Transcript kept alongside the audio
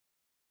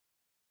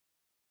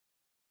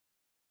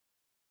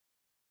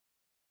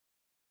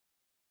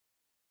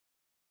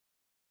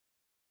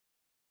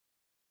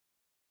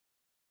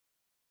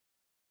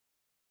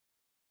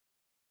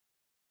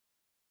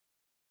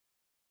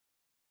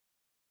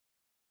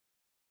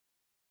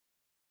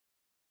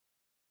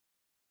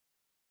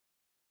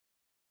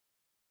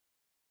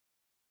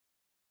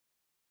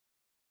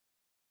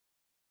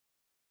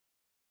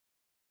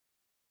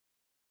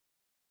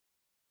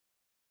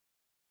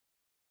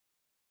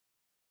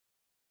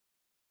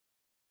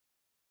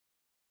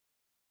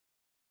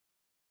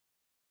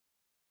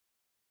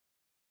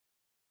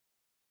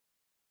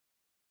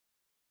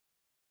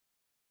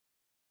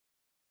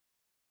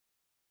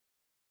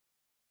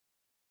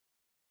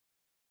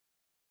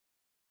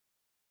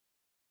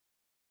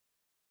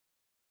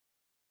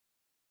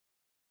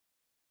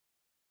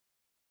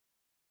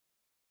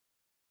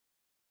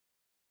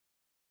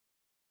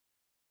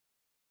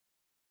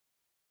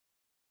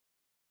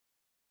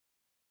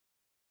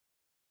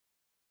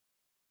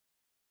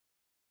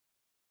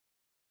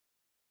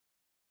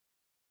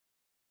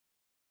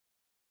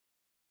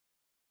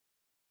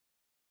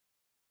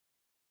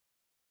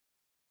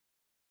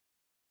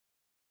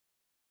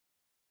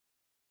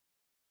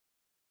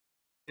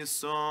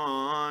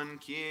Son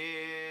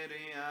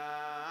Kyria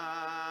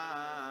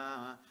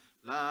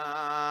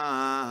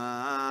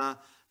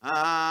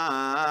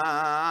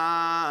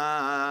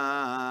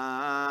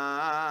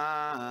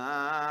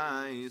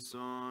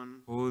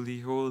laison.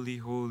 Holy, holy,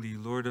 holy,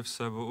 Lord of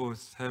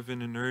Sabaoth,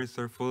 heaven and earth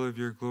are full of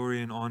your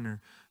glory and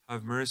honor.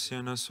 Have mercy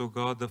on us, O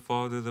God, the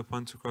Father, the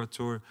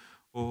Pantocrator.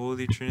 O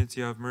Holy Trinity,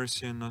 have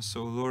mercy on us.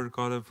 O Lord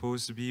God of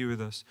hosts, be with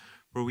us.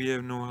 For we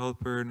have no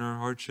helper in our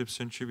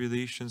hardships and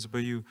tribulations but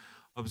you.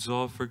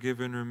 Absolve, forgive,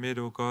 and remit,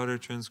 O God, our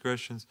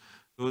transgressions,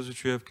 those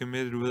which we have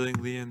committed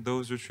willingly and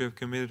those which we have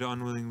committed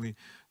unwillingly,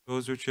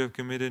 those which we have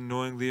committed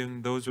knowingly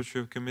and those which we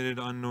have committed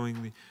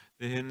unknowingly,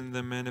 the hidden and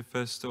the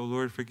manifest. O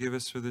Lord, forgive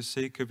us for the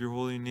sake of your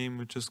holy name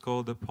which is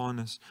called upon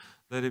us.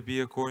 Let it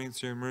be according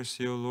to your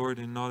mercy, O Lord,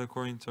 and not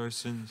according to our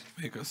sins.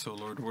 Make us, O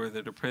Lord,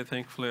 worthy to pray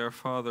thankfully, Our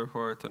Father who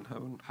art in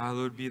heaven.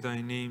 Hallowed be thy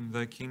name,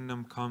 thy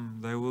kingdom come,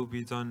 thy will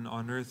be done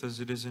on earth as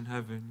it is in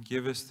heaven.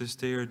 Give us this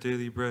day our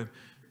daily bread,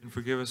 and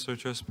forgive us our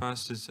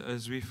trespasses,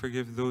 as we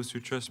forgive those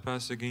who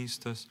trespass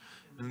against us.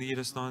 And lead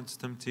us not into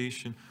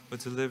temptation,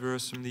 but deliver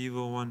us from the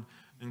evil one.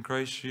 In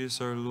Christ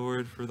Jesus our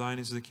Lord, for thine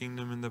is the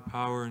kingdom and the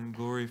power and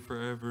glory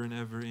forever and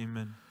ever.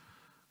 Amen.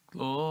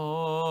 Glory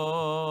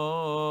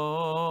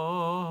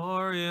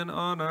and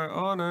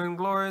honor and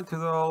glory to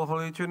the all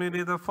holy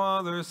Trinity, the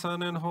Father,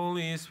 Son, and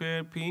Holy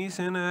Spirit. Peace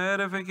and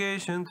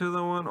edification to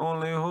the one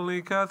only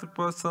holy Catholic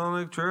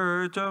Apostolic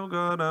Church of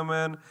God.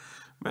 Amen.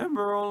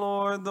 Remember, O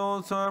Lord,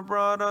 those who are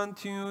brought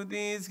unto you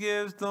these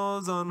gifts,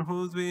 those on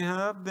whose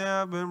behalf they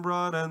have been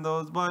brought, and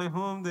those by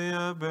whom they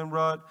have been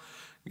brought.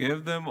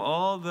 Give them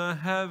all the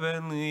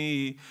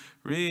heavenly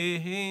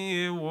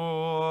reward.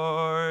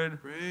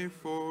 Pray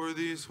for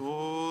these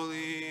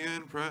holy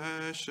and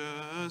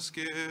precious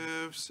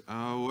gifts,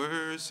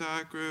 our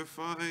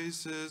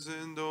sacrifices,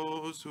 and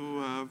those who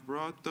have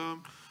brought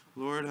them.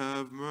 Lord,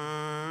 have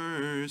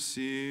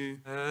mercy.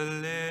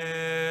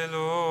 Alleluia,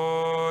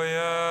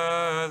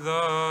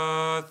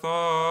 the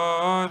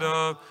thought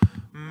of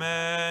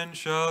man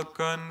shall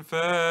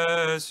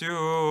confess you,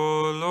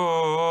 Lord.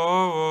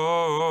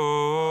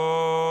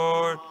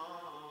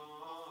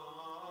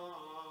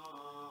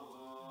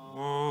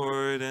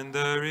 Lord, and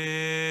the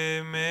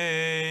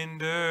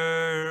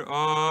remainder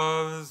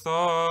of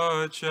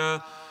thought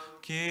shall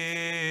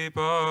keep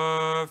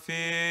a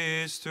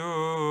feast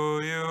to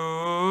you.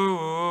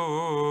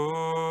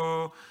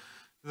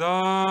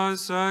 The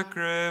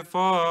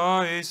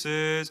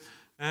sacrifices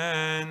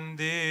and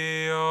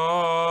the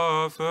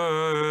offerings,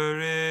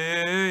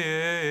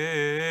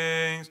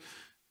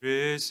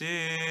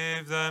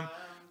 receive them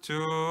to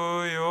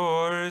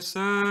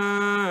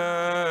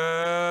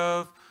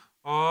yourself.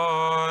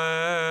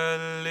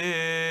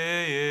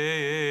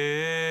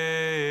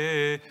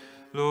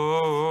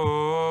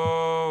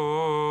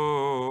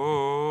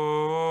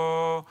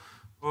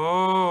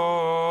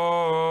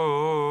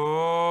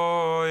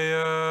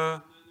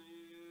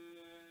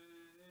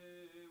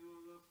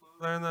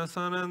 And the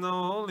Son and the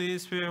Holy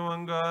Spirit,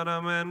 one God,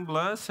 amen.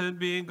 Blessed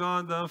be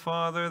God the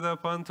Father, the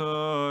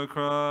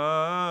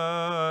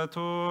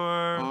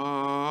Pantocrator.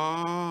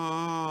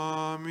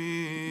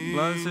 Amen.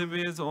 Blessed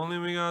be his only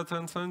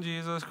begotten Son,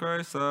 Jesus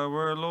Christ,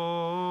 our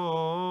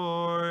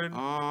Lord.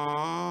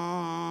 Amen.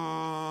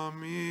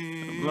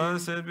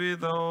 Blessed be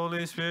the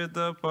Holy Spirit,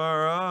 the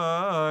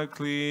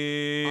Paraclete.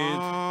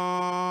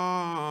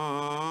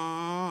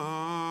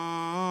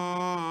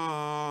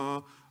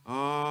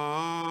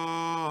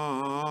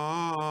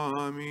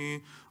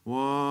 Amen.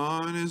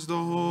 One is the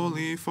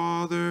Holy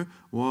Father,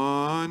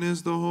 one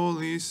is the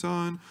Holy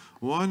Son,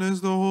 one is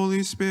the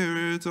Holy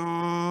Spirit. Amen.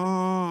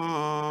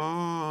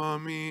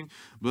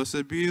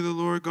 Blessed be the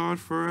Lord God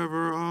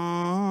forever.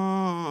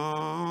 Amen.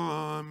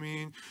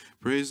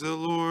 Praise the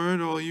Lord,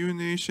 all you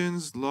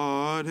nations.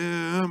 Laud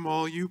him,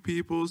 all you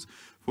peoples.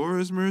 For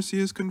his mercy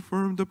is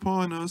confirmed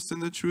upon us,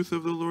 and the truth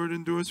of the Lord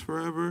endures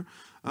forever.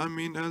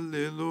 Amen.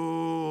 Alleluia.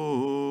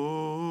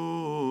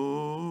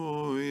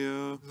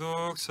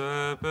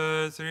 Doxa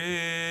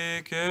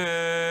Petri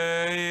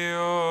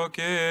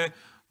Keioke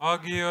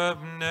Agio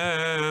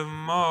Pneumati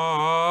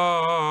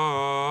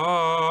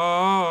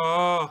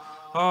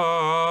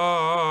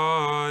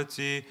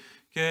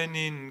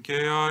Kenin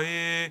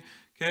Keai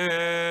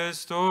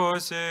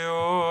Kestos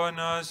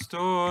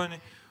Eonastoni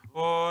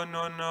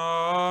Onon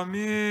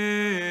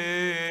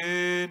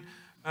Amin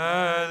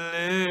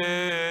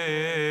Alleluia.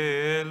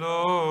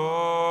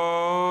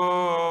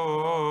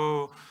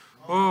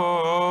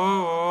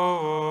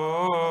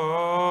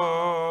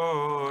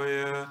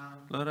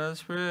 Let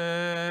us pray.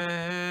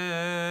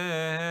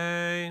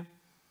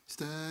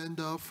 Stand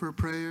up for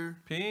prayer.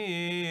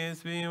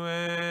 Peace be with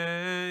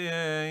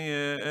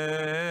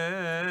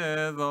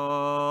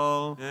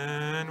all.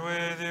 And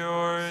with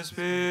your Let us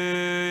spirit.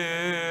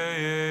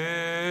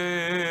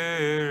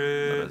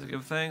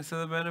 give thanks to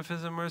the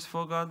beneficent,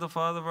 merciful God, the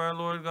Father of our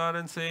Lord God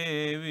and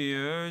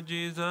Savior,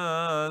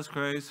 Jesus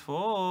Christ.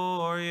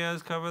 For he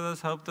has covered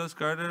us, helped us,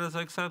 guarded us,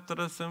 accepted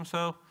us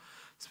himself,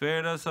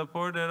 spared us,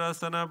 supported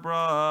us, and have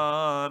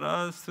brought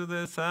us to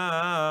this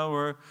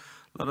hour.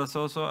 Let us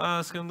also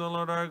ask him, the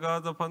Lord our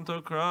God, the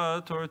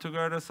Pantocrator, to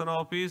guard us in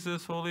all peace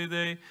this holy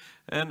day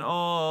and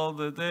all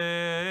the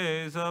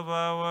days of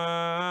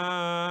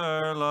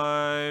our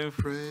life.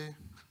 Pray.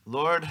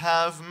 Lord,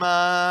 have O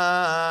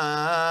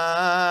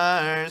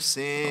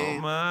mercy.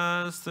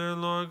 Master,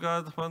 Lord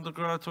God, the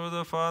Pantocrator,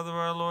 the Father,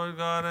 our Lord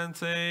God and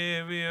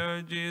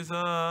Savior,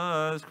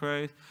 Jesus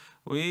Christ,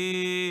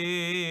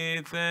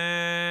 we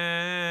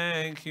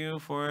thank you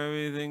for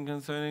everything,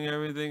 concerning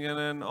everything, and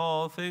in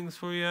all things,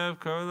 for you have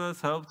covered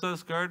us, helped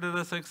us, guarded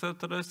us,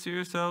 accepted us to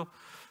yourself,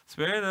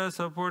 spared us,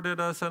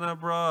 supported us, and have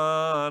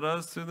brought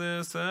us to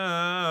this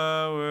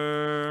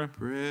hour.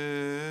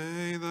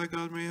 Pray that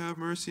God may have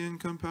mercy and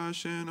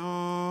compassion on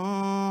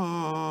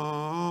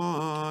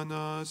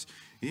us.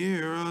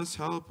 Hear us,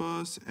 help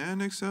us,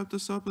 and accept the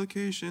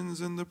supplications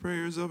and the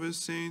prayers of his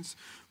saints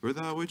for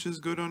that which is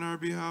good on our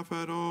behalf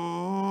at all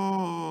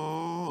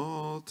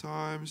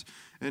times,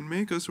 and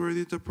make us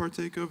worthy to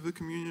partake of the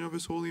communion of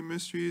his holy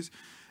mysteries,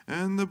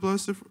 and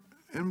bless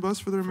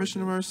for the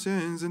remission of our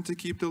sins, and to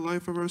keep the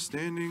life of our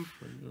standing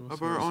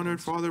of our honored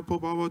Father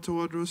Pope Abba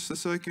Tawadros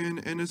II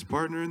and his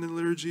partner in the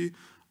liturgy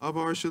of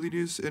our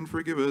Archelaus, and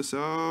forgive us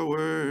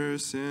our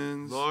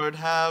sins. Lord,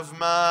 have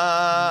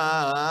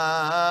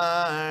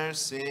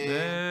mercy.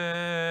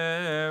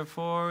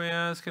 Therefore, we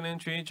ask and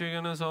entreat you,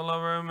 goodness, O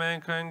lover of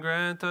mankind,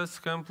 grant us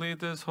to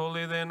complete this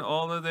holy day in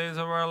all the days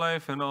of our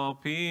life, and all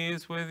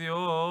peace with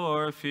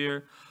your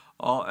fear.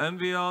 All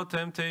envy, all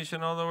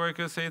temptation, all the work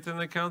of Satan,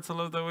 the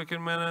counsel of the wicked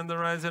men, and the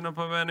rising up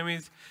of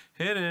enemies,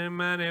 hidden and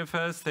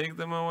manifest, take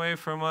them away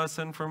from us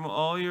and from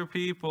all your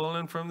people,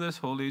 and from this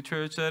holy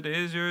church that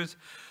is yours.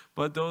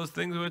 But those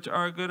things which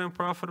are good and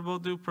profitable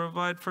do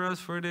provide for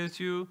us, for it is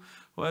you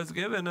who has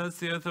given us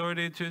the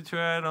authority to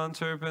tread on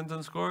serpents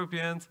and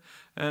scorpions,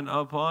 and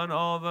upon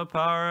all the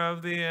power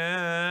of the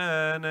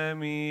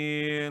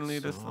enemy. And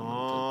lead us not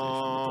into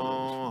temptation, but deliver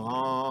us from evil.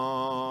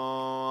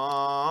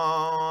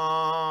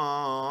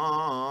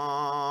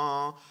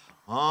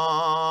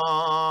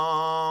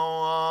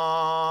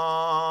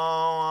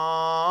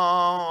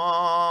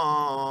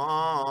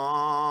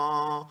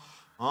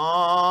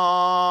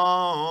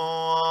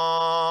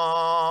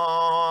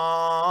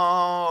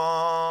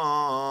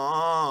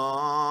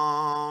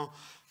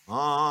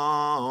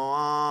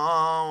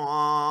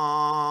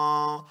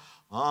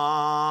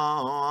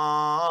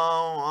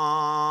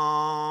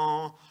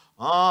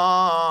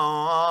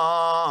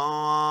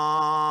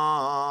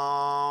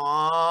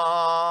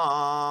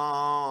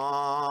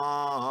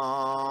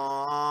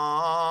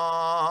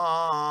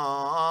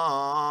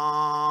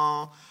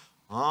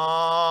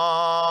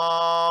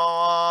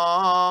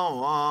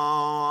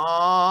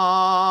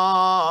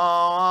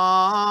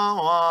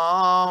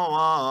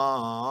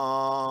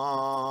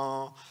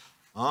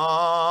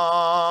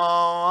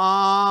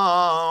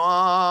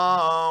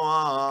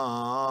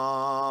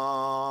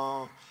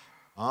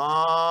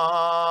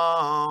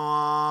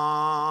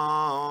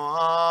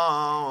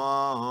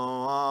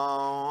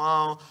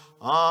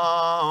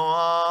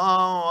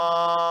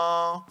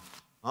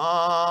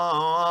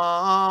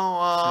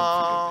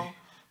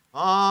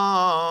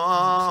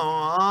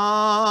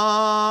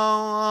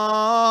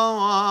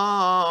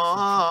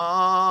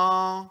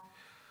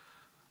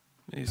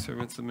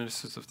 The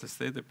ministers of this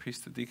day, the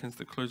priests, the deacons,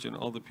 the clergy, and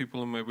all the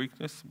people in my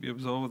weakness, be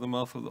absolved with the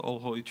mouth of the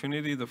all-holy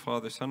Trinity, the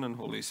Father, Son, and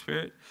Holy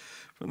Spirit,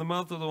 from the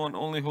mouth of the one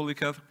only Holy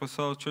Catholic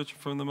Apostolic Church,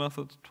 from the mouth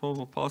of the 12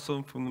 Apostles,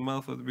 and from the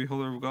mouth of the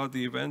Beholder of God,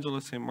 the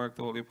Evangelist, St. Mark,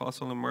 the Holy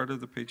Apostle and Martyr,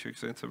 the Patriarch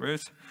St.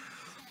 Severus,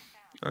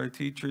 our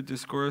teacher,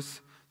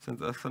 Discourse,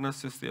 St.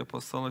 Athanasius, the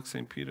Apostolic,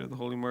 St. Peter, the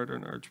Holy Martyr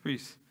and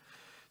Archpriest,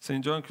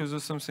 St. John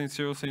Chrysostom, St.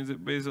 Cyril,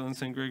 St. Basil, and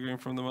St. Gregory,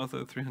 and from the mouth of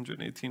the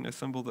 318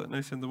 assembled at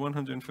Nice, and the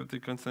 150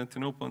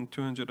 Constantinople, and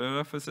 200 at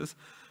Ephesus,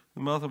 the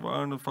mouth of our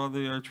honored Father,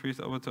 the Archpriest,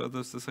 Abba to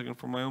others, the second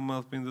from my own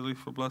mouth, being the least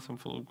for blessed and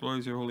full of glory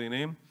is your holy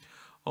name.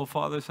 O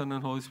Father, Son,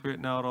 and Holy Spirit,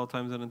 now at all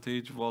times and unto the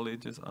age of all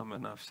ages.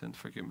 Amen. I've sinned,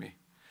 forgive me.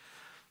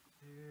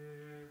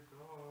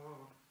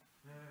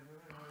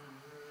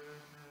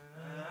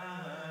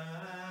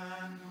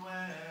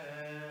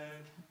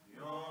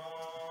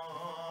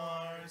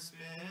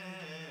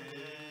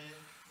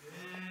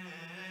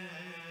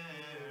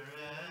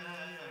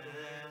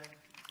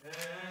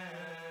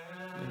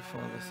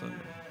 Father, Son,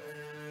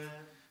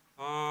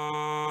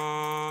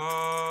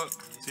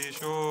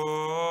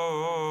 Tishori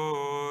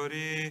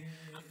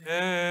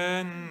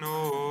ennoveteti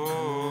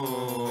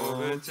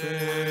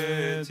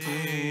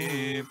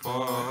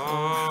parthenus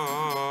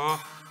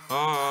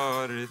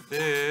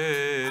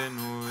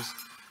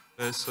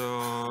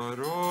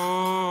esaroma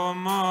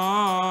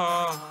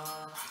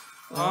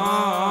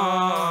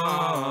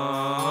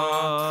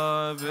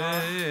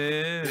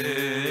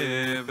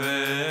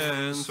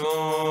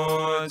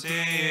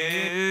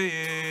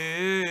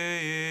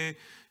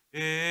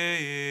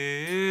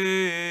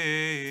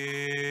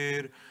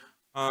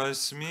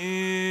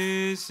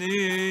Asmisiem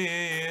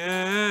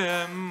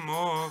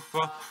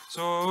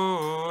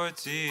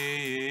sotiem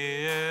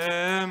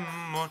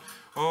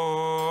o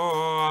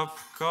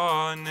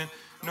Afghan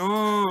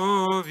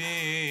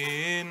novina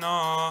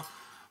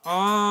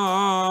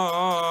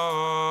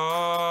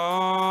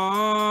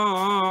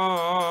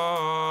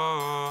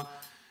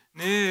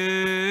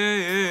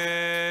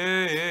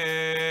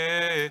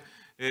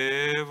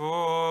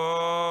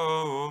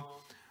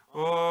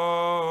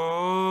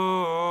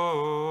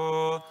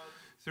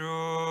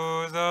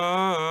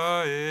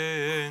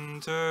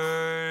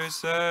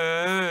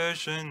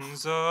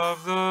intercessions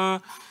of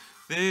the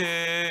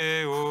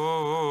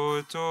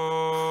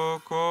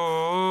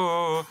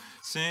Theotokos,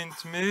 Saint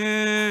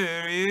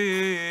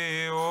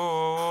Mary,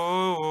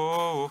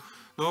 O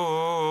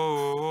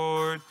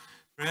Lord,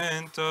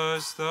 grant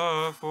us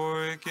the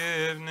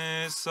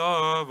forgiveness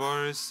of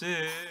our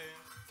sins.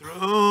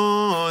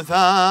 Through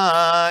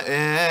the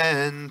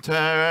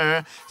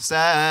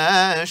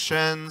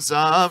intercessions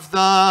of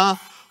the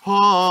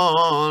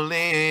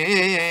Holy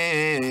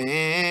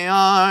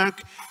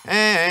Archangel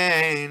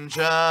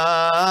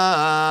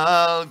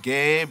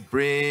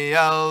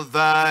Gabriel,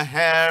 the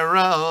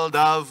herald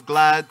of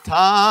glad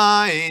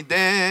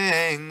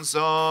tidings,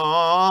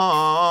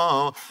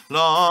 O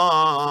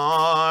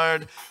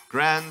Lord,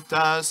 grant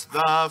us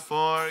the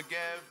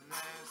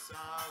forgiveness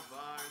of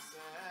our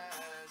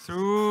sins.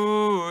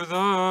 Through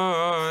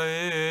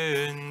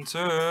the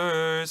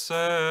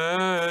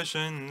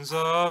intercessions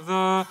of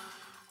the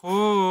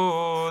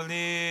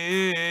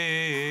Holy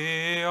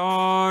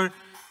Archangel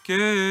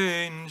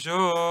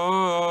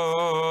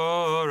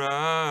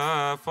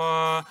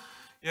Raphael,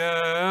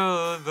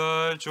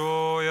 the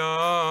joy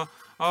of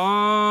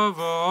our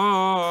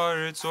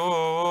hearts,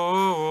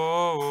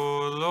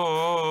 O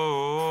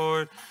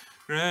Lord,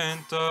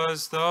 grant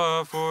us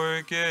the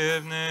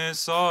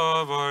forgiveness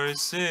of our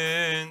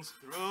sins.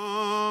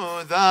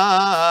 Through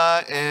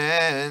the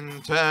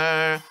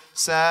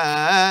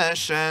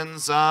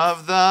intercessions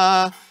of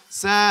the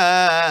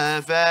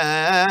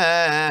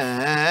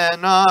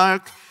 7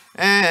 archangels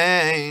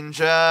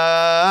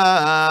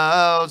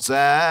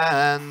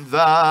and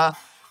the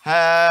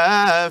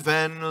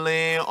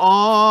heavenly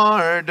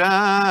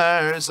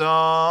orders,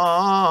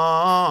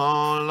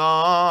 O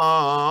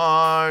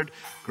Lord,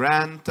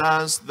 grant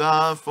us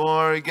the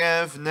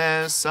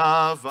forgiveness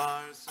of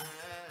our sins.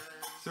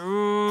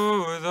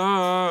 Through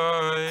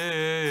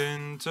the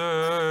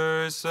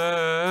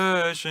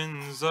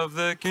intercessions of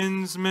the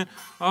kinsmen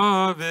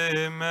of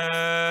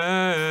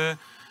Emmanuel,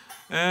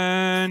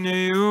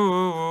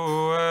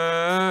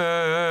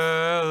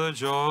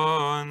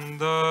 John,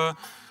 the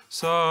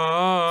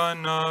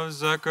son of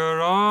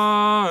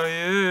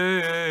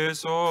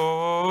Zacharias,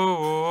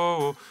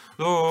 O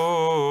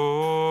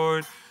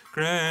Lord,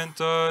 grant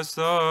us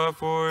the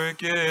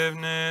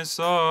forgiveness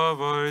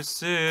of our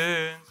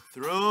sins.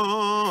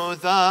 Through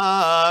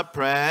the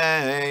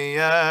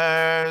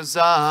prayers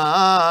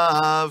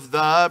of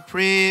the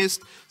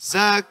priest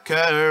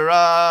Zacharias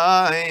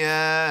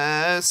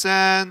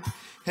and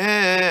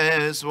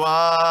his wife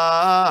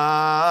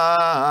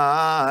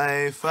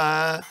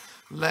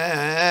Elizabeth,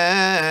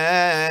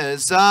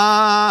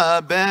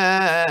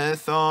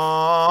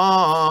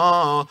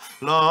 O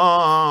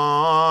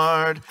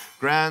Lord,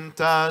 grant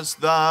us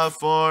the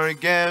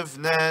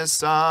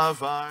forgiveness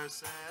of our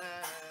sins.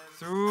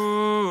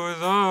 Through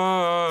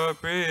the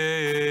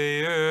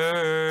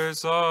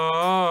prayers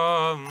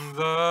of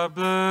the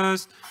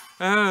blessed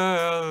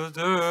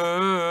elders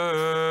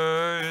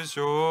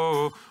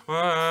Joachim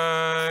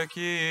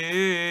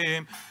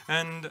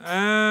and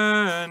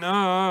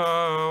Anna,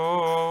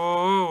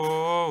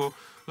 O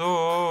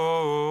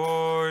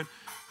Lord,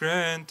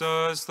 grant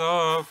us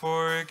the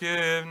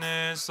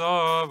forgiveness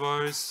of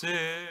our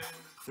sins.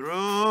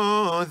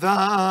 Through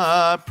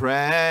the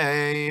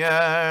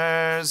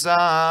prayers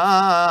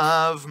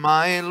of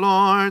my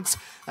lords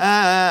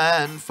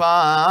and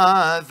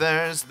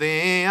fathers,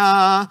 the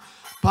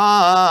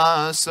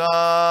apostles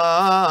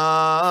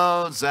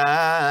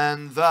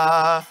and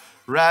the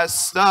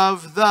rest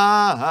of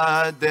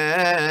the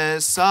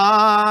disciples,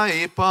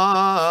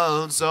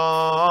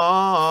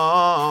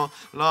 O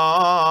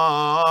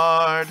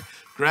Lord,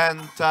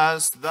 grant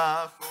us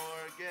the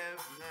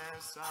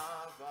forgiveness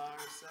of our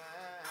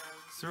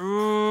sins.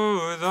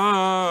 Through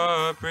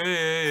the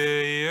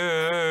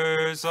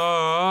prayers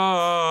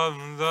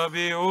of the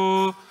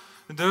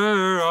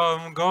beholder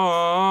of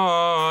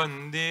God,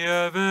 the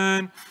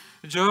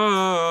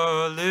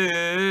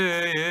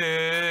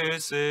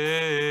evangelist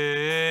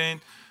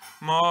Saint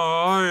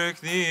Mark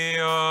the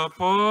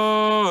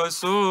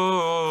Apostle,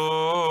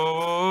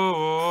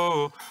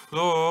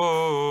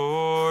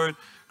 Lord,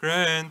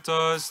 grant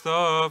us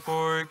the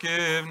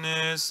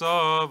forgiveness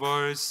of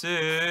our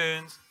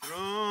sins.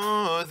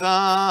 Through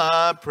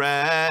the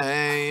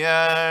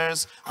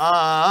prayers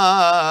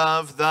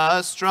of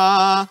the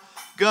struggle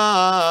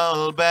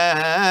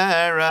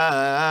bearer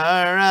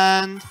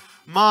and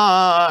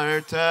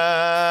martyr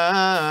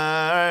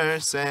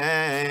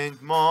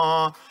Saint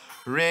Maurice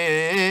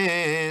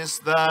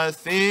the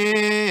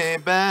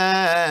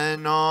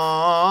Theban,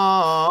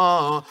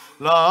 O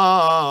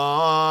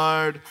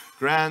Lord,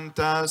 grant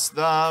us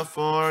the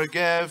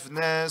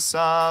forgiveness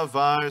of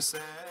our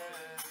sins.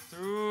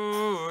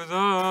 Through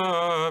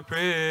the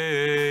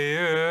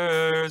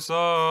prayers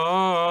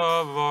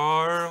of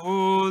our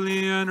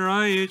holy and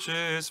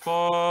righteous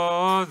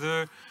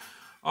Father,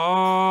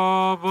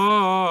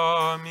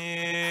 Abba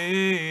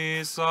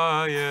Misael,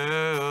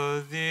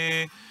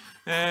 the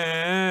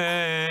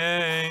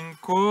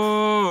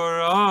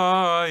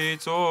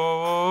anchorite,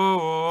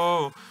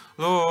 O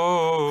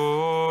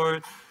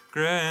Lord,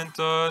 grant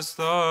us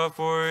the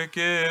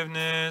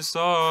forgiveness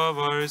of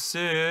our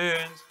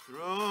sins.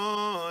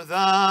 Through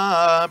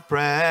the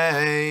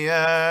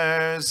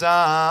prayers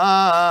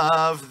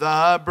of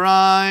the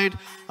bride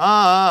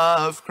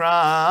of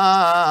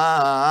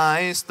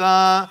Christ,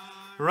 the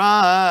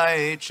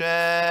righteous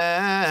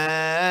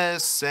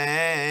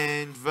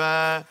Saint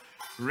Verena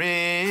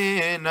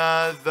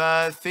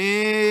the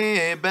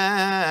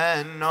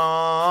Theban,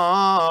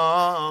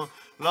 O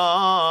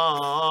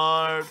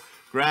Lord,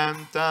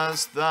 grant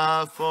us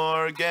the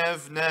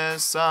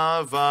forgiveness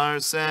of our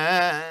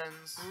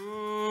sins.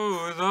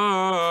 Through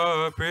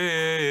the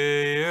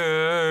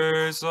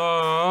prayers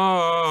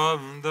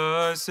of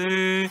the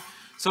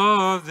saints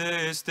of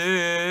this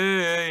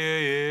day,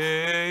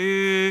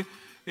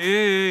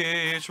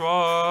 each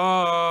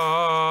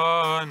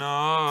one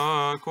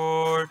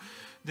according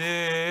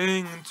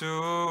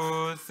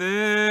to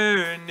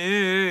their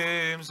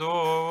names,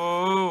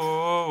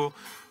 O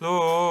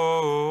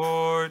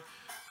Lord,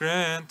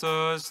 grant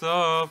us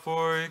the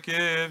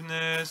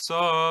forgiveness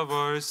of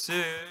our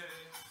sins.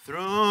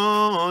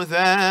 Through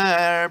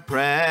their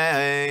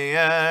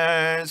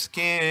prayers,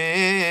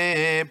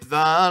 keep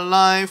the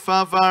life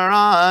of our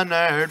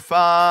honored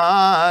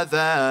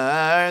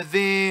Father,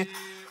 the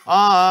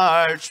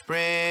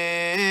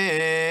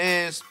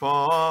Archpriest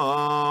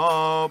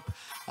Pope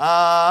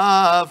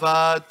of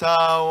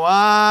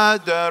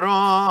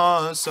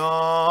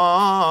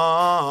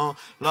Atawadroso,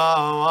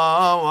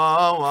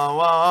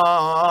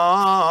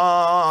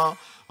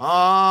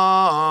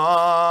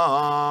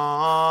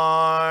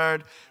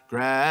 Lord,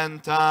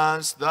 grant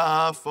us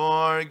the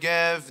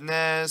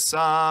forgiveness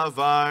of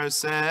our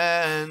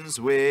sins.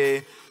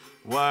 We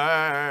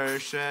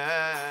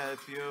worship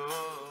you,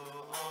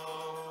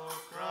 O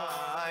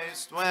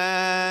Christ,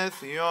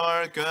 with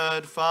your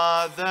good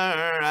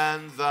Father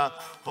and the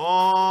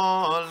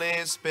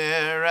Holy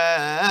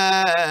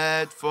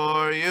Spirit,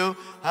 for you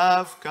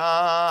have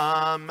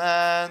come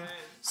and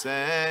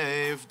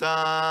saved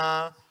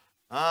us.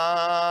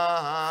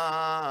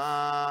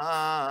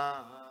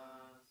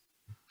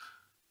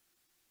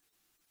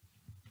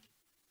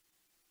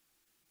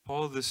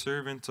 Paul, the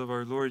servant of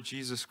our Lord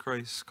Jesus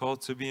Christ,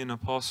 called to be an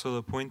apostle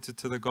appointed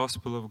to the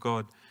gospel of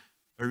God.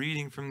 A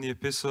reading from the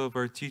epistle of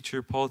our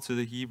teacher Paul to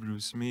the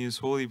Hebrews. May his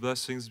holy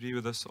blessings be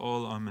with us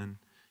all. Amen.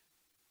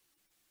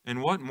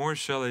 And what more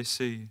shall I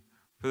say?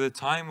 For the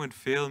time would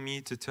fail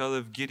me to tell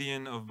of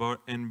Gideon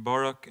and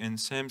Barak and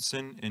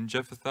Samson and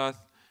Jephthah,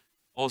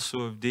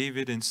 also of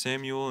David and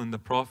Samuel and the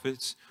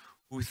prophets,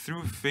 who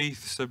through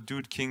faith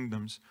subdued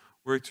kingdoms,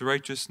 worked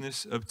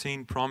righteousness,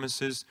 obtained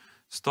promises,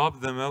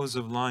 stopped the mouths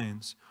of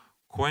lions,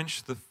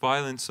 quenched the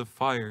violence of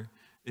fire,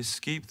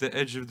 escaped the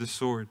edge of the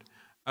sword,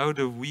 out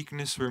of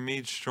weakness were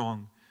made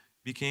strong,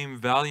 became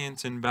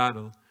valiant in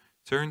battle,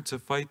 turned to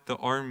flight the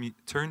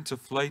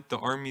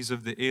armies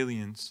of the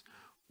aliens.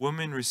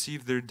 Women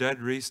received their dead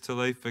raised to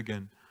life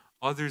again.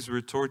 Others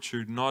were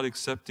tortured, not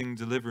accepting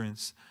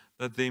deliverance,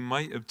 that they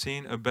might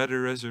obtain a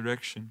better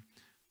resurrection.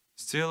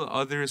 Still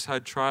others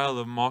had trial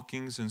of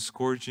mockings and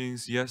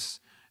scourgings, yes,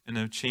 and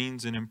of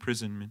chains and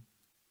imprisonment.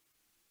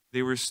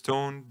 They were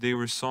stoned, they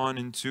were sawn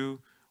in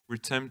two, were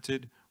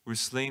tempted, were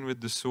slain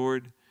with the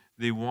sword.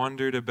 They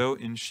wandered about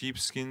in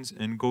sheepskins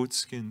and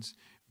goatskins,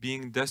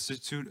 being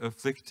destitute,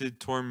 afflicted,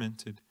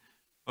 tormented,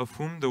 of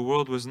whom the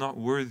world was not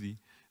worthy.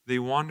 They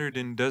wandered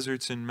in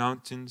deserts and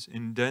mountains,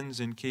 in dens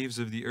and caves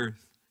of the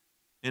earth.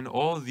 And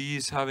all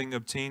these, having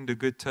obtained a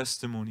good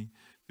testimony,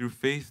 through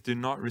faith did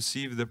not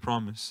receive the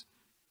promise.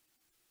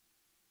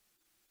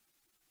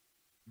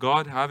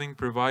 God having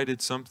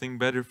provided something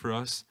better for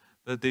us,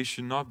 that they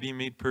should not be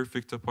made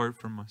perfect apart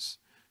from us.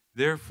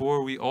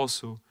 Therefore we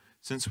also,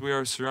 since we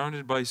are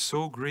surrounded by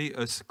so great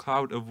a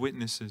cloud of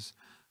witnesses,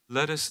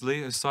 let us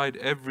lay aside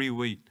every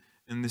weight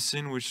and the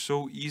sin which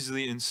so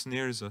easily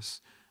ensnares us,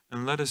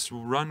 and let us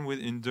run with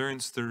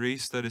endurance the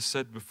race that is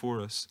set before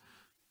us,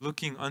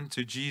 looking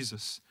unto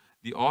Jesus,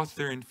 the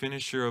author and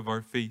finisher of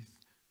our faith,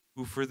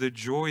 who for the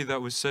joy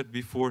that was set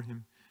before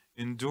him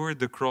endured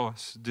the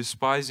cross,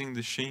 despising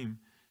the shame,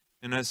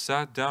 and has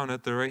sat down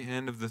at the right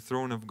hand of the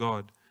throne of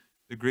God.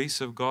 The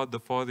grace of God the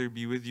Father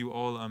be with you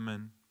all.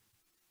 Amen.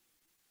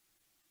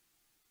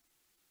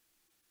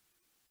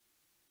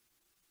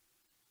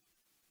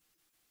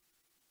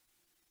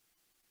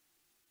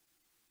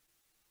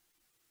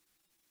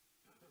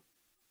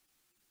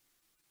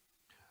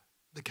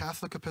 The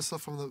Catholic epistle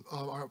from the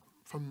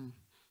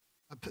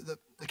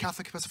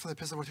Catholic epistle from the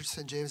epistle of our teacher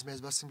St. James, may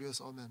his blessing be with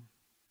us. Amen.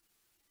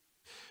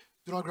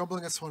 Do not grumble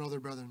against one another,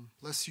 brethren,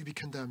 lest you be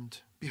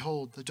condemned.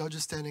 Behold, the judge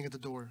is standing at the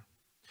door.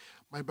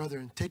 My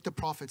brethren, take the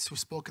prophets who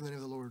spoke in the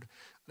name of the Lord,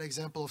 an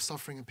example of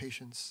suffering and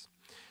patience.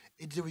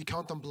 Indeed, we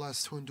count them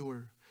blessed who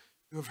endure.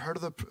 You have heard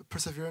of the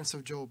perseverance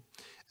of Job,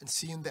 and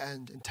seen the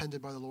end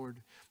intended by the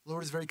Lord. The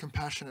Lord is very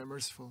compassionate and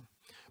merciful.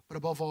 But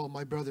above all,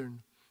 my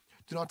brethren,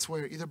 do not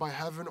swear either by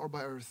heaven or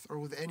by earth, or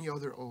with any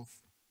other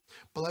oath.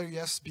 But let your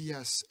yes be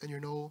yes, and your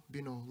no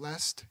be no,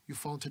 lest you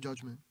fall into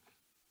judgment.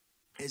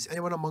 Is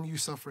anyone among you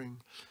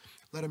suffering?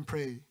 Let him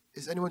pray.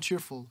 Is anyone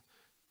cheerful?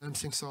 Let him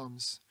sing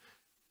psalms.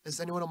 Is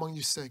anyone among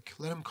you sick?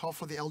 Let him call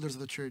for the elders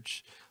of the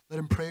church. Let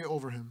him pray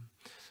over him.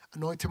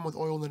 Anoint him with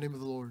oil in the name of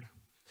the Lord.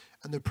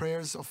 And the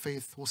prayers of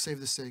faith will save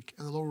the sick,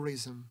 and the Lord will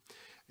raise him.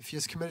 If he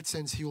has committed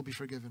sins, he will be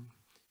forgiven.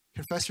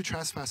 Confess your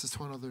trespasses to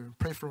one another, and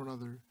pray for one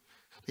another,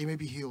 that you may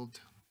be healed.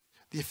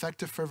 The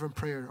effective, fervent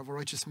prayer of a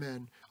righteous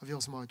man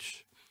avails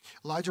much.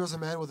 Elijah was a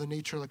man with a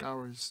nature like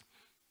ours,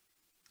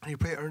 and he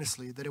prayed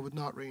earnestly that it would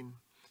not rain.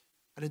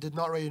 And it did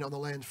not rain on the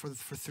land for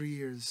 3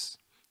 years,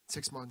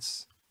 6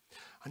 months.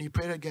 And he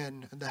prayed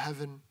again, and the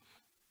heaven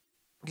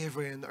gave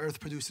rain, and the earth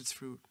produced its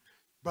fruit.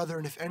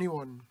 Brethren, if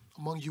anyone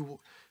among you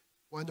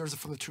wanders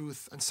from the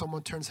truth, and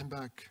someone turns him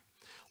back,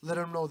 let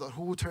him know that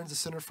who turns the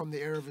sinner from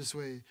the error of his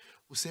way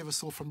will save a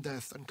soul from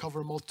death and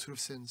cover a multitude of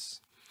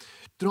sins.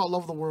 Do not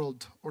love the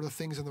world or the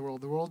things in the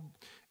world. The world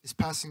is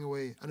passing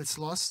away, and its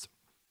lust,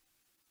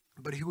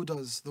 but he who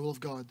does the will of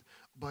God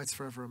abides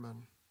forever.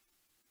 Amen.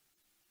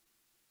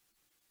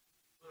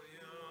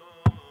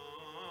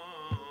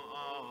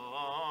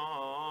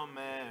 O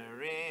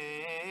Mary,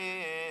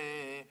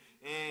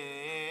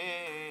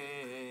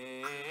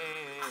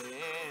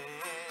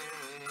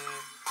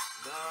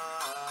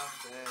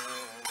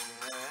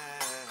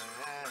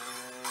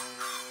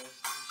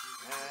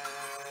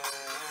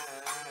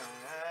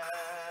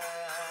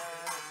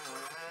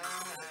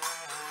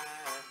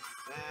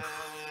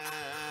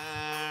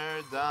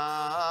 the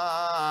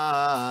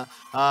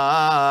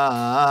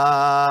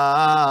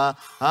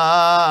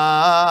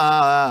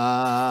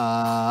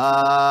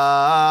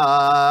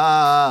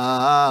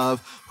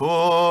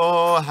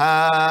who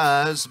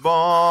has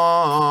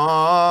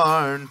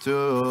born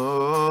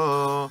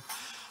to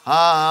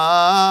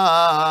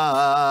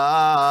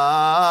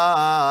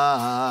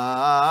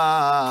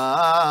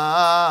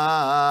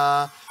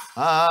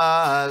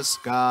us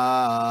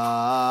God.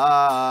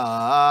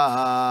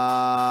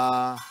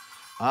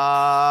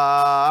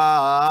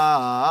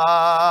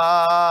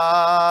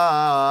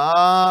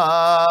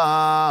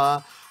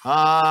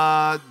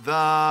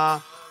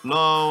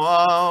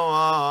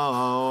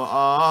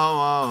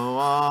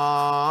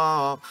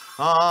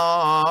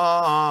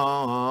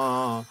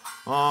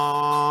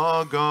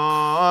 The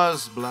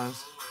God's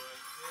bless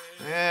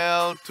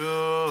hail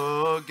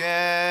to Gabriel,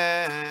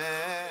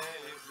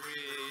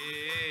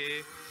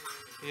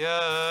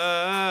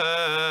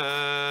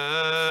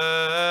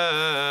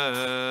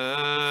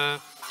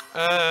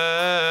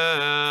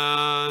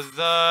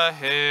 the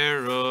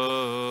herald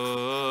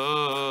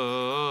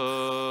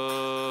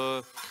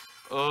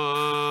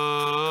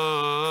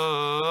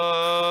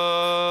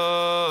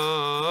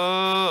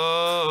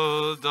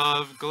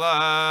of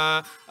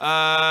glad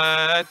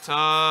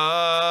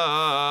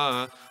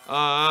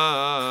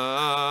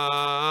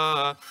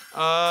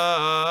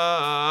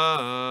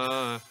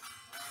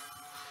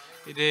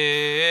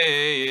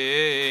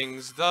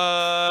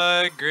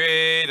the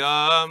great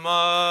among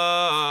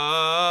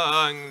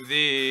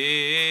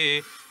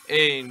the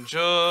angels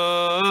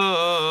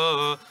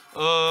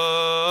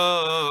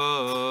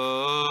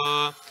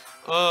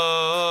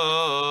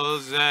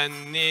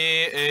and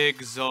the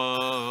exalted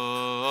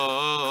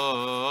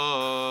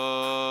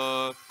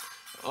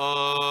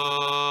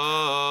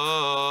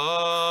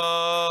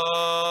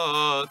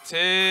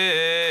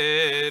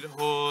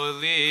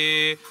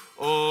holy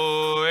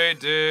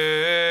orders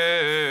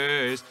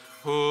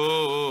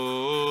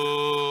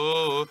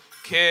who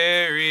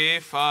carry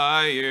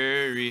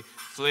fiery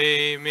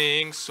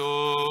flaming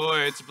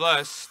swords.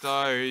 Blessed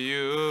are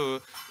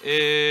you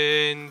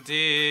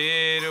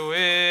indeed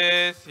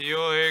with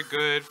your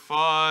good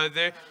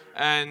Father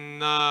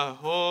and the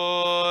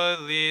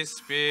Holy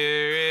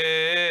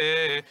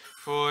Spirit,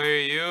 for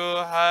you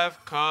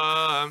have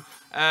come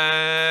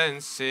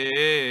and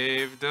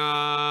saved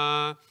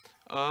us.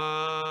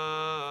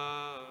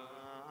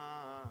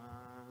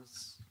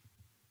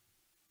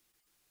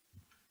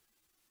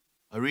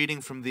 A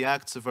reading from the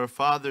Acts of our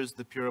Fathers,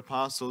 the pure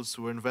apostles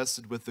who were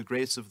invested with the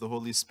grace of the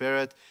Holy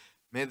Spirit.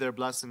 May their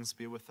blessings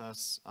be with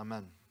us.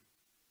 Amen.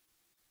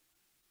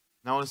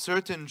 Now a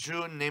certain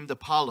Jew named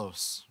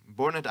Apollos,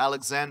 born at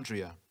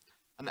Alexandria,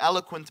 an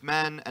eloquent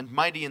man and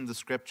mighty in the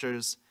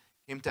Scriptures,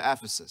 came to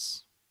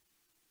Ephesus.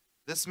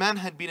 This man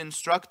had been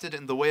instructed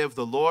in the way of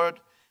the Lord,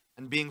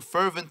 and being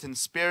fervent in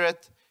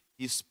spirit,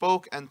 he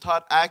spoke and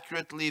taught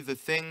accurately the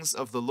things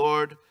of the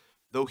Lord,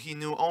 though he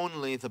knew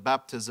only the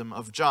baptism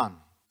of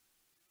John.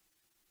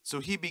 So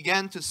he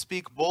began to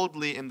speak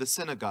boldly in the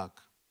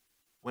synagogue.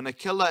 When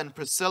Aquila and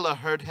Priscilla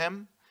heard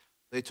him,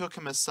 they took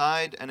him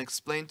aside and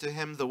explained to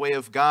him the way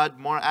of God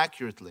more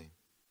accurately.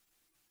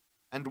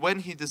 And when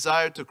he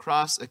desired to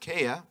cross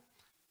Achaia,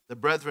 the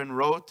brethren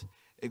wrote,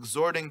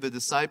 exhorting the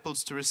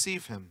disciples to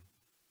receive him.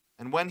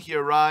 And when he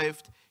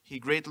arrived, he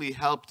greatly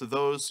helped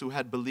those who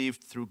had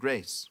believed through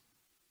grace.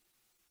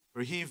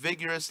 For he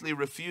vigorously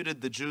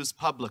refuted the Jews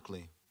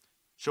publicly,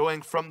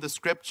 showing from the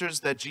Scriptures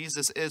that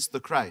Jesus is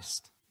the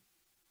Christ.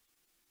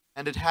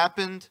 And it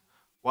happened,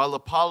 while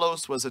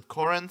Apollos was at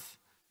Corinth,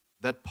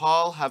 that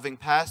Paul, having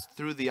passed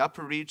through the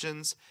upper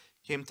regions,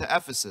 came to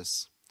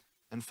Ephesus,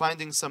 and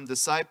finding some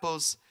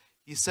disciples,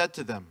 he said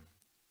to them,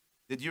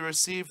 Did you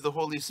receive the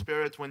Holy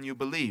Spirit when you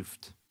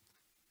believed?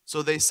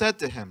 So they said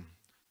to him,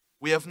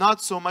 "We have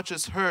not so much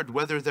as heard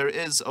whether there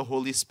is a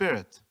Holy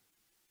Spirit."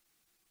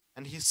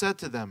 And he said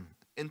to them,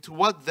 "Into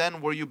what then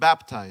were you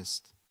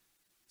baptized?"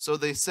 So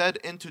they said,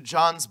 "Into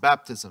John's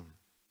baptism."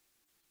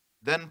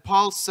 Then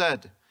Paul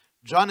said,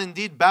 "John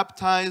indeed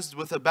baptized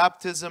with a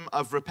baptism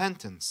of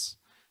repentance,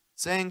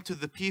 saying to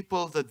the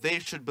people that they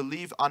should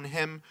believe on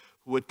him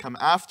who would come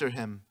after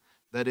him,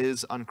 that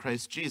is, on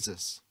Christ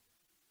Jesus."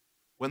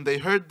 When they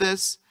heard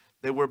this,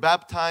 they were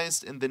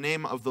baptized in the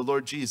name of the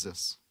Lord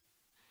Jesus.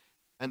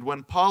 And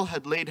when Paul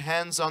had laid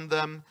hands on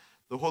them,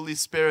 the Holy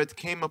Spirit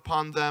came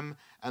upon them,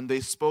 and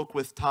they spoke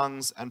with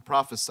tongues and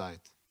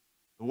prophesied.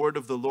 The word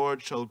of the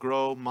Lord shall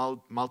grow,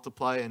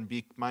 multiply, and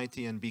be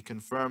mighty, and be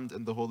confirmed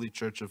in the holy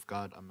church of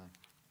God. Amen.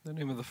 In the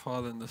name of the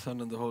Father, and the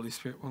Son, and the Holy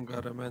Spirit, one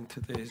God, amen.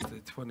 Today is the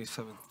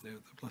 27th day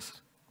of the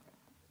blessed.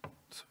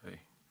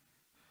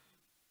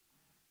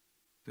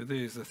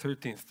 Today is the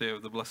 13th day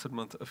of the blessed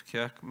month of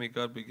Kiak. May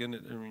God begin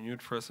it and renew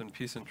it for us in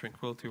peace and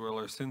tranquility, while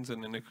our sins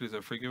and iniquities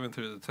are forgiven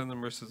through the tender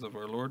mercies of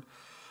our Lord.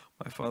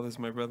 My fathers,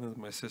 my brothers,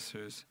 my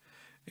sisters.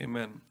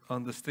 Amen.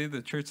 On this day,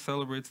 the Church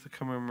celebrates the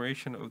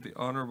commemoration of the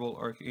Honorable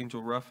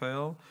Archangel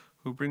Raphael,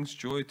 who brings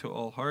joy to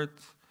all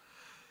hearts.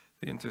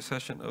 The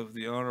intercession of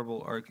the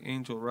Honorable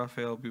Archangel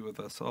Raphael be with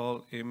us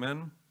all.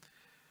 Amen.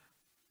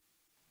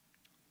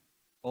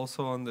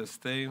 Also on this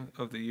day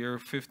of the year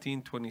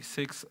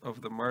 1526 of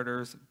the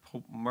martyrs,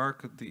 Pope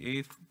Mark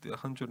VIII, the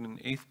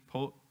 108th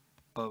Pope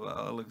of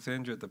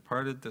Alexandria,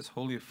 departed. This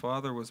Holy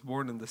Father was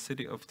born in the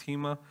city of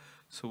Tima,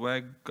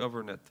 Suag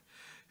Governorate.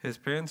 His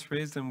parents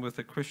raised him with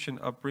a Christian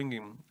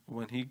upbringing.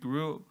 When he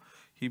grew,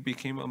 he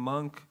became a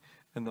monk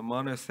in the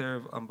monastery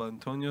of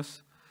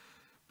Ambantonius.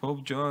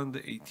 Pope John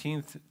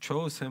XVIII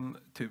chose him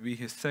to be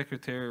his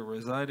secretary,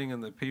 residing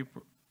in the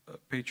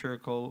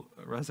patriarchal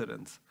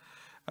residence.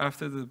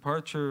 After the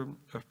departure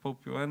of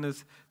Pope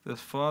Ioannis,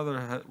 this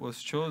father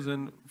was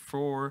chosen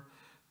for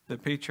the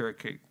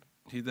patriarchate.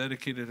 He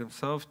dedicated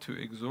himself to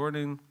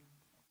exhorting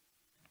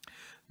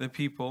the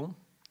people,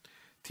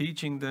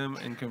 teaching them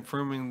and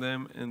confirming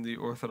them in the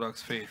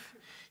Orthodox faith.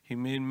 He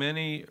made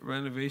many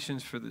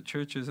renovations for the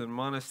churches and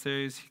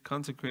monasteries. He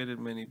consecrated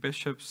many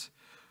bishops,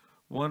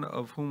 one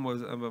of whom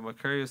was Abba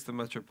Macarius, the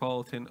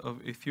Metropolitan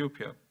of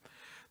Ethiopia.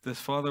 This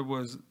father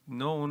was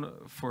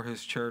known for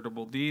his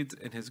charitable deeds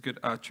and his good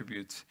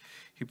attributes.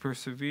 He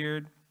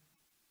persevered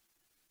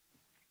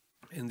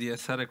in the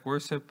ascetic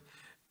worship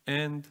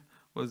and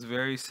was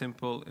very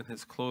simple in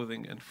his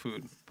clothing and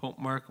food. Pope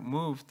Mark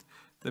moved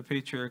the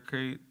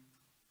patriarchal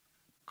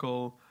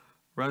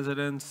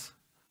residence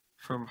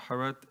from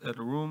Harat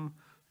el-Rum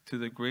to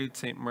the great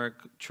St.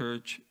 Mark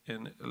Church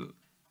in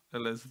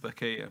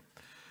Elezbakeya,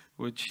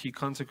 which he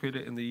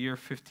consecrated in the year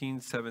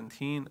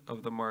 1517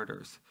 of the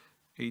martyrs,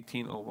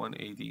 1801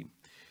 AD.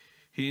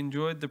 He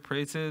enjoyed the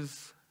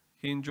praises,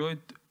 and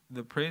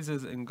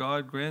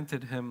God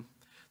granted him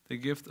the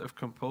gift of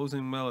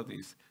composing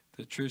melodies.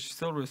 The church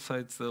still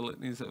recites the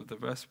litanies of the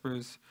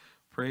Vespers,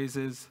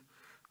 praises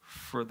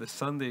for the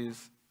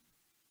Sundays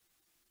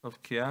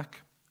of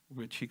Kiak,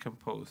 which he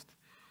composed.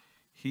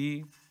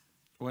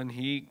 When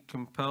he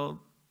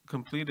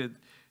completed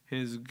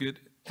his good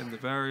and the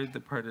varied,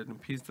 departed in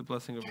peace. The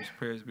blessing of his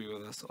prayers be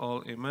with us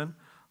all. Amen.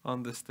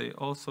 On this day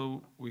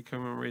also we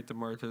commemorate the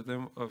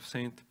martyrdom of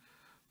Saint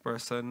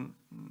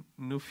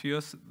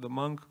Barsanufius the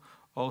monk,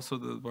 also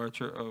the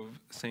departure of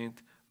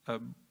Saint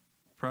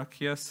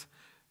Abrakias,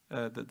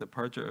 the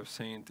departure of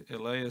Saint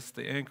Elias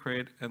the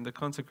Anchorite, and the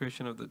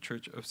consecration of the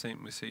Church of Saint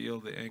Misael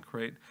the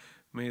Anchorite.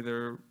 May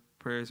their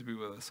prayers be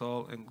with us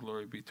all, and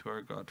glory be to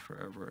our God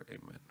forever.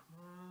 Amen.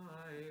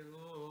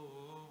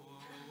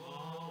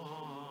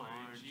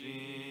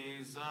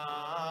 Jesus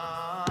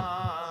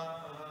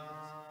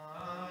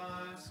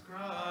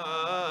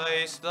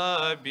Christ,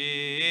 the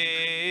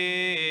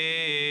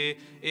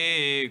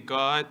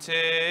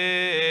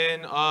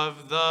begotten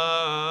of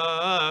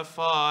the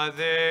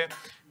Father,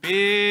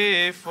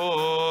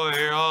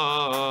 before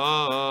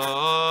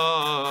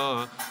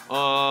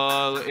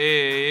all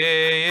ages,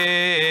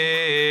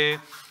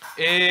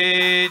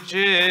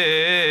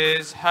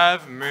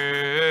 have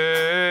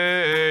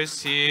mercy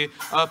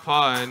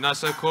upon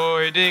us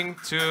according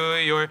to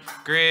your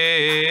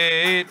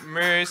great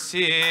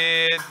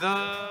mercy.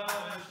 The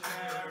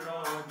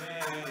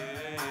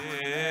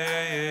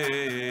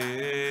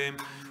cherubim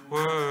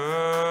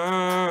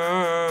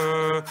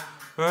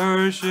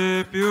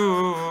worship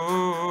you,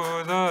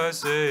 the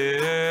seraphim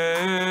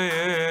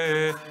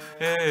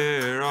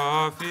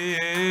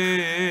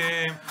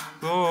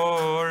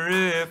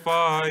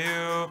glorify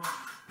you,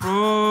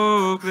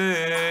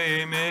 proclaiming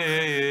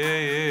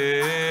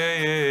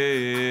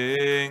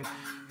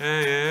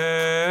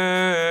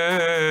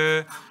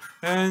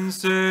and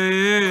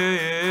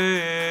saying,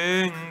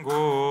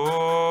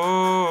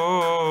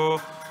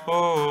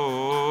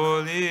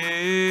 holy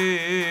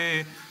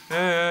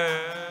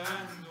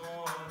and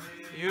holy.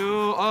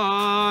 You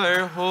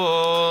are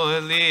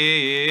holy,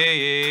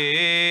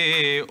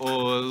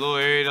 O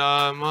Lord,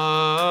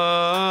 among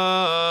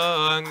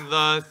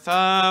the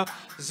thousands.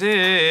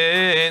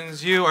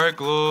 You are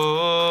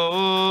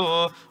glorious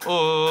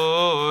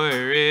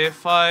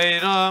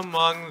glorified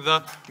among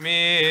the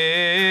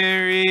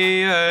myriads.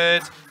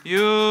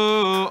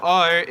 You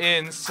are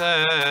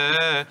incense,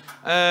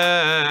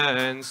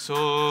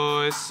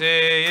 so Savior,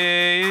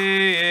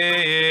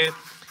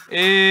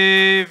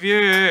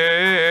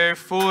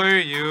 for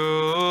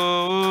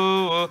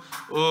you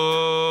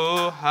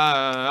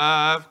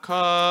have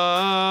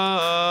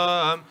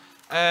come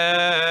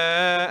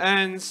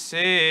and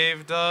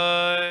saved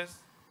us.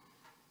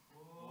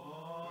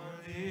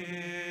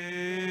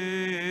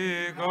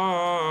 Holy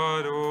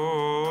God,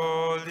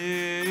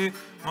 holy,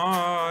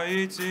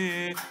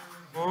 mighty,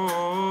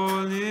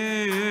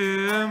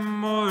 holy,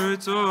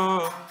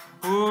 immortal,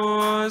 who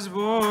was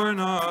born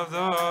of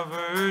the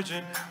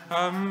Virgin,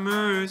 have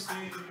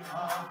mercy.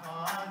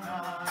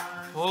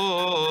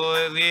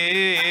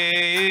 Holy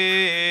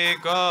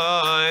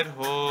God,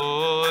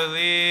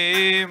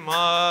 holy,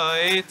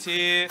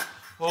 mighty,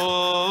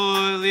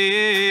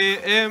 holy,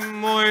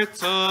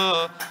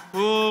 immortal,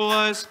 who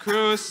was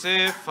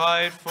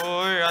crucified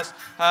for us,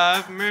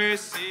 have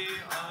mercy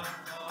upon us.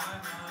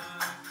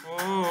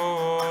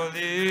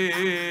 Holy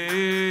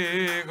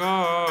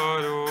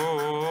God,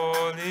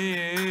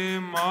 holy,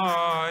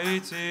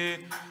 mighty,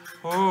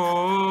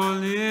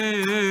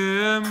 holy,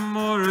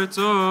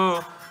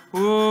 immortal,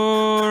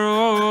 who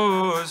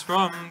rose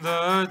from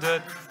the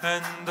dead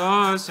and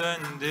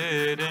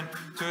ascended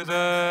into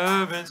the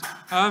heavens,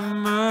 have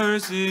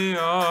mercy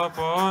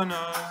upon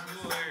us.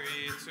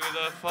 Glory to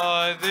the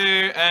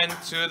Father, and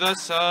to the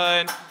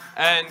Son,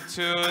 and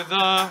to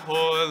the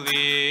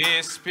Holy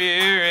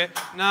Spirit,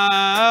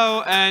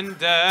 now and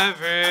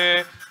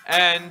ever,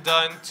 and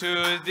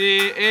unto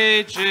the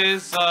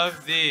ages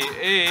of the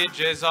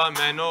ages.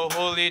 Amen. O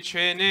Holy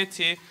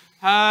Trinity,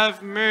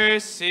 have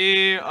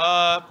mercy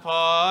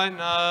upon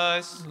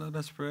us. Let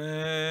us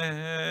pray.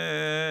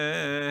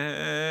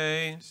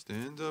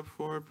 Stand up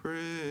for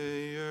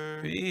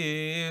prayer.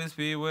 Peace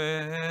be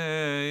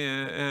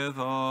with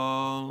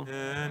all.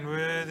 And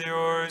with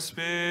your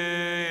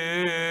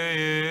spirit.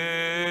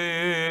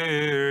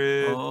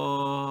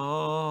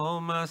 Oh,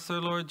 Master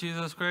Lord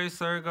Jesus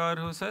Christ, our God,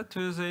 who said to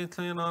his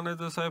saintly and honored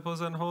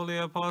disciples and holy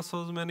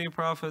apostles, many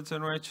prophets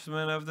and righteous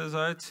men have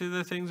desired to see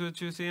the things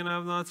which you see and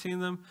have not seen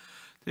them,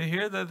 to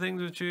hear the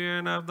things which you hear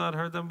and have not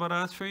heard them. But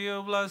as for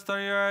you, blessed are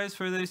your eyes,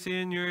 for they see,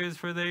 and your ears,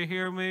 for they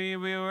hear. May you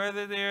be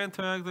worthy to hear and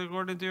to act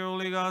according to your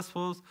holy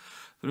gospels,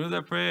 through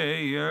the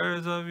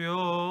prayers of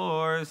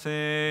your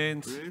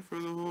saints. Pray for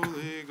the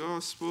Holy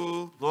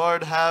Gospel.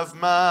 Lord, have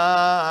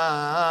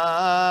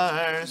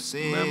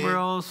mercy. Remember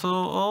also,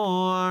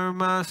 O our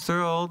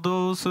Master, all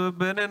those who have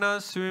been in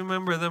us, to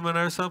remember them in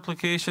our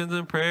supplications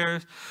and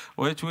prayers,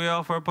 which we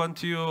offer up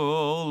unto you,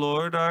 O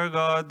Lord our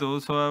God.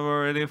 Those who have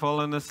already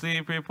fallen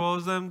asleep,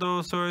 repose them.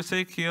 Those who are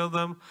sick, heal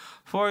them.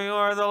 For you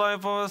are the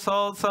life of us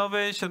all,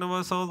 salvation of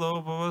us all, the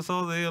hope of us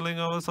all, the healing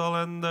of us all,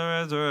 and the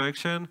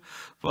resurrection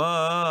of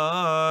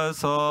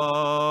us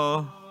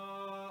all.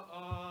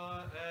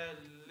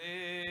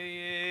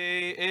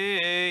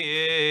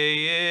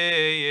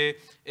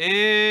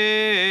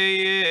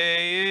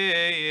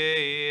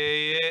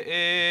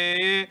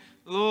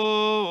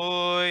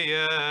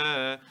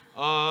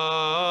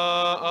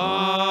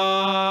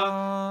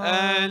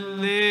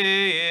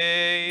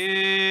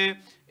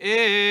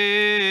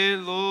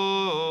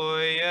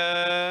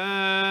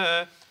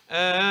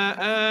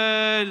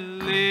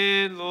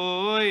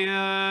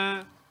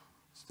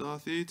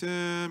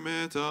 Stathite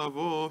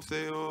metavov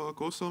theo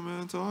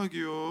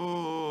kosomentagio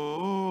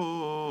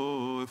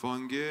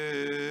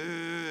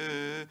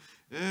evangelium.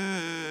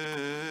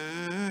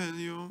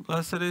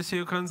 Blessed is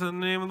you, comes in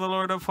the name of the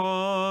Lord of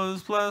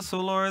hosts. Bless, O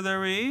Lord, the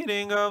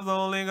reading of the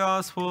Holy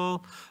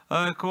Gospel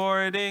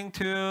according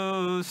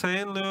to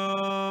St.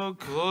 Luke.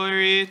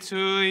 Glory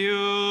to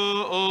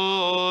you,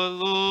 O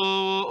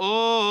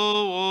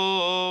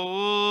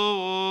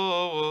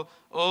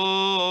Lord.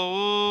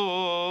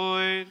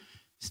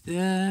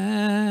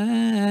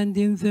 Stand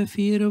in the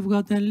fear of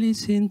God and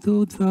listen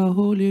to the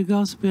Holy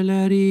Gospel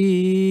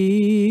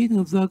reading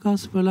of the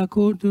Gospel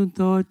according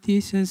to our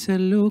teacher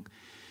St. Luke.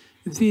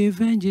 The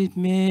evangelist,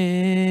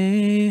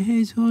 may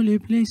his holy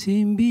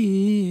blessing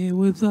be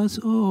with us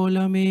all.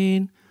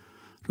 Amen.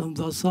 From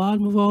the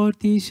Psalm of our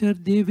teacher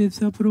David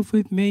the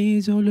prophet, may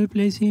his holy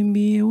blessing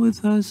be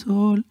with us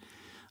all.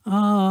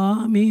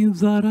 Amen.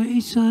 The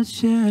righteous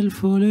shall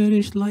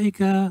flourish like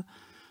a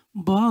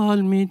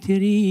palm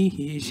tree,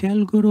 he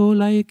shall grow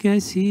like a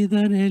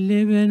cedar in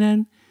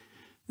Lebanon.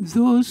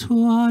 Those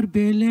who are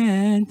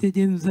planted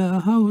in the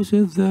house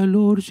of the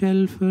Lord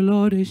shall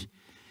flourish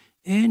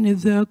in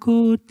the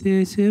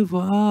courts of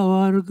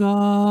our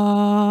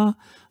God.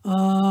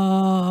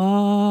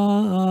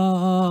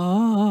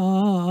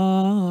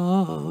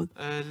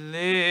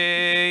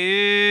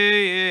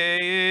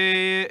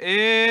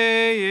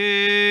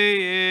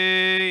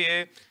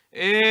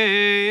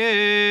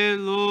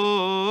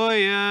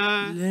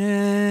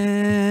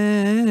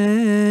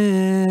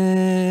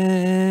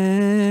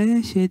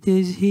 Blessed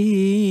is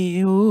he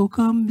who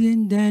comes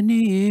in the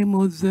name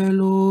of the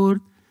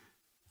Lord.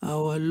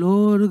 Our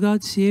Lord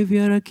God,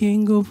 Savior,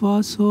 King of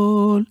us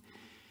all.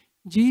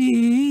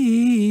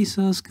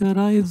 Jesus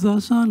Christ, the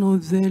Son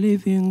of the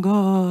living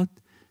God,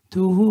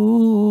 to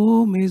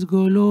whom is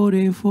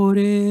glory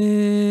forever.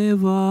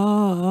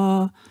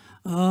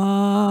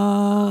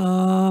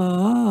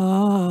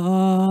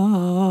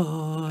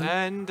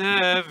 And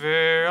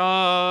ever.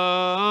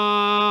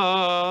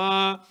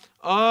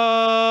 Amen.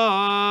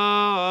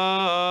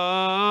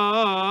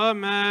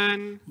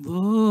 Do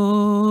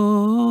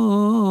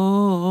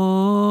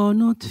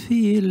not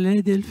feel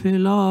little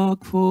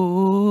flock,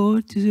 for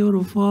it is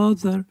your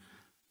Father,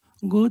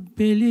 good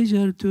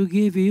pleasure to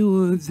give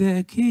you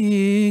the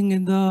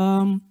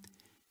kingdom.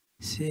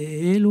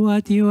 Sell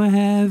what you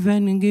have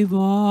and give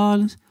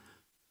alms.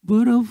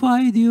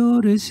 Provide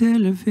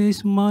yourself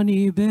as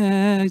money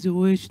bags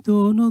which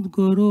do not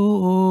grow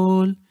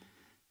old,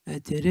 a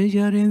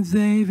treasure in the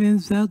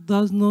heavens that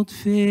does not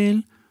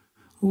fail,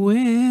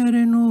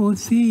 where no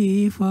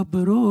thief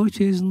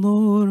approaches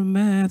nor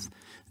moth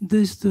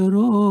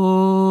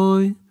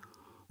destroy.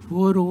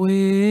 For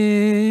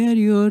where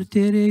your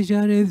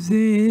treasure is,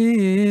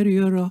 there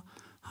your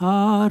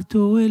heart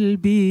will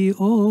be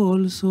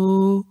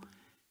also.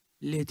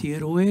 Let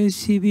your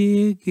ways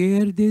be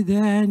girded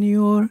and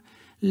your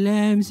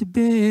lamps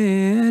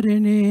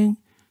burning,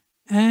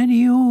 and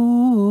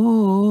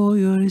you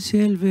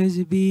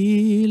yourselves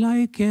be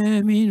like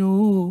a men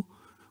who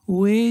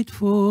wait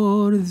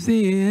for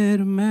their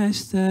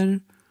master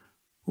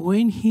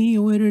when he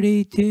will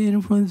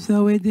return from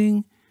the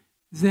wedding,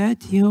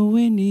 that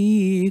when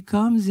he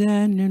comes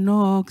and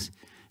knocks,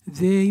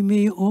 they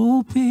may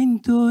open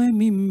to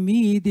him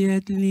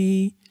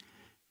immediately.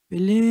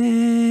 Blessed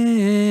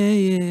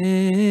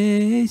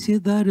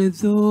are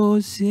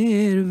those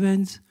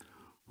servants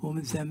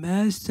whom the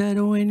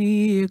master, when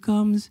he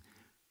comes,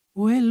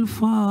 will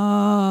find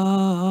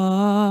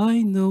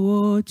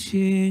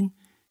watching.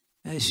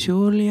 As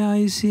surely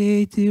I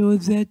say to you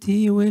that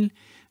he will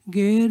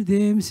gird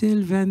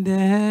himself and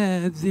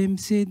have them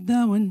sit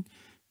down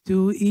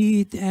to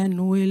eat,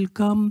 and will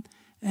come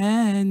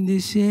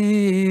and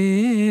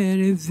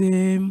share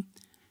them.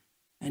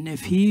 And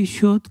if he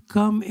should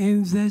come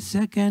in the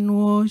second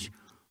watch,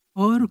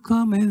 or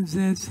come in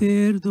the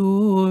third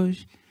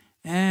watch,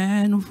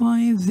 and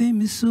find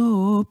them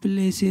so,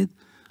 blessed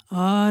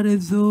are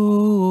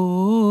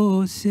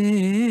those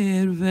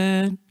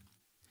servants.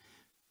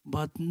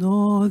 But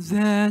know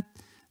that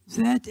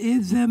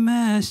if the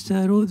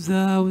master of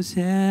the house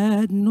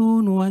had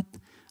known what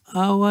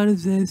hour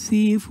the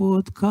thief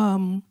would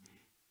come,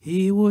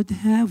 he would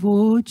have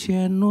watched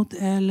and not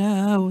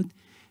allowed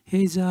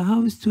his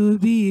house to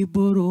be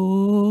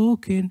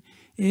broken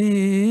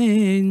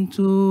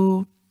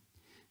into.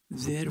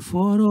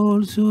 Therefore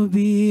also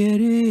be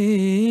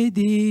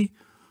ready,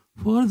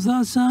 for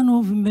the Son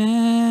of Man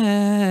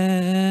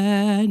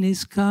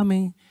is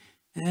coming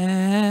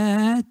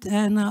at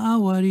an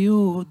hour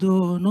you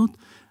do not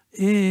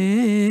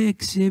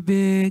expect.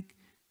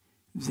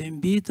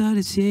 Then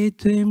Peter said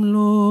to him,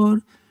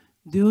 Lord,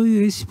 do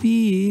you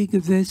speak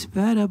this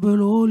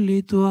parable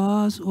only to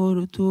us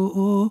or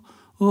to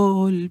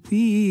all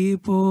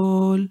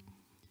people?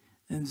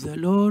 And the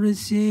Lord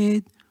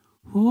said,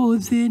 who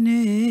then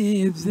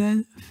is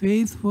the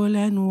faithful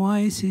and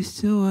wise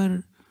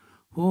steward,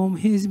 whom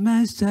his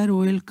master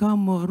will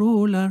come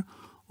ruler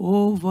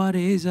over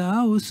his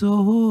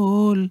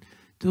household,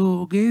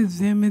 to give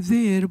them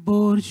their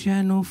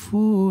portion of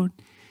food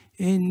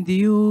in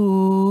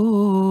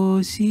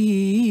due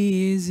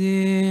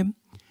season?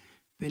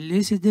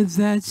 Blessed is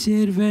that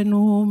servant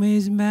whom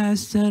his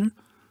master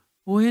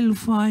will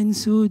find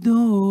so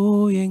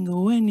doing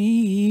when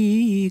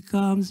he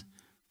comes.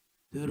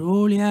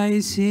 Truly I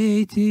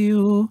say to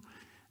you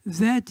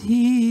that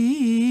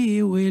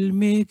he will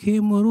make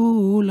him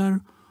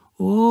ruler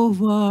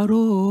over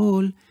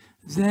all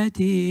that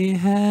he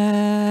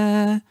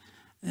has.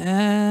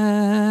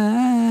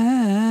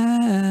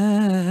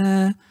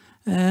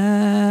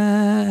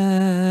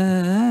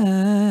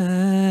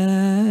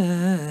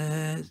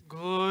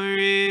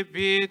 Glory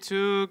be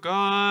to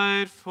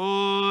God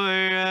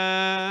forever.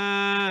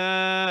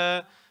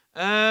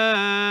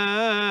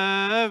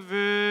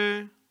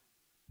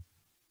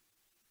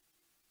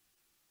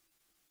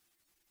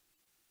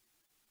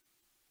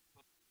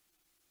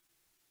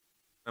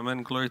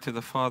 Amen. Glory to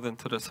the Father, and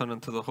to the Son,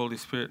 and to the Holy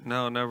Spirit,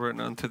 now and ever,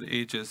 and unto the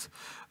ages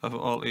of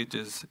all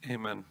ages.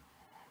 Amen.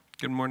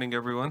 Good morning,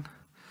 everyone.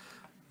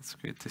 It's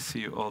great to see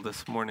you all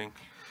this morning.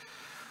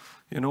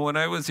 You know, when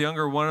I was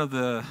younger, one of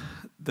the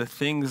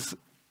things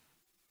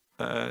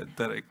that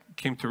I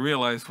came to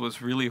realize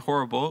was really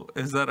horrible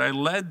is that I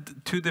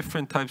led two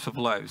different types of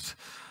lives.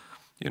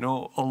 You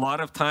know, a lot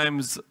of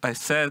times I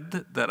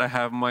said that I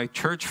have my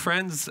church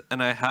friends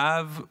and I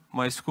have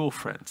my school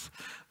friends.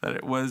 That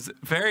it was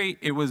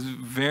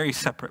very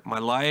separate. My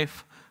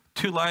life,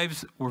 two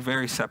lives were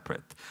very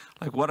separate.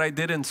 Like what I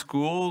did in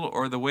school,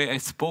 or the way I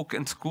spoke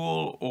in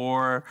school,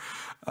 or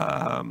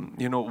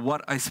you know,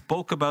 what I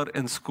spoke about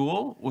in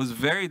school was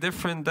very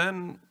different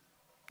than,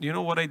 you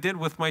know, what I did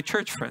with my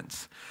church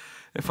friends,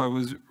 if I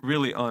was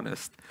really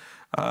honest.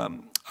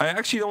 I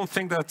actually don't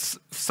think that's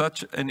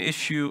such an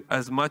issue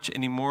as much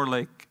anymore,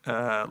 like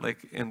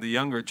in the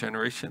younger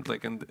generations,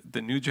 like in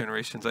the new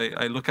generations.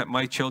 I look at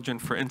my children,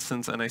 for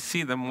instance, and I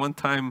see them. One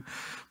time,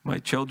 my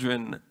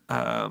children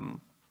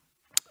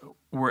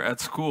were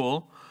at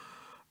school,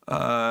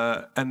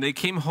 and they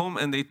came home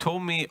and they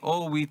told me,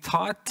 "Oh, we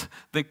taught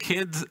the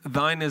kids,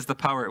 thine is the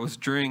power." It was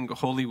during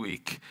Holy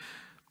Week.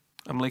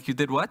 I'm like, "You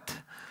did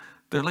what?"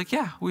 They're like,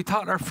 "Yeah, we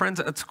taught our friends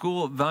at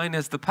school, thine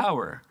is the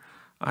power."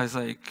 I was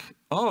like,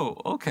 "Oh,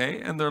 okay."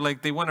 And they're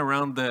like, they went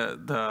around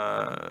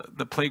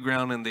the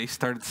playground and they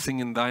started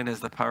singing "Thine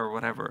is the power,"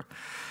 whatever.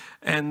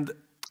 And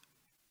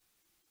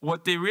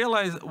what I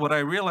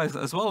realized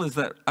as well is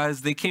that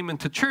as they came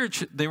into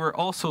church, they were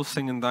also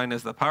singing "Thine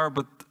is the power,"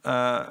 but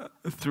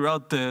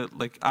throughout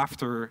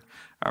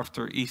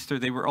after Easter,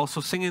 they were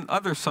also singing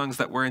other songs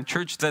that were in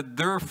church that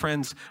their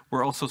friends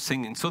were also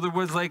singing. So there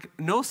was like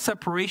no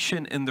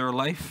separation in their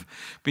life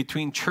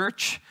between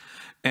church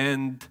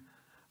and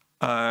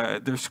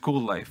their school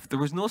life. There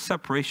was no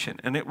separation,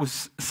 and it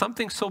was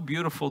something so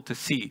beautiful to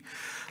see,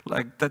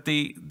 like that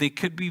they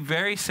could be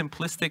very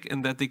simplistic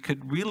and that they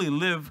could really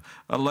live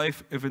a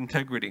life of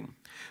integrity.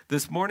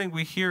 This morning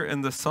we hear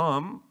in the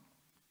psalm,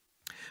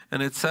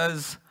 and it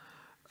says,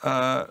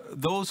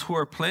 those who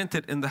are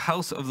planted in the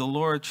house of the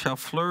Lord shall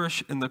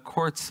flourish in the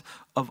courts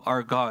of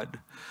our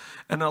God.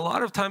 And a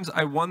lot of times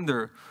I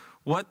wonder,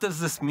 what does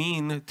this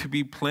mean to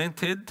be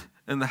planted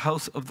in the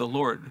house of the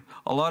Lord?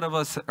 A lot of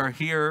us are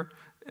here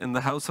in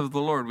the house of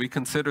the Lord. We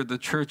consider the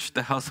church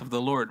the house of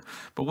the Lord.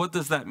 But what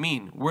does that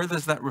mean? Where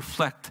does that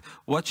reflect?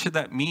 What should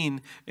that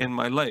mean in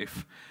my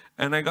life?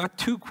 And I got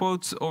 2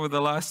 quotes over the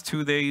last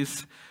 2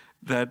 days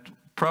that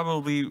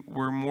probably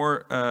were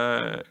more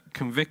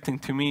convicting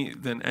to me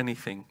than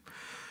anything.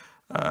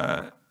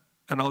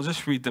 And I'll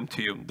just read them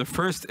to you. The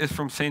first is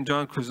from St.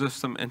 John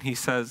Chrysostom, and he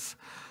says,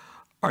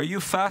 "Are you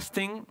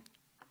fasting?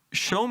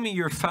 Show me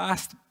your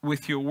fast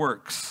with your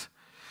works.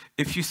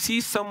 If you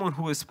see someone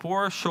who is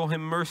poor, show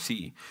him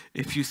mercy.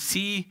 If you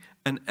see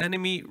an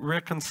enemy,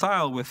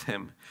 reconcile with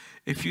him.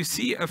 If you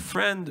see a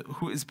friend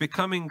who is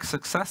becoming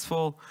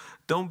successful,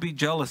 don't be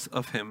jealous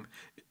of him."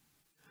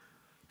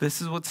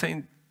 This is what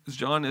St.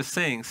 John is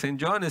saying. St.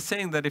 John is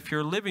saying that if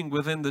you're living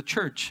within the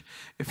church,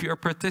 if you're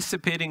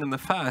participating in the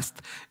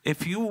fast,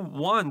 if you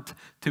want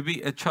to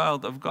be a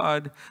child of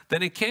God,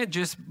 then it can't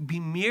just be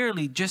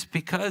merely just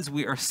because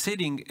we are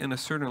sitting in a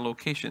certain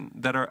location,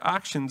 that our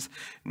actions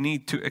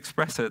need to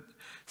express it.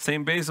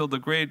 St. Basil the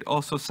Great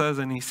also says,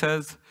 and he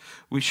says,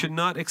 we should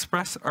not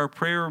express our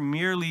prayer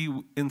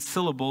merely in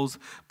syllables,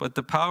 but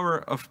the power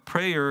of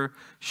prayer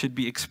should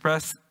be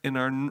expressed in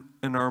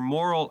our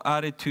moral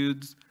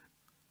attitudes,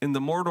 in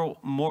the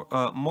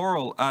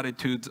moral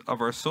attitudes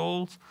of our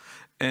souls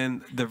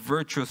and the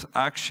virtuous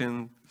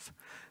actions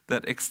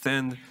that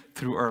extend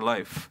through our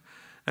life.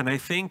 And I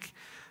think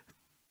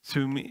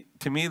to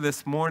me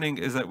this morning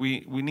is that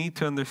we need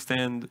to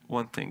understand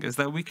one thing, is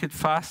that we could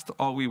fast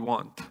all we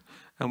want,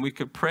 and we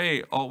could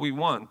pray all we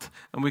want,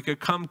 and we could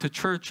come to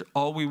church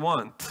all we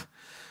want.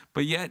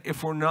 But yet,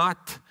 if we're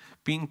not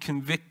being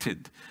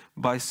convicted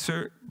by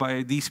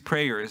these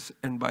prayers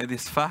and by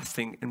this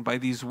fasting and by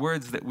these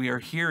words that we are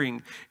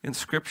hearing in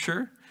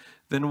Scripture,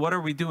 then what are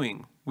we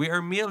doing? We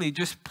are merely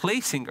just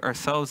placing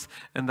ourselves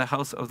in the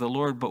house of the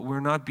Lord, but we're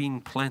not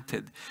being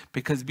planted.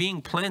 Because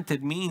being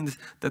planted means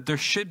that there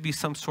should be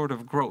some sort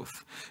of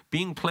growth.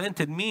 Being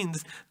planted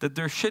means that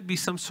there should be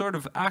some sort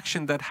of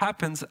action that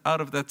happens out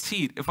of that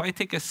seed. If I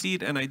take a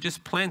seed and I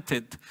just plant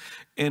it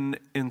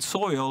in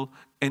soil,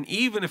 and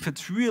even if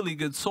it's really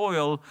good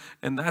soil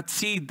and that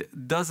seed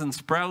doesn't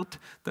sprout,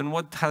 then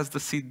what has the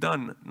seed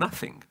done?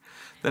 Nothing.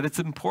 That it's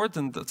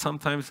important that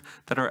sometimes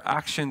that our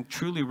action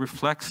truly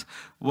reflects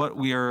what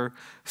we are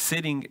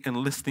sitting and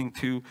listening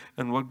to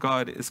and what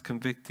God is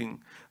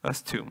convicting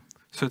us to.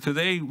 So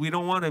today, we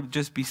don't want to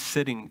just be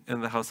sitting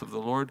in the house of the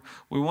Lord.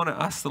 We want to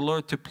ask the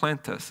Lord to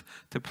plant us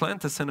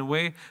in a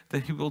way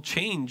that He will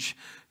change,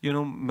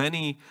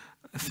 many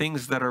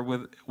things that are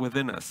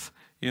within us.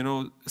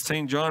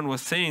 St. John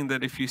was saying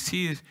that if you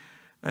see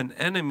an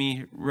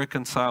enemy,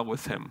 reconcile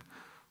with him.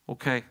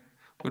 Okay,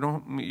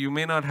 you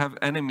may not have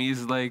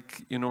enemies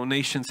like,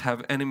 nations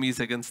have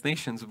enemies against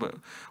nations, but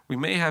we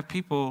may have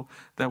people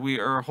that we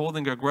are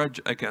holding a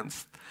grudge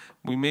against.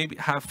 We may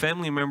have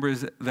family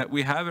members that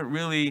we haven't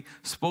really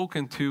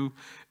spoken to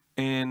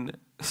in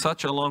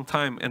such a long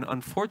time. And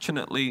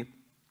unfortunately,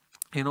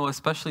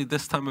 especially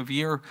this time of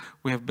year,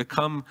 we have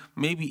become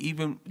maybe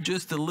even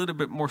just a little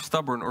bit more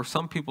stubborn, or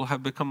some people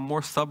have become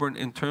more stubborn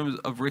in terms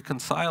of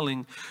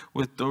reconciling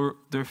with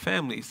their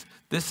families.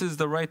 This is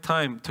the right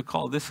time to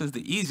call. This is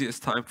the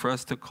easiest time for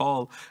us to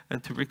call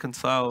and to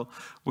reconcile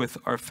with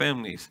our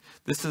families.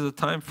 This is a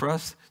time for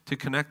us to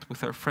connect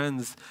with our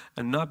friends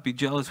and not be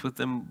jealous with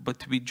them, but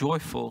to be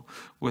joyful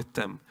with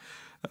them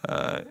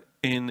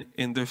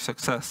in their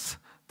success.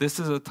 This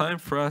is a time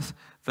for us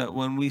that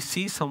when we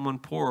see someone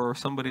poor or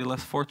somebody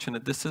less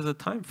fortunate, this is a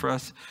time for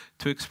us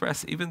to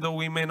express, even though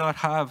we may not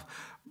have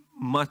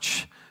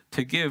much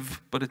to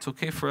give, but it's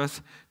okay for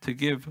us to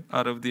give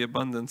out of the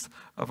abundance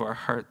of our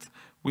heart.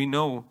 we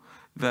know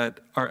that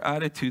our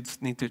attitudes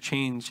need to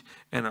change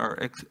and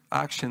our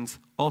actions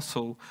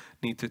also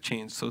need to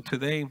change. So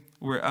today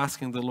we're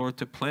asking the Lord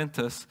to plant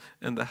us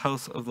in the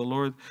house of the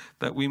Lord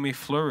that we may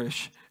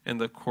flourish in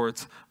the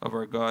courts of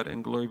our God,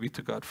 and glory be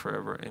to God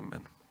forever.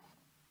 Amen.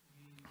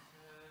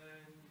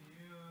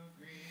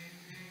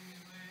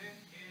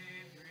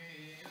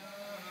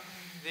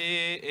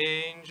 The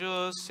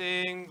angels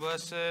sing,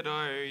 blessed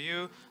are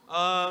you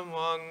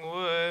among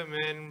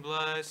women,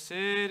 blessed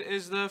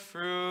is the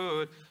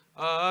fruit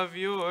of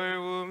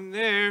your womb.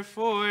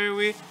 Therefore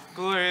we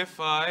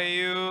glorify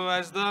you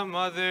as the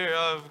mother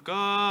of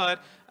God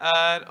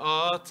at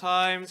all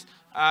times.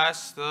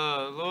 Ask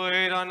the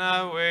Lord on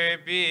our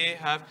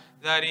behalf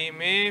that he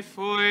may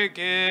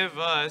forgive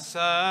us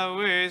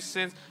our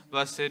sins.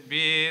 Blessed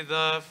be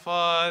the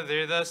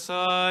Father, the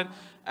Son,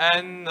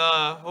 and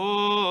the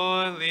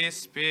Holy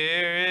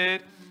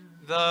Spirit,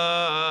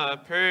 the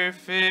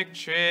perfect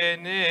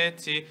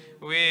Trinity.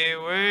 We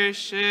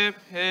worship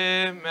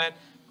him and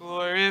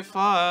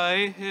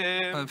glorify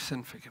him. I've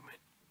sinned, forgive me.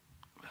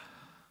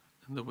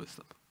 And the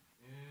wisdom.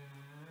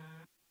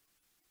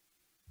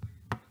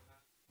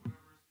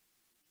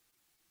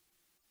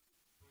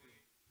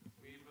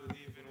 We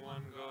believe in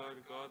one God,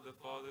 God the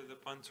Father, the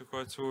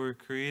Pantocrator,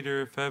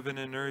 creator of heaven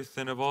and earth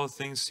and of all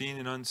things seen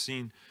and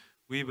unseen.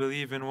 We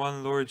believe in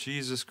one Lord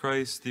Jesus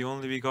Christ, the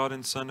only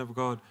begotten Son of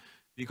God,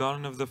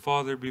 begotten of the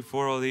Father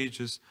before all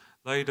ages,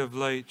 light of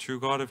light, true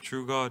God of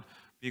true God,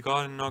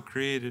 begotten, not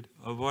created,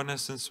 of one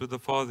essence with the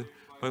Father,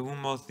 by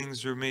whom all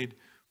things were made,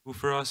 who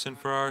for us and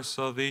for our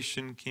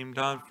salvation came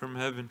down from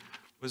heaven,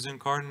 was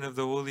incarnate of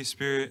the Holy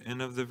Spirit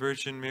and of the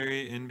Virgin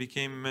Mary, and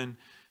became man,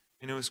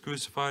 and was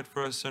crucified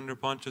for us under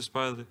Pontius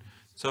Pilate,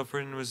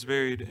 suffered and was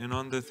buried, and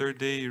on the third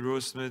day he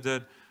rose from the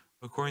dead.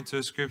 According to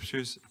the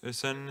Scriptures,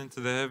 ascending into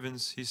the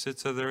heavens, he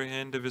sits at the right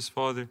hand of his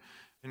Father,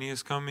 and he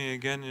is coming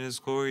again in his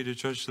glory to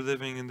judge the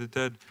living and the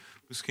dead,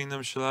 whose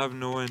kingdom shall have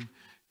no end.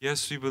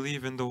 Yes, we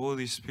believe in the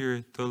Holy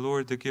Spirit, the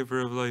Lord, the giver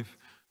of life,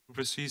 who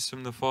proceeds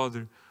from the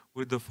Father,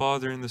 with the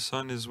Father and the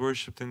Son is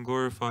worshipped and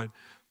glorified,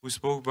 who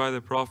spoke by the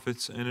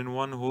prophets, and in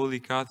one holy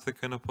Catholic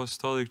and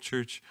Apostolic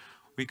Church,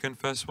 we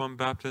confess one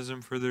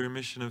baptism for the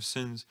remission of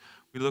sins.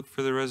 We look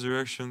for the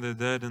resurrection of the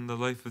dead and the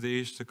life of the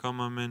age to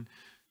come. Amen.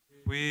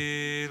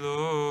 We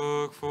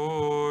look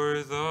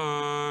for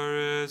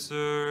the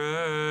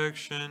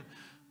resurrection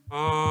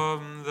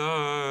of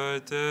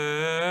the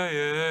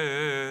dead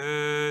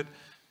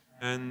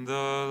and the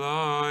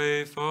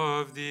life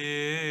of the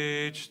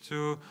age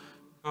to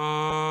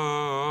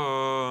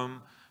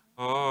come.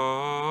 Amen.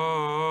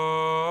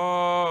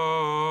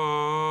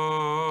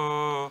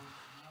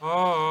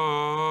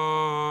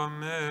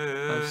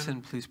 I've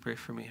sinned, please pray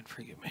for me and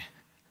forgive me.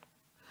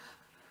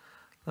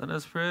 Let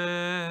us pray.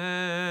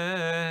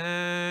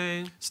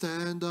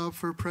 Stand up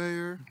for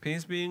prayer.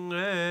 Peace be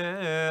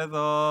with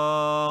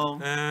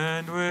all.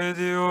 And with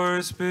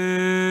your spirit.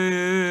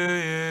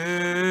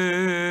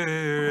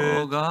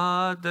 O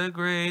God, the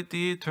great,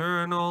 the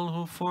eternal,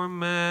 who formed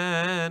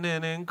man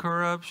in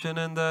incorruption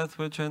and death,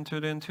 which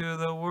entered into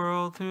the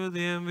world through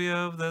the envy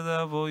of the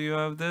devil, you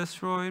have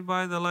destroyed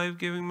by the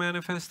life-giving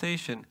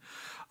manifestation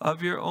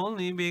of your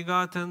only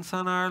begotten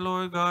Son, our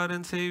Lord God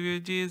and Savior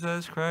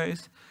Jesus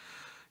Christ.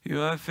 You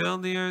have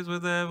filled the earth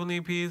with the heavenly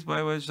peace,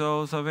 by which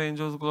those of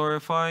angels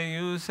glorify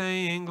you,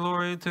 saying,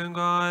 Glory to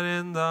God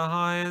in the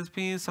highest,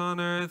 peace on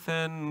earth,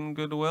 and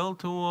goodwill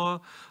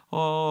towards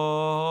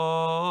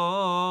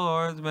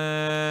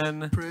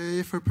men.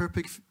 Pray for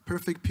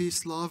perfect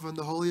peace, love, and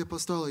the holy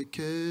apostolic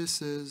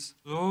kisses.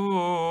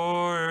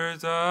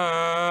 Lord,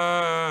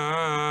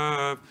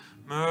 have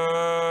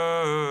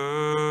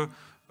mercy.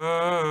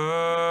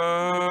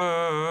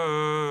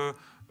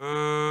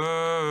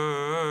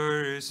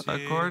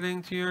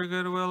 According to your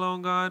good will, O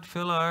God,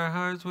 fill our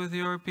hearts with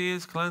your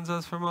peace. Cleanse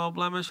us from all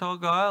blemish, all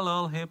guile,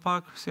 all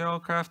hypocrisy, all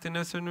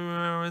craftiness, and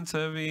remembrance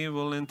of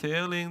evil,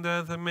 entailing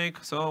death, and make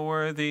us all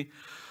worthy,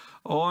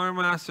 O our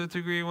Master,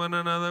 to greet one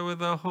another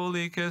with a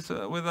holy kiss,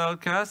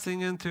 without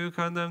casting into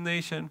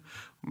condemnation.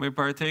 We may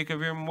partake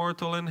of your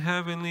mortal and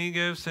heavenly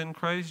gifts in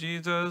Christ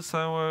Jesus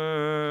our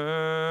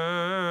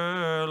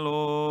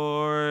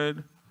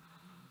Lord.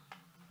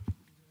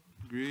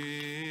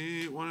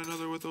 Greet one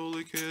another with a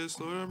holy kiss.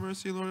 Lord have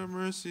mercy, Lord have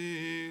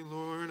mercy,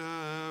 Lord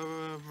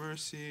have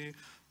mercy.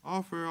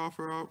 Offer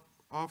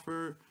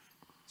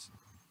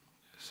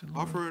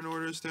in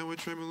order, stand with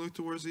trembling, look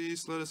towards the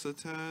east, let us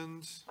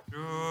attend.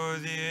 Through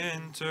the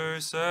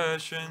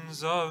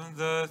intercessions of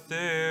the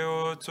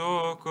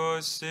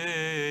Theotokos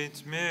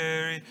Saint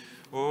Mary,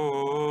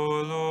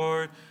 O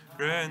Lord,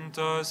 grant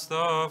us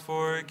the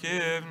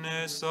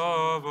forgiveness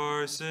of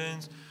our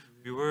sins.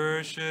 We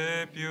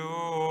worship you,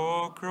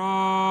 O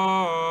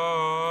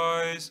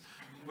Christ,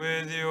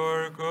 with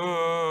your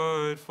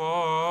good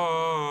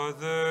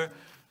Father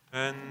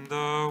and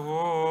the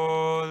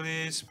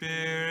Holy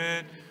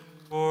Spirit,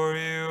 for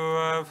you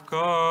have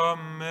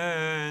come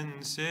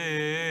and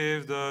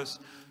saved us.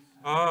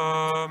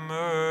 A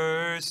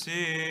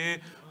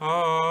mercy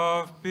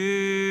of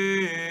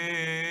peace,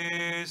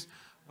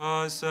 a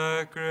a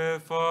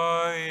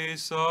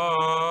sacrifice of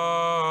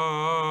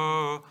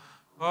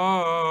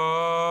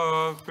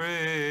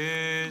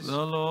praise.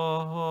 The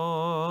Lord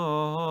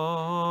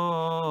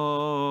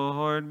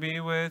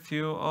be with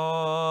you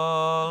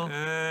all.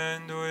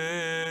 And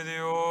with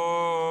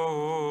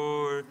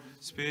your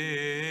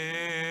spirit.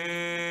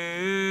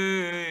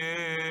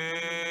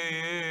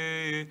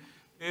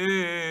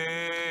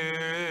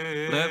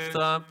 Lift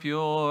up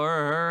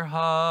your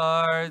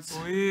hearts.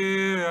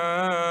 We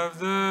have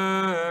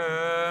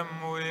them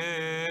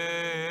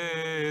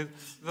with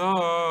the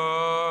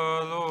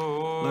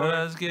Lord. Let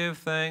us give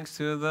thanks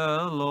to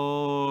the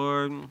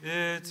Lord.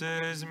 It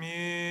is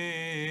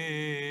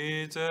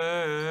meet and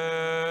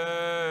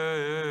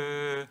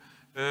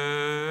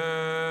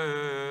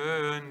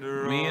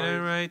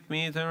right.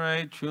 Meet and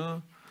right,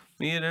 true.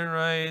 Meet and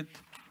right.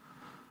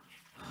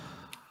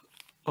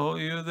 O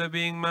you, the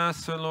being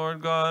Master, Lord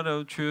God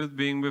of truth,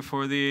 being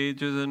before the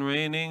ages and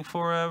reigning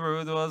forever,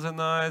 who dwells in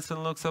the heights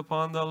and looks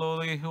upon the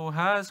lowly, who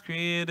has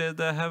created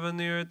the heaven,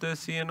 the earth, the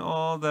sea, and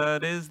all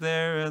that is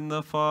there, and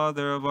the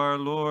Father of our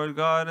Lord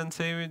God and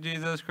Savior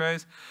Jesus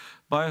Christ,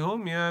 by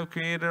whom you have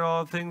created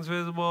all things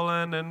visible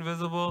and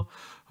invisible,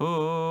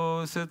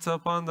 who sits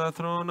upon the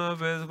throne of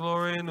his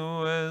glory, and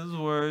who is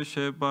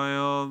worshipped by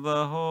all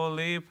the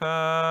holy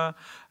powers.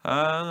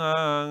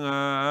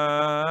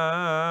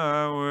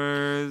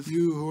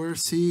 You who are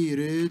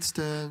seated,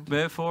 stand.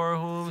 Before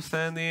whom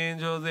stand the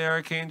angels, the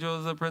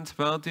archangels, the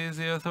principalities,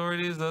 the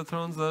authorities, the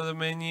thrones, the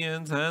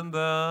dominions, and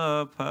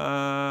the powers.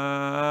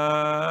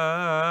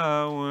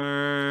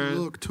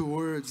 Look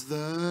towards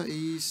the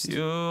east.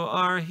 You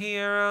are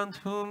here, around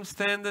whom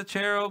stand the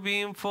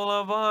cherubim full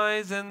of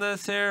eyes, and the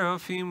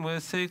seraphim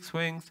with 6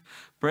 wings,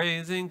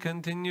 praising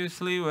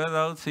continuously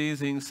without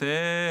ceasing,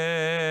 saying,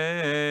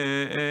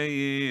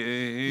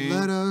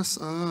 Let us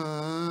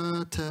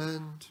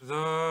attend.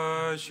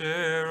 The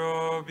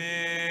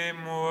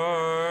cherubim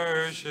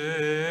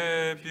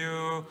worship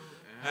you,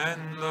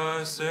 and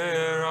the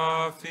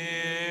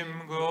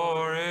seraphim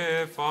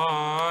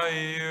glorify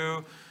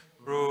you,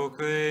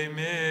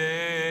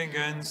 proclaiming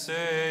and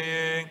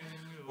saying,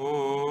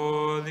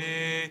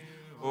 Holy,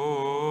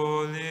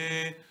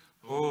 holy,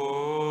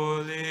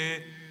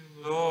 holy,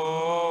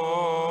 Lord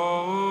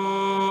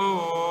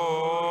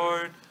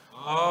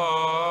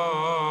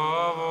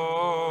of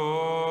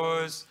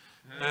hosts.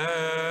 Heaven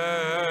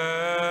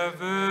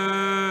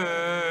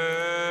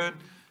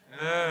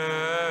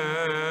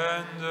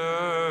and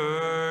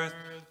earth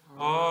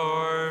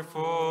are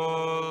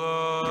full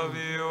of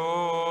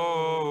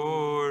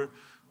your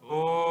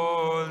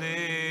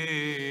holy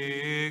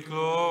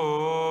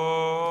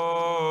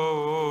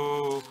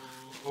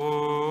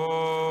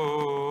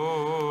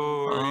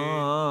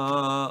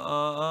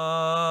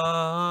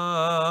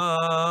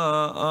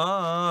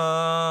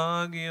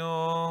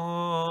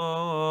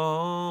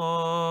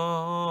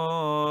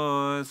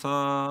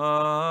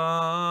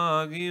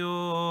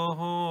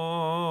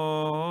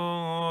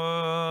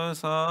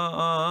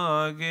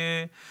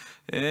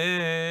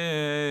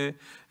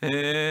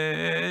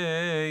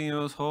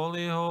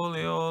Holy,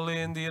 holy, holy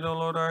indeed, O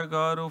Lord our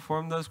God, who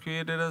formed us,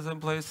 created us,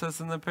 and placed us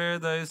in the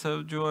paradise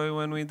of joy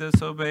when we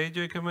disobeyed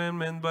your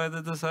commandment by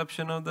the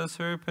deception of the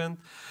serpent,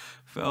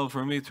 fell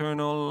from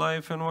eternal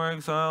life, and were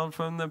exiled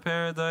from the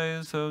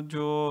paradise of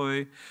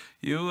joy.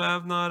 You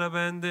have not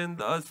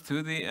abandoned us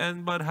to the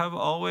end, but have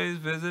always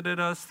visited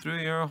us through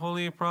your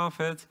holy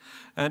prophets.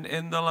 And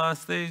in the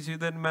last days you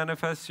did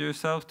manifest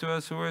yourself to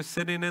us who were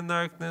sitting in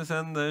darkness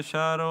and the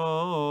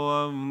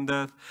shadow of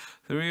death,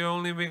 through your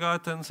only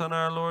begotten Son,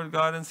 our Lord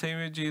God and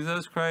Savior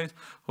Jesus Christ,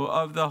 who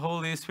of the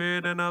Holy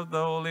Spirit and of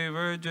the Holy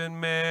Virgin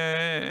Mary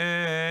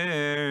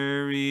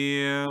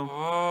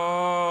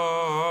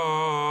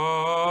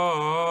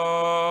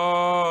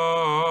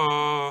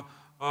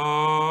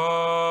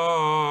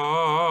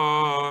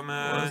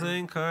was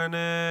incarnate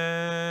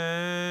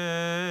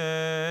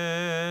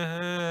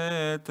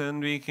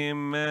and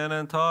became man,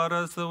 and taught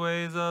us the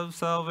ways of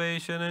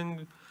salvation,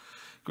 and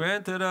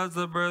granted us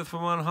the birth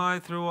from on high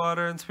through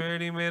water and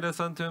spirit. He made us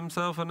unto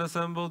himself an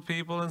assembled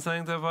people, and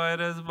sanctified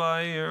us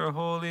by your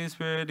Holy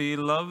Spirit. He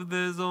loved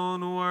his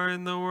own who are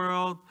in the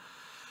world,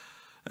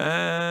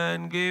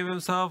 and gave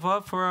himself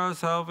up for our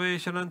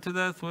salvation unto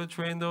death, which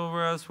reigned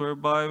over us,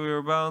 whereby we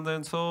were bound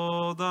and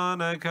sold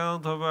on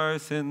account of our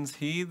sins.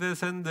 He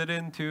descended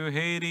into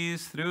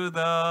Hades through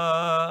the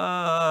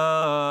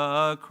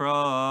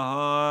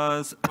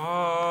cross.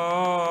 Amen.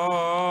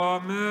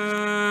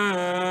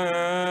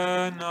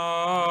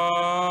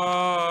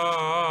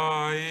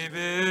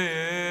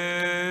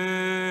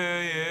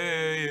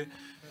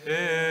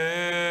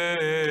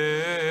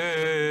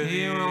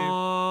 He rose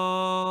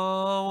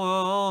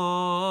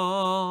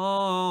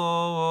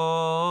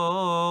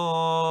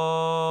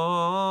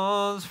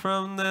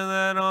from the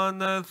dead on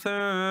the 3rd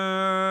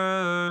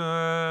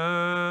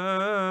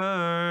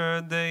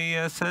day.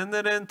 Yes,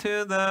 ascended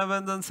into the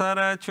heavens and sat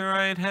at your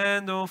right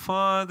hand, O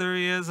Father.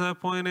 He has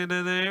appointed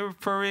a day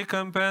for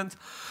recompense,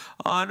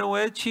 on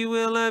which he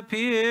will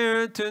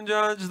appear to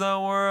judge the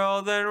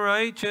world in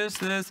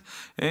righteousness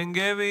and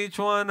give each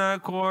one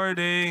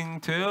according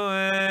to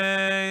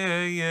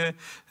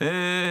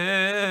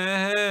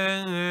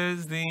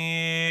his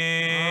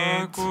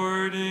deeds.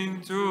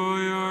 According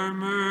to your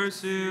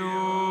mercy,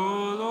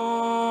 O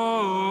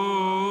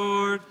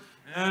Lord,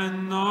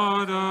 and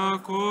not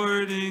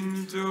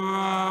according to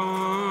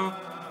our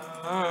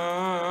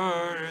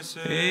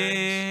sins.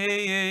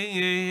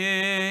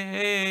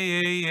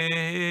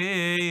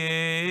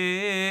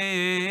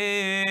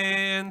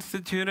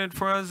 Instituted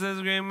for us this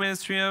great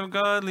mystery of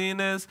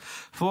godliness,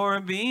 for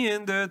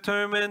being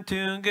determined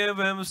to give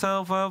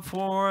himself up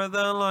for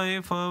the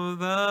life of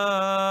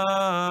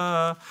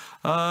the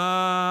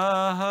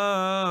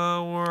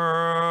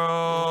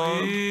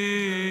world.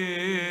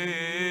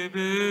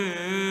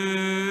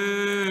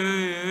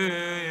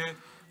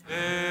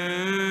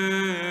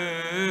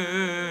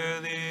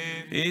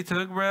 He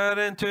took bread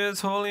into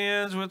his holy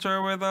hands, which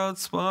are without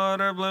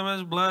spot or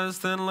blemish,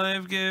 blessed and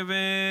life-giving.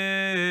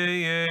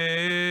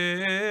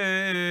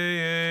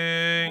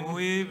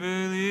 We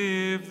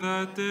believe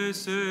that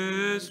this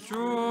is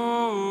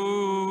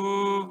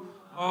true.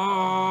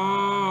 Amen.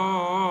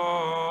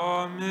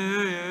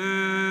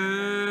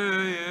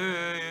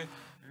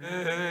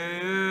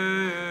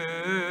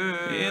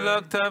 He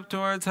looked up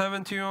towards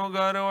heaven to you, O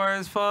God, who are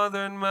his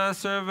Father and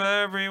Master of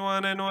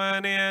everyone, and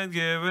when he had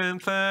given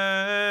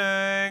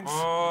thanks,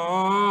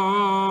 Amen.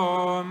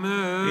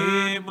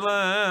 he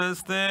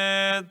blessed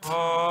it.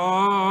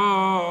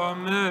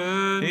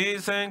 Amen. He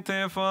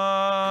sanctified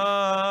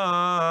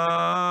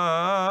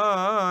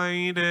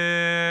it.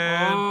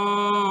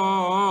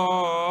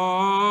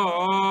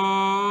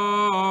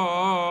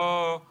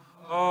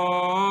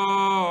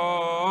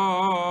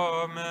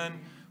 Amen.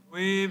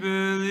 We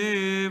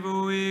believe,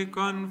 we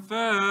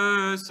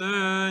confess,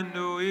 and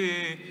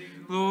we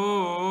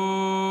glorify.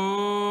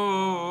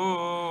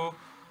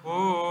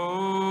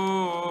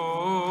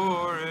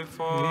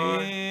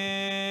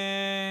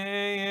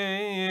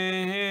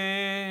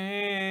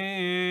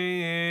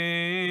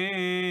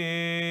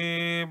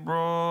 He broke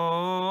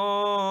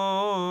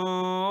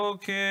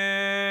it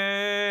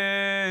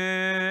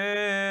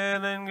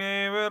and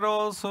gave it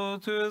also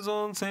to his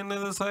own saintly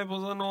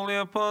disciples and holy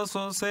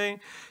apostles, saying,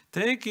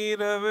 Take, eat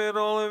of it,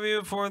 all of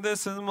you, for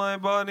this is my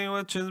body,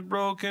 which is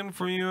broken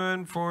for you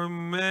and for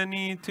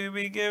many, to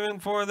be given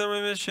for the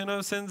remission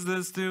of sins.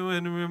 This do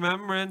in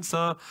remembrance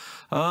of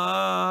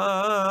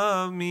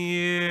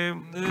me.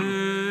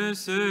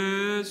 This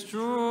is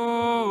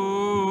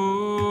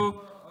true.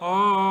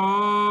 Amen.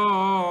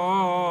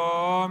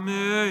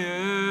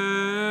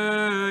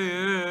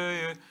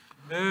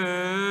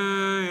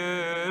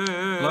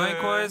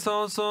 Likewise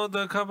also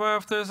the cup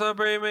after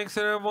supper he makes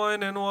it of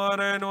wine and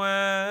water, and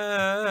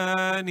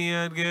when he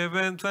had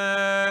given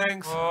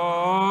thanks,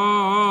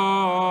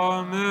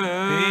 Amen.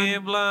 he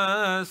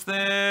blessed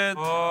it.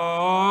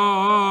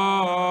 Amen.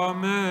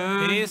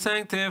 He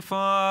sanctified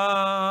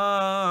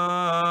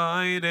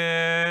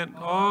it.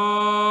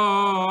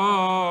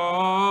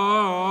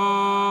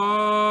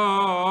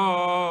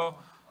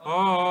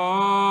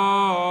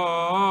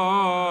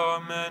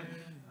 Amen.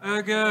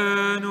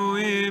 Again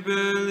we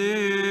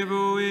believe,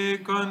 we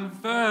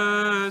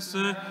confess,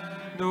 and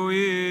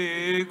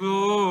we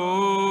glorify.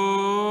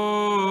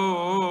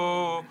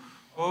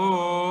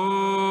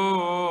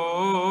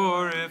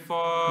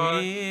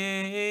 He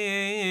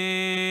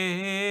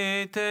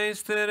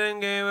tasted and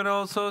gave it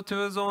also to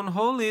his own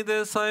holy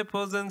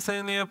disciples and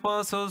saintly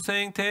apostles,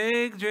 saying,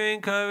 Take,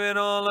 drink of it,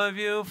 all of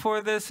you,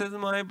 for this is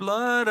my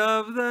blood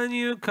of the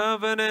new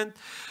covenant,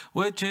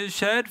 which is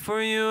shed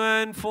for you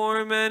and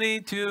for many,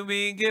 to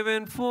be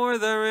given for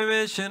the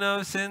remission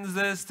of sins.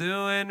 This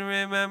do in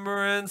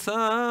remembrance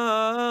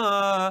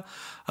of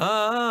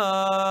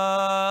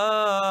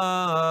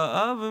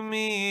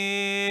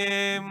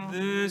me.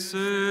 This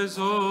is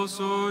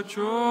also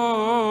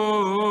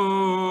true.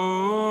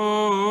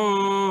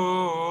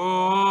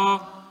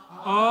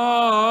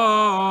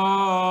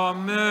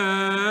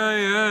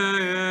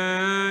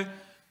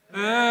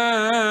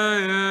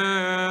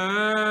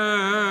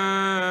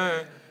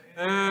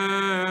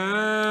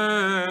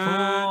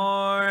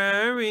 For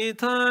every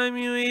time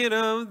you eat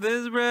of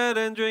this bread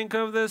and drink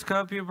of this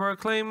cup, you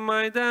proclaim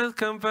my death,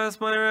 confess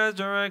my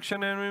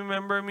resurrection, and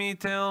remember me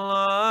till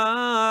I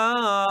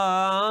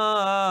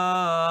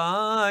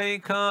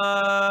come.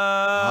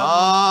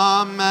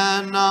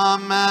 Amen,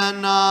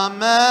 amen,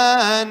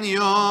 amen.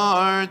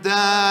 Your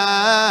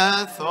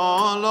death,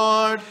 O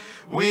Lord,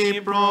 we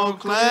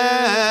proclaim.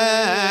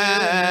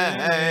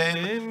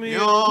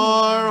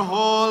 Your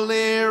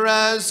holy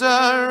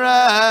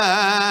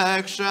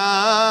resurrection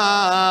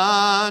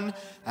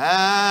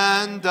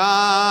and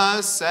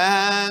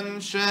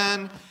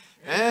ascension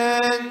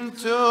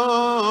into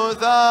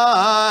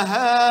the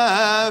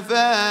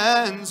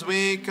heavens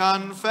we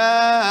confess.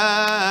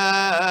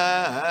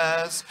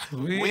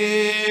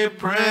 We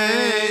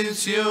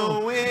praise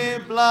you, we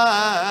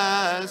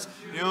bless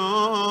you,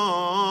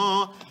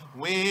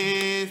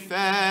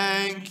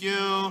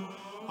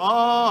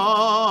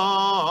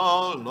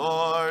 O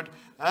Lord,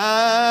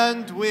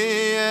 and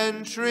we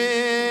entreat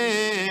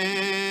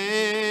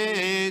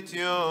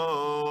you,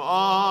 O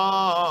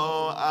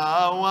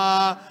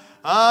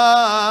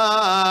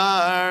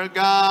our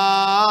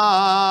God.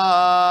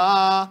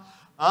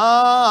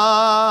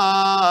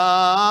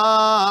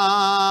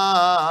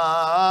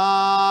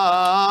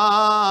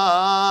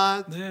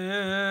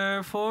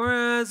 Therefore,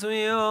 as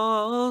we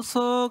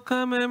also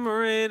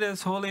commemorate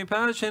his holy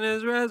passion,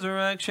 his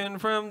resurrection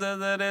from the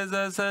dead, his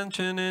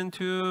ascension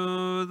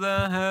into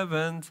the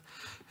heavens,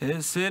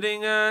 his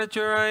sitting at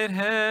your right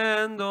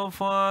hand, O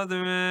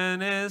Father,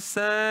 and his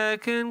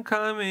second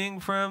coming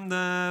from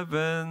the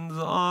heavens,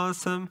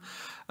 awesome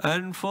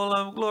and full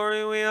of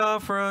glory, we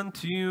offer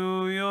unto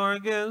you your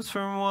gifts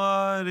from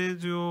what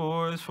is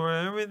yours, for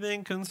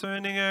everything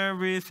concerning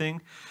everything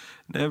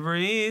and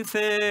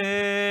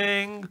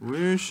everything.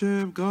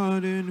 Worship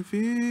God in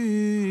fear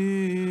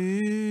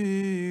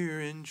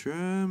and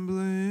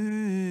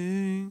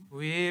trembling.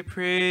 We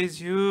praise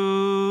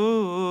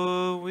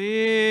you,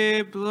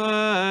 we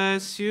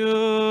bless you,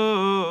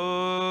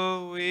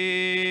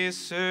 we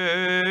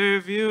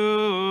serve you,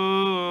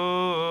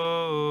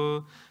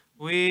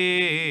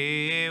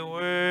 we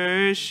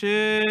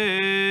worship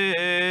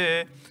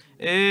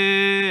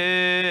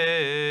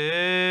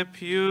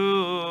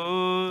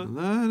you.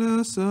 Let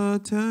us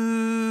attend.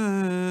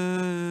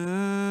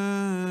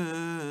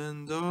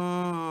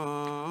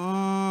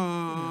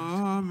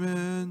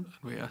 Amen.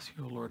 We ask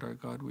you, O Lord our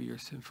God, we, your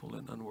sinful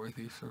and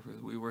unworthy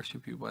servants, we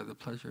worship you by the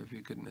pleasure of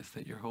your goodness,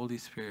 that your Holy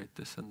Spirit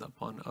descend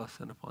upon us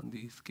and upon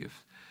these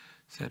gifts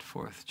set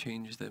forth,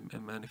 change them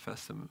and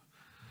manifest them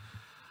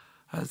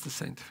as the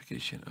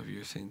sanctification of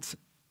your saints.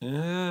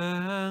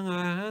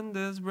 And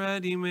this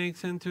bread he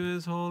makes into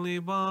his holy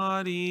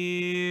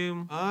body.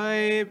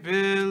 I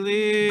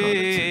believe.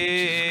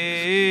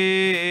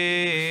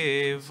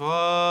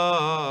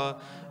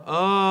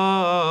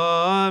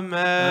 Amen.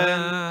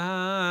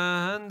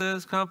 And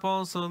this cup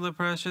also, the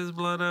precious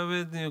blood of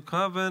his new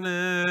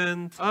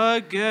covenant.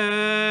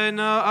 Again,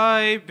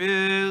 I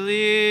believe.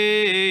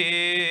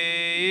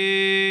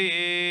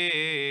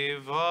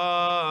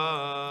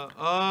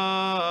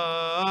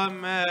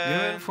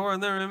 Given for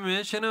the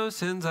remission of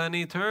sins and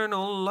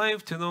eternal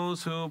life to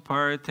those who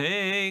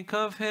partake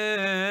of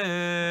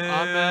him.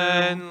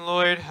 Amen.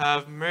 Lord,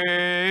 have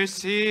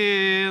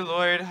mercy.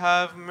 Lord,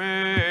 have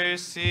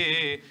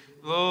mercy.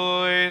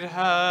 Lord,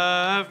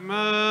 have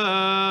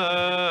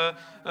mercy.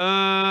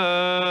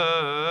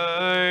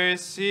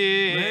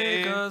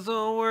 Make us,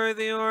 O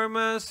worthy, our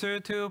Master,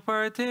 to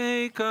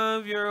partake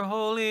of your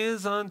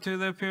holies unto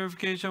the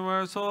purification of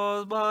our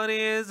souls,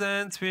 bodies,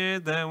 and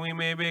spirit, that we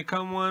may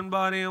become one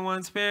body and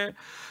one spirit,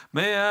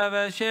 may have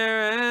a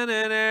share and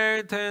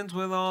inheritance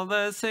with all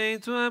the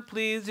saints who have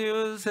pleased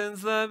you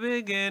since the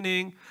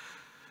beginning.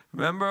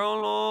 Remember, O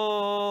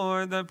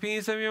Lord, the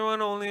peace of your one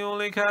only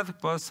Holy Catholic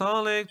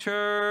Apostolic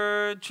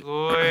Church.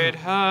 Lord,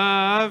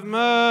 have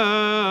mercy.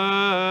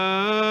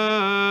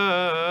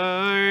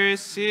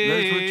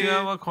 This which you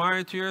have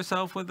acquired to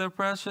yourself with the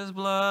precious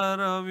blood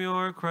of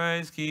your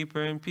Christ, keep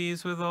her in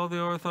peace with all the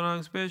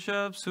Orthodox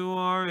bishops who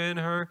are in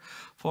her.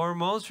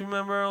 Foremost,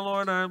 remember, O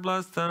Lord, our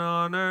blessed and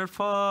honored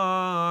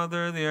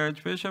Father, the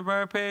Archbishop,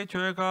 our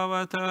Patriarch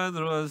of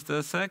Tedros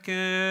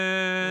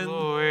II.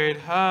 Lord,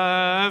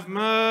 have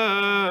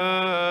mercy.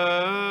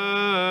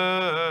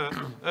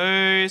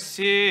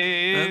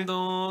 And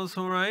those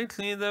who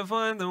rightly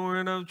define the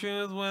word of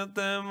truth with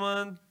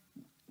them,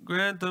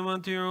 grant them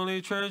unto your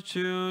holy church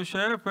to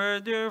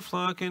shepherd your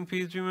flock in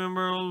peace.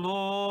 Remember, O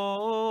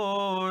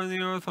Lord,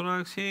 the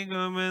Orthodox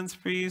igumens,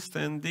 priests,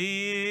 and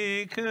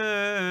deacons.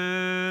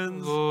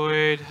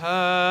 Lord,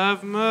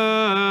 have mercy.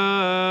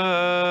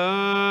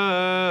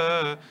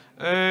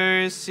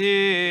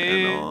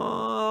 And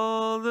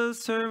all the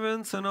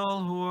servants and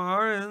all who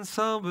are in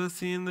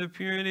celibacy in the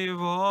purity of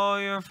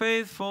all your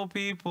faithful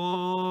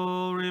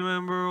people.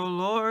 Remember, O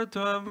Lord, to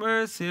have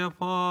mercy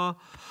upon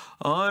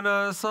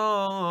us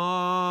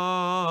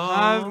all.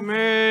 Have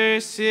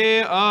mercy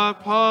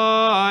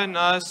upon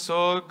us,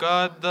 O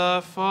God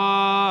the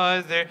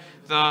Father,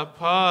 the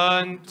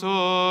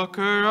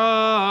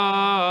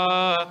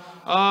Pantocrator.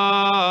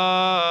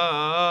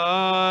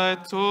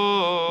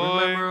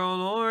 Remember, O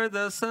Lord,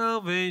 the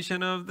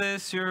salvation of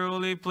this your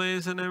holy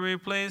place and every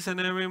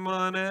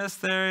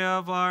monastery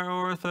of our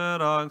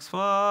Orthodox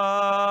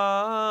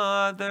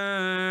fathers.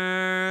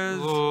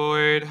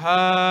 Lord,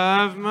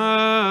 have mercy.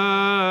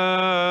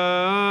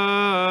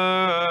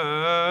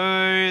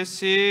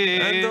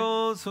 And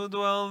those who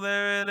dwell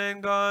therein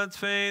in God's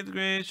faith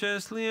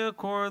graciously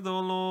accord, O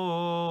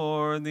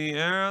Lord, the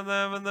air of the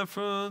heaven, the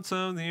fruits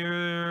of the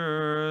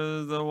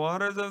earth, the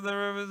waters of the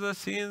rivers, the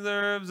seas, the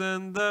herbs,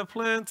 and the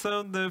plants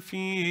of the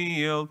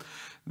field.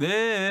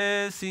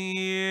 This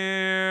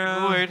year,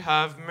 Lord,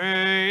 have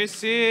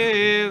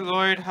mercy.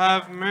 Lord,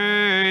 have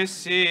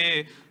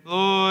mercy.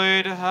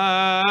 Lord,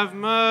 have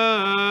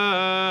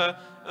mercy.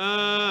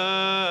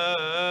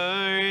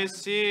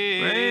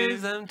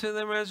 raise them to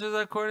the measures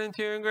according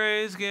to your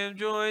grace. Give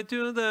joy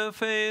to the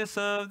face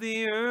of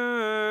the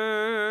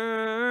earth.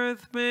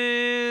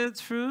 May its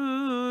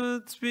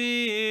fruits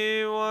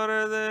be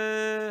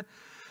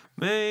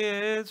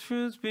May its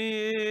fruits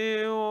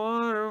be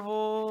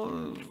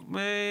waterful.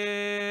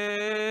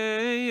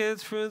 May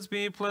its fruits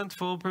be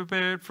plentiful,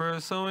 prepared for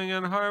sowing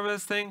and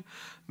harvesting.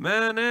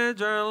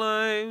 Manage our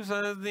lives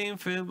as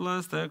deemed fit.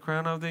 Bless the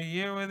crown of the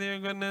year with your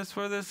goodness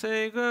for the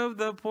sake of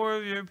the poor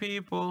of your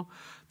people,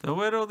 the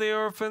widow, the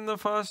orphan, the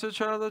foster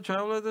child, the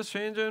traveler, the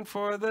stranger, and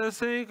for the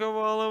sake of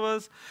all of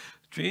us.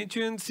 Treat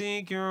you and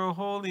seek your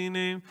holy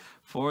name.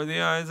 For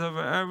the eyes of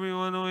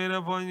everyone who wait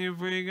upon you,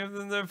 for you give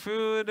them their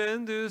food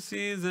in due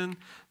season.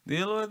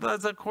 Deal with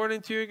us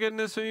according to your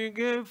goodness, so you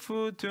give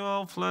food to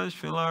all flesh.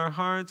 Fill our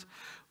hearts,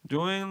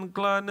 joy and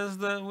gladness,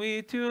 that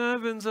we too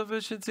have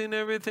insufficiency in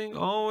everything,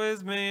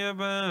 always may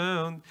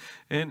abound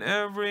in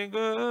every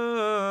good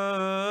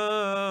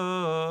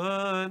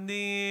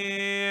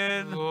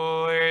deed.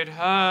 Lord,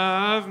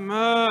 have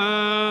mercy.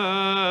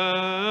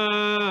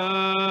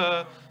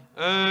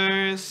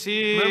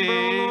 Remember,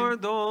 O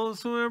Lord,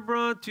 those who have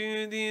brought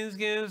you these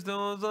gifts,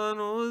 those on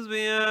whose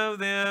behalf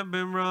they have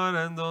been brought,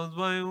 and those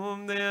by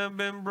whom they have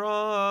been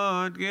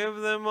brought. Give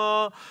them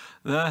all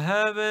the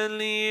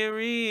heavenly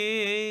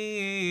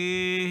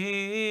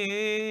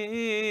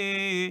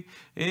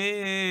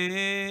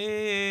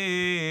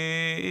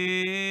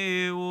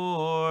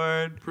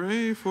reward.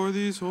 Pray for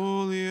these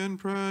holy and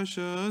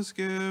precious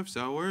gifts,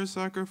 our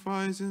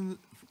sacrifices,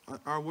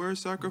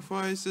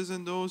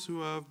 and those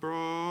who have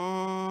brought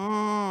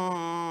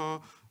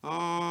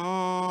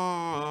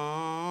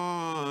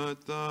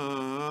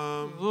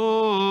them.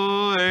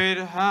 Lord,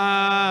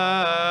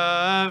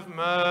 have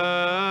mercy.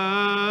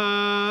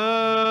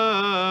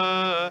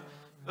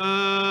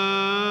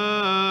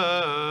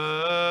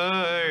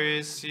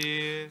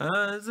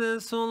 As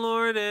this, O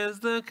Lord, is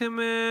the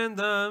command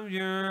of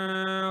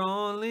your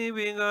only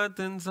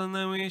begotten Son,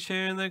 that we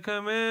share in the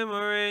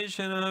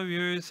commemoration of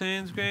your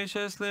saints,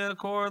 graciously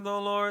accord, O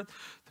Lord,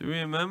 to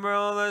remember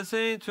all the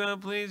saints who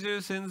have pleased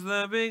you since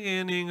the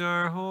beginning,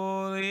 our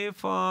holy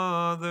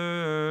fathers,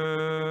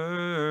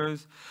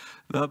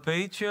 the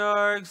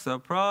patriarchs, the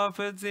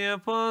prophets, the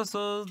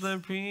apostles, the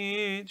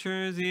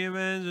preachers, the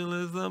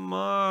evangelists, the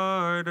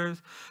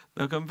martyrs,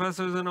 the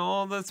confessors, and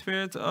all the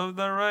spirits of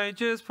the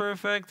righteous,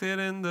 perfected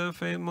in the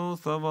faith,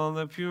 most of all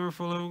the pure,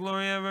 full of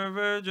glory, ever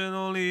Virgin,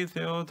 Holy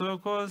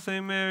Theotokos,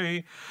 Saint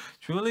Mary,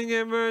 truly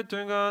gave birth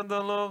to God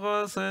the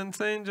Logos, and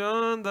Saint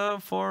John the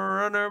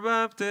forerunner,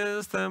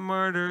 Baptist and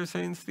martyr,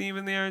 Saint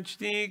Stephen the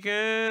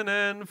archdeacon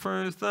and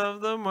first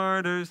of the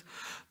martyrs,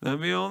 the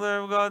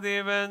beholder of God the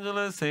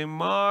evangelist, Saint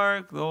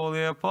Mark, the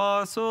holy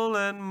apostle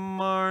and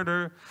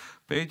martyr,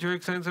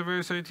 Patriarch, Saint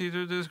Severus, our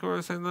teacher,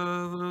 discourse, Saint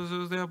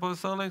Athanasius the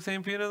apostolic,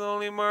 Saint Peter the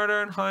holy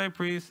martyr and high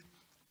priest,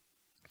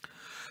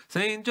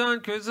 Saint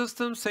John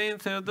Chrysostom,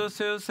 Saint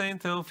Theodosius,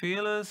 Saint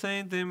Theophilus,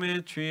 Saint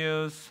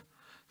Demetrius,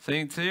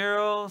 Saint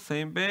Cyril,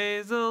 Saint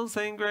Basil,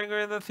 Saint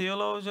Gregory the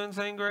theologian,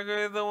 Saint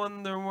Gregory the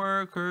wonder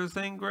worker,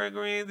 Saint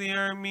Gregory the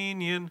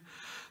Armenian,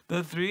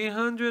 the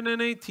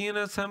 318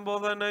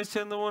 assembled at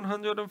Nicaea, the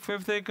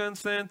 150 at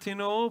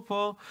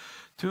Constantinople,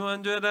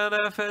 200 at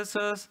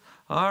Ephesus,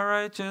 our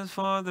righteous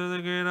Father,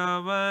 the great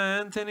Abba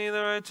Antony,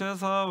 the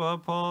righteous Abba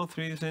Paul,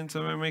 3 saints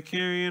of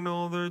Macarian, and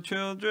all their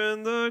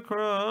children, the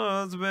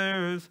cross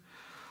bearers,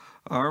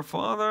 our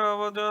Father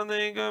of John the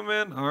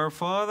Egoman, our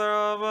Father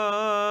of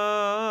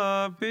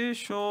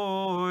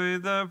Bishoy,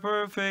 the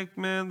perfect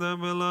man, the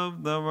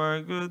beloved of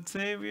our good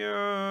Savior,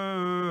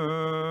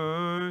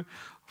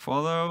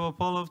 Father of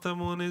Paul of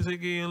Tamun,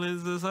 Ezekiel,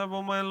 his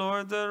disciple, my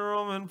Lord, the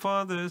Roman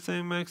Father,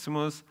 Saint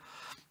Maximus,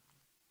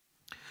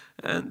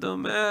 and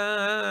Domedius,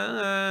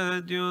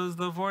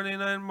 the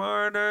 49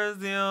 martyrs,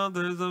 the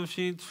elders of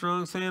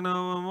Sheepstrong, Saint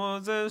Alva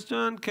Moses,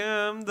 John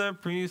Cam, the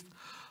priest,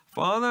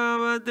 Father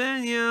of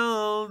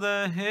Daniel,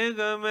 the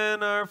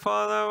Higaman, our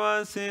Father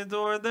of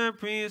Isidore, the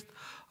priest,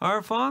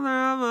 our Father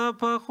of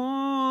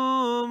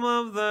Pachum,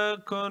 of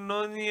the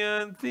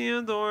Cononian,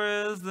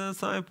 Theodorus,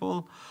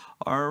 disciple,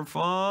 our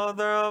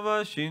Father of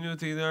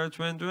Ashinuti, the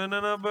Archbishop, and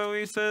of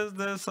Boises,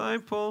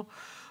 disciple,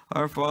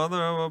 our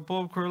Father of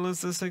Pope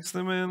Carlos VI,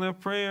 the man of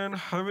prayer, and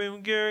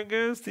Habib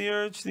Gargas, the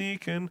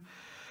archdeacon,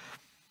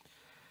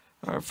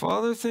 our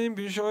Father Saint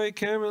Bishoy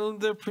Camil,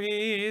 the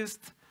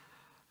priest,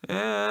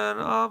 and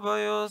Abba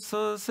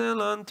Yosef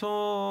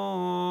Antoni,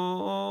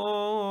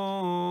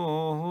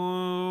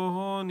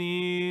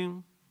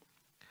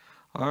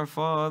 our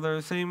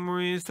Father Saint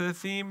Maurice the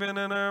Theban,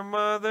 and our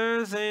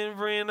Mother Saint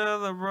Verena,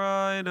 the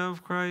bride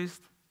of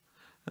Christ,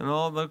 and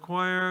all the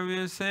choir of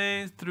your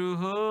saints, through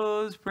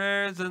whose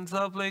prayers and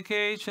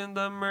supplications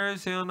have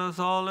mercy on us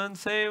all and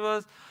save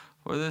us,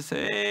 for the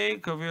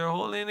sake of your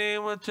holy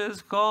name, which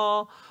is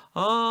called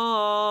upon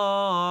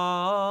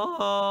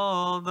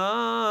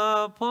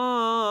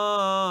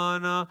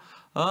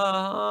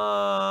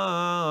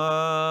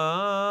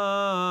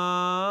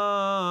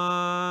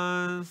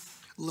us.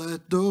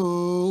 Let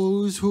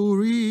those who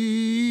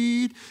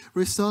read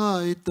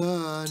Recite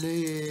the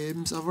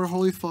names of our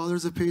holy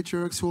fathers, the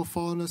patriarchs who have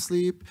fallen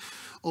asleep.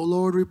 O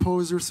Lord,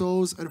 repose their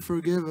souls and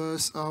forgive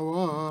us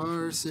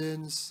our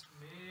sins.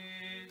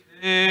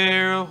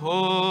 Their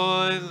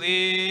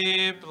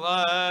holy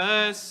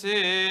blessing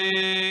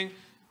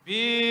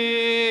be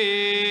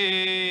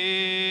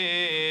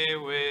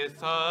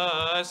with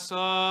us.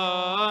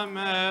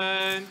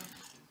 Amen.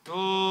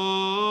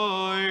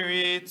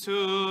 Glory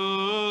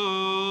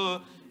to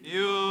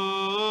you,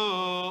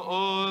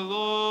 O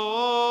Lord.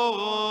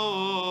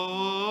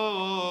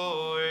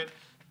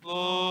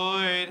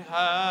 Lord,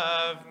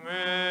 have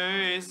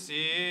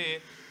mercy.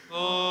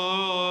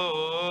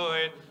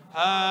 Lord,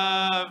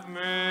 have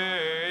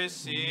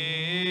mercy.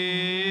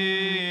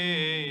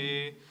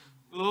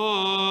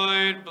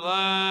 Lord,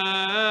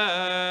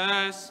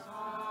 bless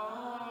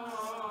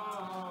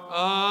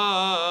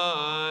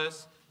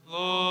us.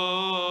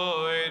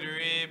 Lord,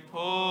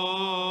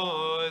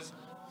 repose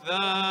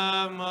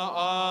them.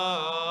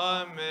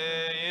 Amen.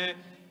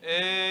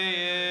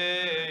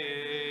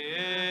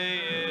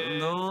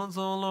 Those,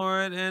 O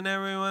Lord, and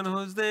everyone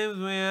whose names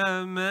we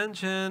have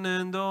mentioned,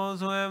 and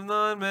those who have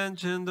not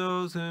mentioned,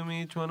 those whom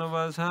each one of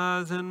us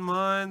has in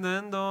mind,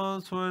 and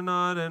those who are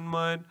not in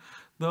mind,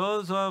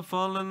 those who have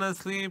fallen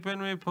asleep in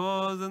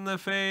repose in the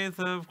faith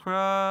of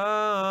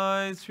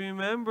Christ.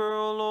 Remember,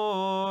 O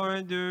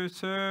Lord, your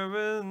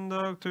servant,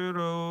 Dr.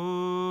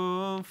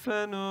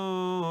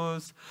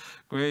 Ophenus.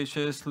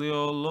 Graciously,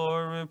 O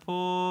Lord,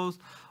 repose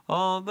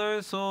all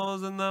their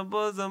souls in the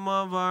bosom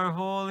of our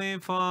holy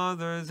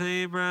fathers,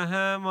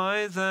 Abraham,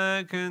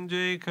 Isaac, and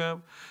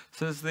Jacob.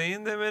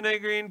 Sustain them in a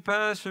green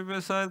pasture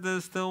beside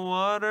the still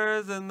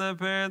waters in the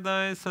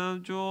paradise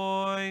of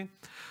joy,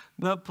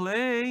 the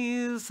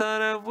place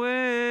out of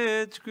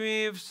which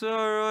grief,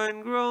 sorrow,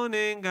 and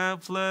groaning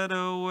have fled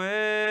away.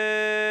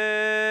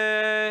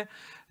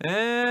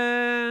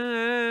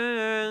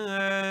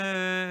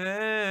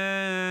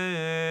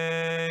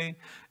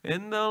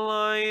 In the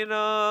light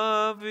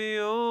of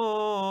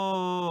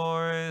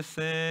your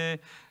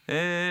saints.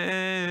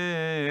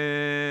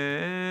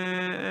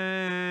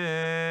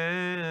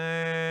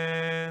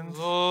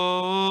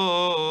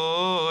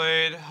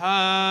 Lord,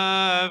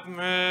 have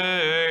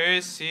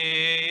mercy.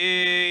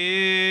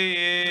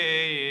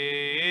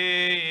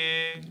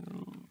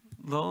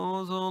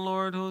 Those, O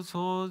Lord, whose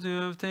souls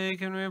you have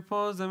taken,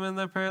 repose them in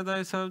the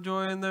paradise of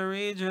joy in the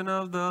region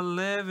of the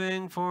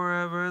living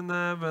forever in the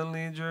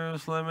heavenly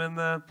Jerusalem, in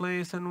that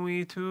place. And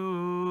we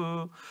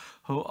too,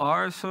 who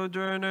are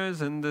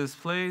sojourners in this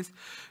place,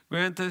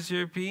 grant us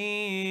your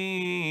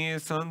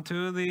peace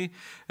unto the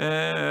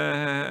end.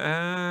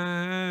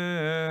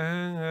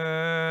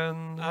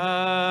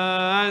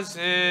 As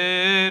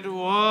it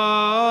was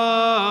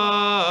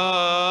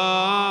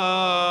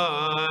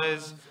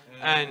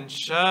and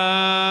shall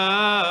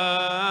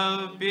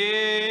be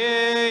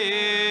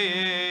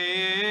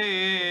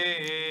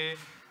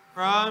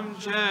from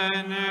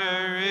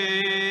generation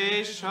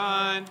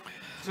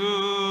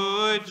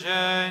to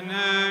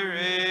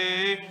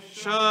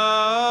generation,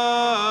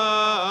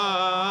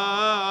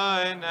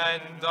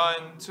 and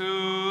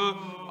unto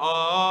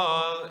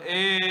all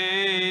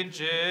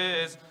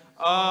ages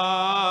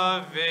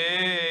of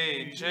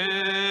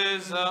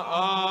ages.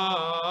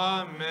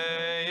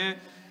 Amen.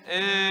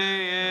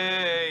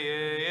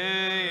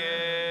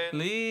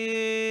 Lead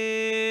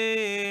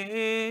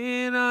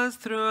us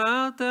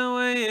throughout the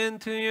way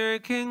into your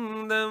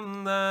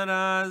kingdom, that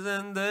as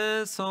in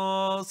this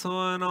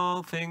also in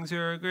all things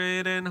your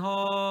great and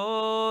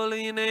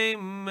holy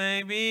name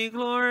may be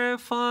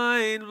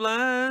glorified,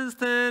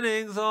 blessed, and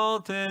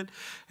exalted,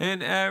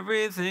 in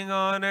everything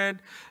honored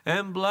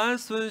and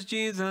blessed with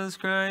Jesus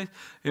Christ,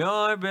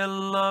 your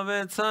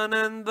beloved Son,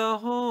 and the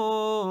Holy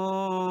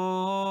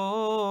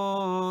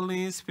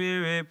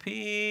Spirit.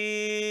 Peace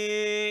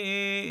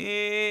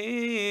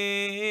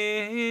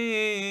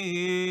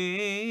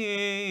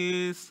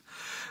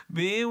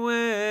be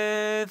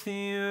with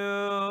you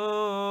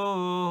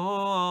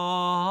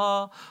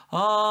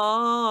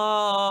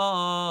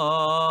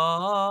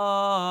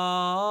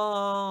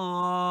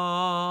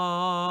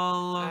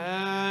all,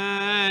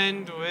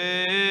 and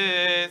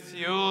with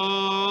your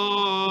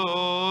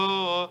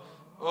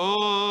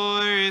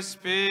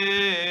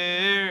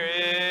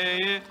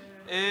spirit.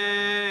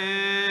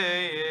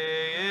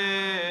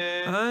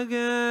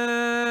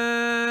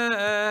 Again,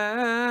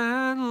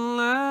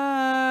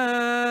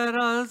 let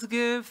us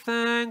give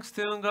thanks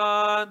to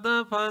God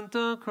the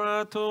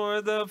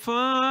Pantocrator, the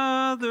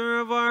Father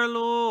of our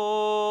Lord,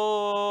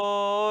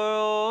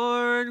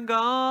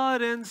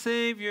 God and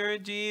Savior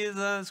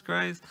Jesus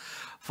Christ,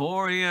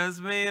 for he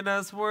has made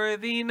us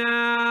worthy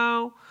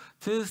now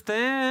to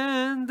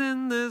stand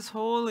in this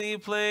holy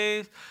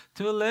place,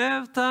 to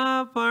lift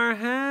up our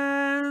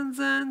hands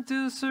and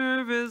to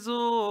serve his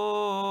holy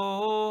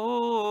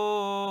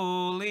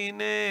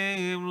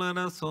name. Let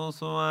us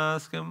also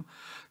ask him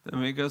to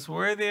make us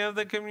worthy of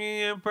the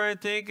communion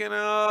partaken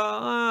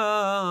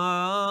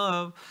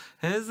of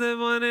his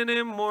divine and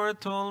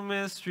immortal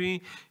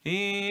mystery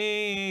is.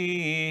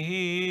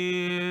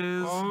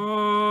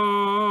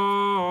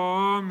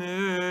 Amen.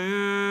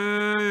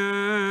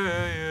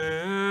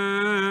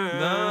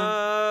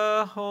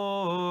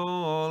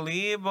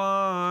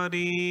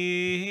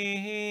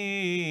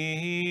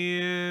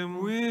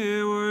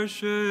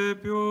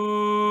 worship your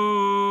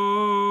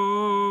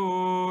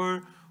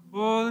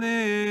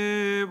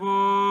holy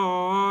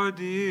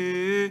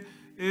body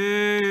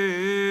and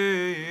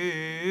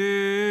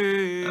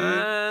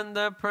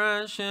the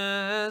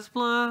precious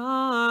blood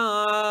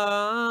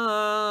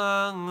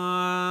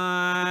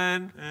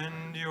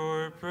and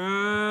your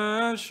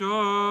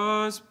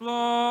precious blood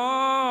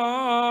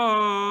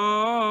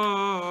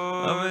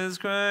of His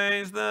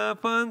Christ, the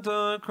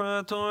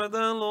Pantocrator,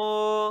 the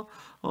Lord,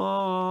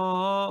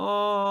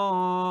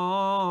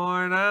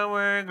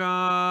 our God.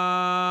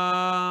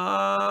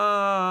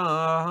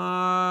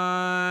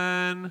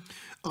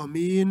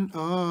 Amen,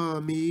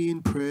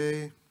 amen,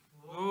 pray.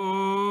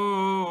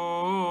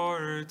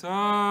 Lord,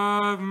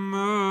 have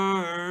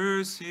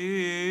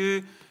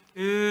mercy.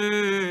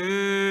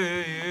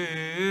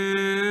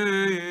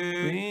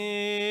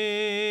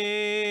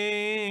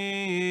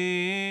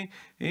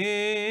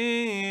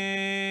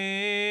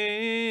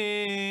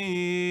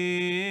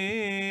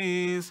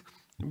 Peace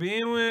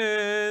be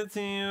with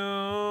you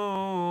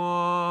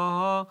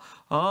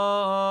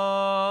all.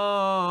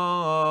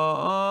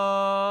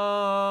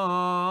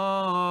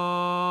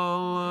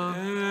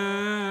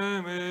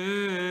 And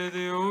with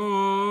your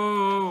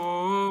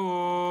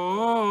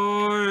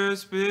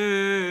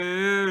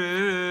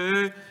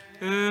spirit.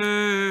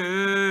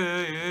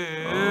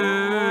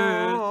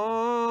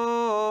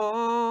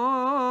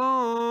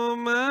 Oh,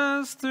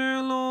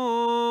 Master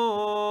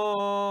Lord,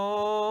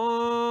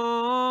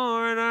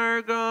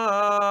 our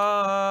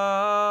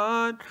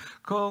God,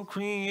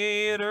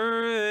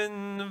 co-creator,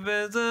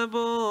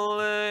 invisible,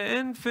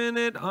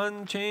 infinite,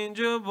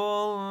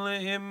 unchangeable,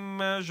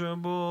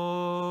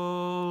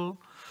 immeasurable,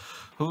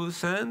 who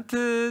sent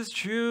His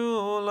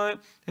true life,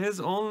 His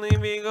only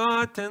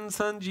begotten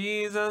Son,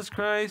 Jesus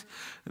Christ,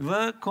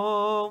 the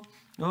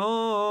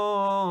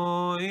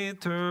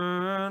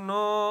eternal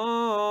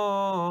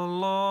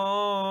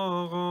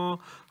Logos.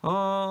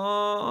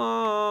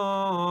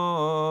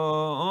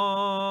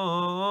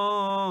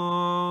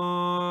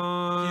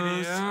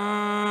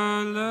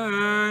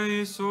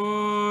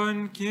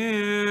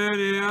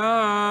 Kyrie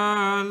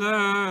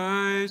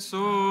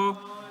eleison,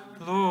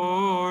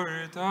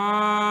 Lord,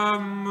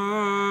 have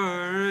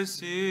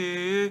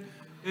mercy.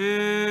 He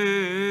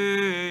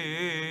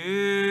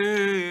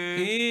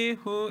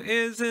who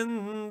is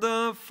in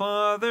the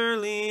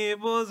fatherly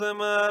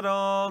bosom at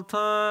all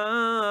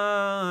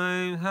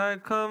times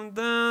had come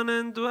down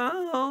and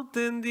dwelt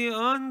in the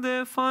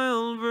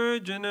undefiled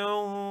virgin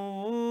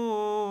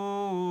womb.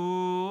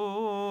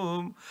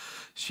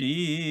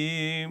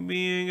 She,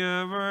 being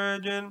a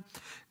virgin,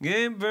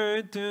 gave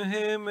birth to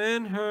him,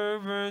 and her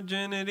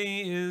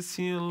virginity is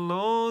sealed.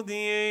 Lo, the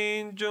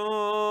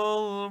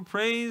angel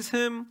praise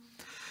him,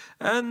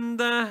 and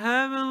the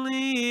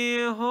heavenly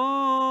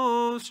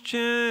host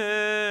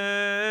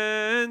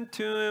chant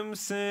to him,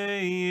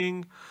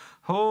 saying,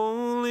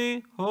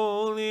 Holy,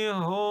 holy,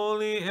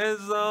 holy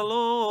is the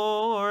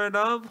Lord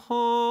of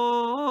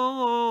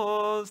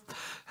hosts.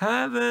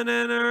 Heaven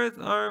and earth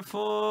are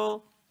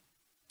full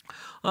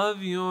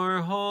of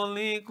your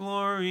holy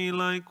glory.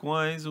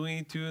 Likewise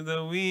we to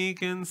the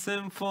weak and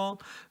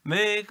sinful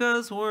make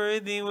us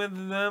worthy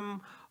with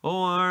them,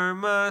 O our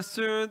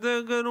Master,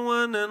 the good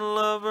one and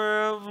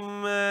lover of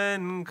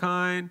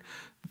mankind,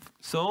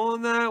 so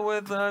that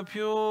with a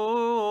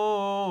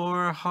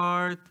pure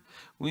heart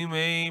we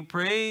may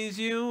praise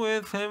you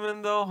with him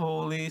in the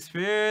Holy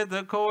Spirit,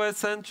 the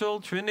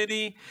co-essential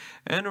Trinity,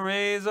 and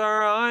raise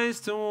our eyes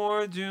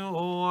towards you,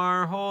 O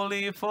our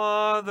Holy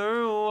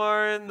Father, who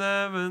are in the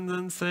heavens,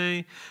 and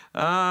say,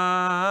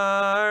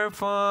 Our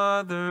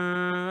Father.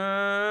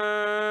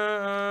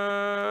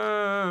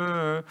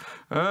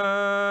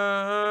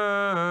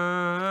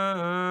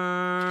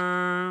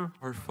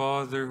 Our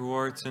Father who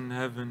art in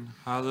heaven,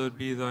 hallowed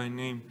be thy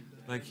name.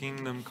 Thy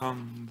kingdom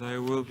come, thy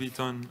will be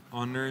done,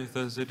 on earth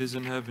as it is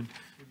in heaven.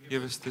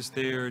 Give us this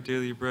day our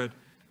daily bread,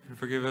 and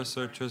forgive us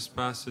our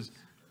trespasses,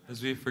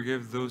 as we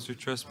forgive those who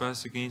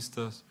trespass against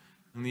us.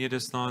 And lead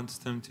us not into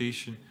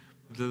temptation,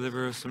 but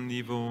deliver us from the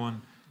evil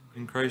one.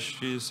 In Christ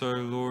Jesus our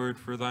Lord,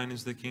 for thine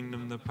is the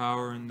kingdom, the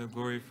power, and the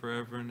glory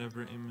forever and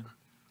ever. Amen.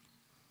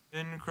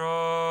 In Christ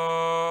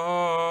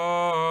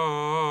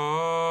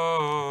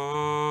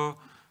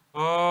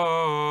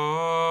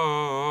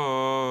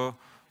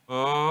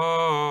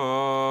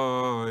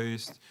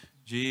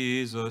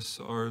Jesus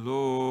our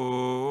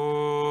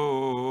Lord.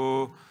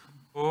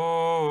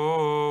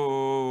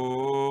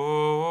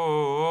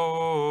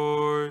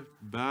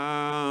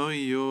 Bow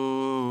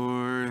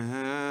your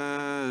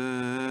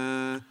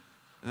heads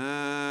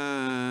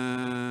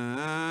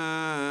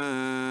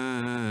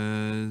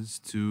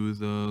to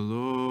the Lord.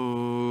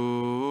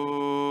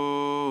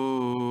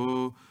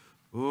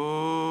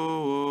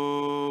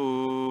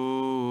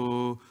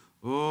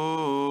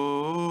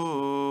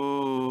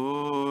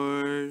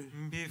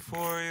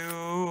 Before you,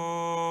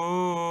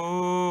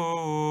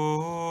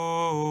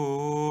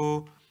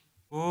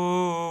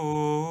 Lord,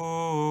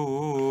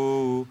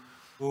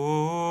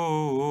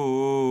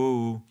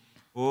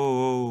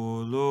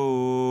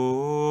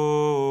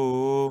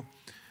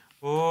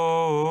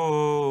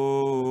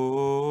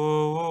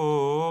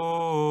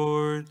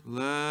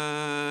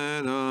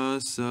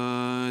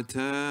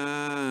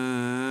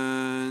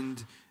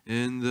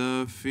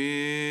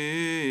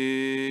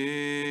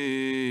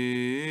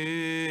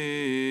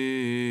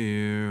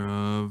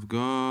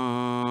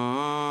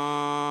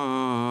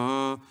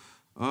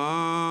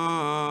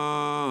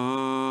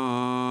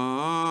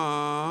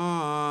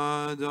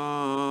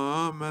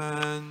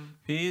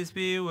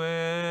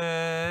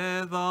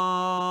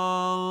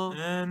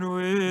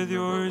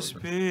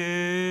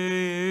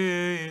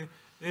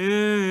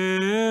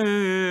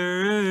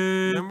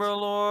 Remember,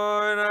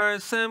 Lord, our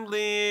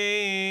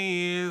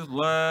assemblies,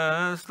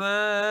 bless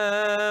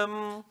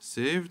them.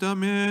 Save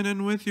them in,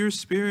 and with your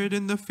Spirit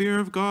in the fear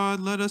of God,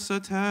 let us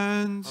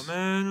attend.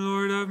 Amen.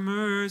 Lord have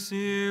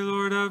mercy,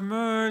 Lord have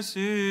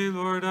mercy,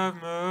 Lord have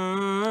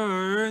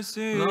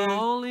mercy. The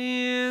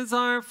holies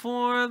are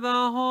for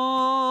the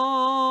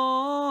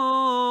holy.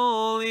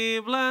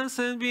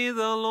 Blessed be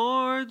the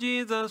Lord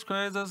Jesus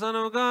Christ, the Son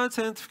of God.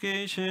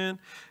 Sanctification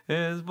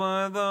is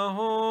by the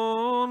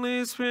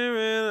Holy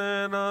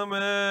Spirit.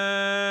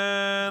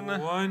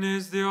 Amen. One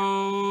is the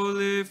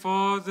Holy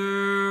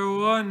Father,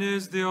 one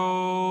is the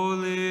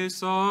Holy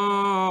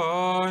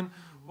Son,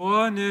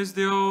 one is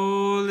the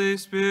Holy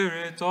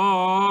Spirit.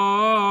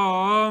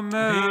 Amen.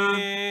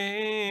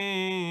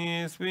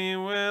 Peace be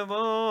with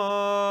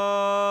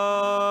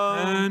all.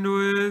 And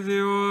with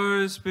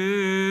your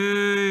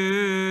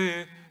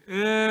spirit.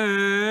 The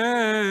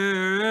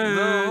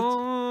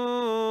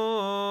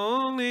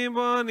holy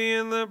body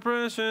and the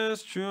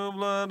precious true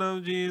blood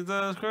of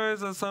Jesus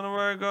Christ, the Son of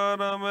our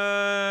God.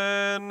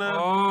 Amen. The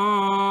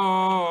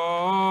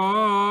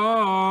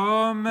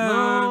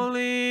Amen.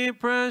 holy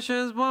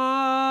precious body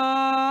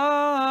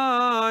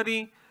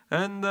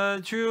and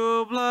the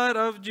true blood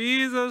of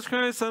Jesus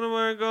Christ, Son of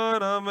our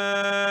God.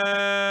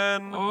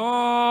 Amen.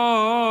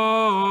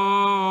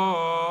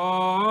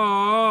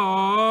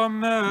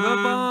 Amen.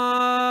 The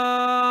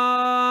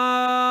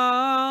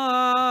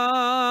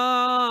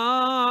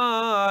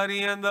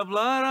body and the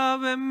blood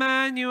of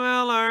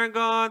Emmanuel, our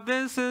God.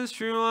 This is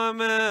true.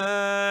 Amen.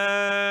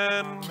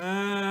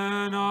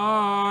 Amen.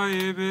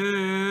 I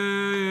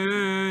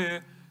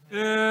believe.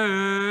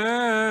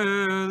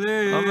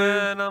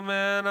 Amen,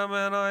 amen,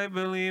 amen. I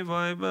believe,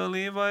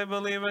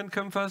 and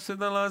confess to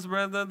the last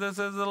breath that this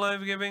is the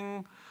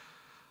life-giving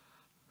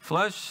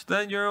flesh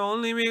that your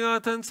only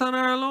begotten Son,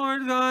 our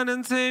Lord God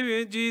and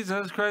Savior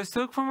Jesus Christ,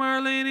 took from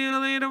Our Lady, the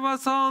Lady of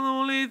us all, the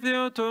Holy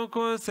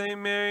Theotokos, Saint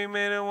Mary,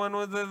 made it one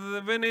with the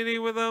divinity,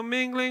 without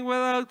mingling,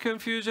 without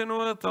confusion,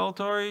 without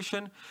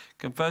alteration,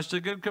 confessed a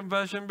good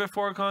confession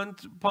before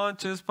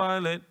Pontius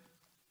Pilate,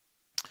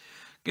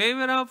 gave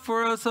it up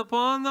for us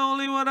upon the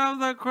holy wood of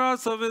the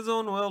cross of his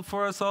own will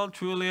for us all.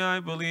 Truly I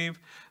believe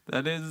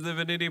that his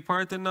divinity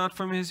parted not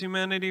from his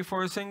humanity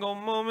for a single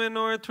moment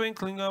or a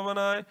twinkling of an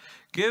eye,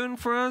 given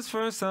for us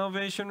for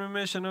salvation,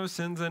 remission of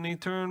sins, and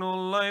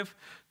eternal life.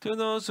 To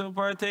those who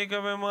partake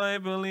of him, I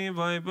believe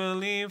that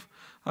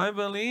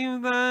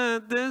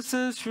this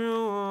is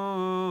true.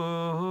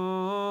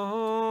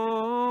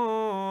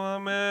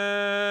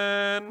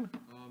 Amen.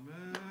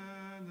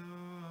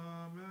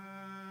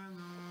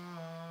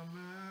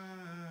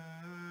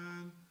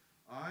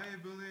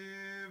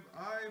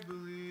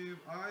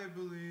 I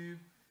believe,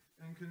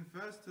 and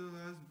confess to the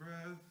last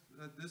breath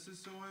that this is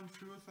so in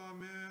truth.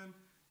 Amen.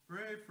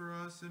 Pray for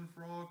us and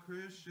for all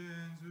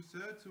Christians who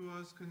said to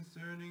us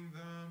concerning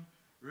them,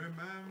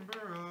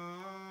 remember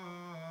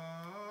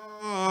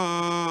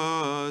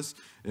us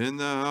in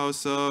the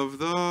house of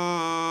the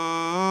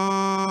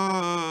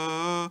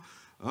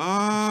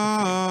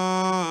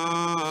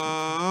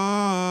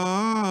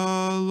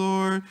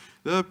Lord.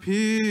 The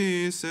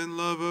peace and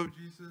love of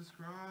Jesus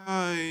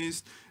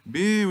Christ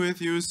be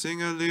with you.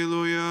 Sing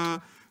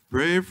Alleluia.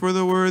 Pray for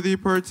the worthy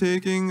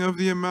partaking of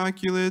the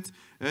immaculate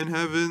and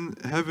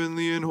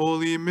heavenly and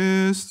holy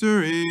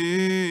mysteries.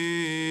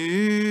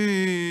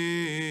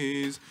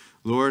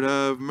 Lord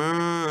have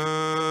mercy.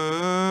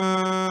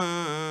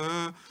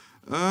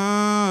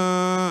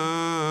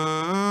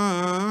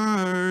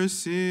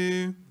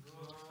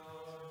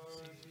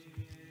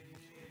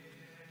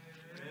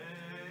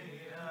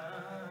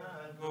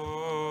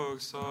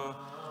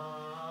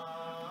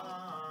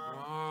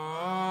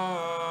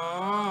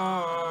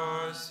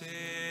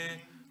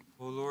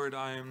 O Lord,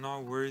 I am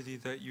not worthy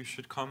that you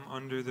should come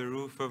under the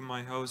roof of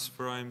my house,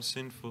 for I am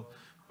sinful.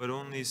 But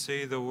only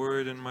say the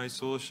word, and my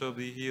soul shall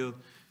be healed.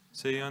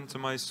 Say unto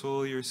my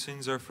soul, your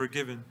sins are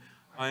forgiven.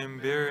 I am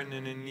barren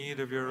and in need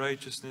of your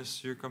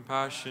righteousness, your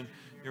compassion,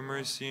 your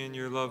mercy, and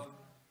your love.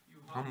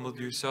 Humbled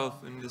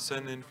yourself and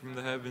descended from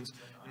the heavens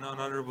in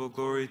unutterable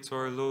glory to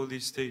our lowly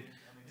state,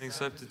 and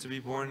accepted to be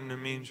born in a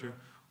manger.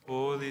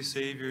 O Holy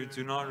Savior,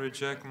 do not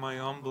reject my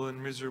humble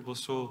and miserable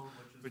soul,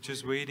 which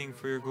is waiting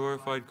for your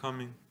glorified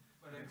coming,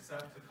 but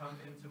accept to come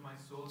into my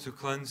soul to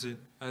cleanse it,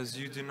 as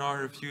you do not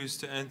refuse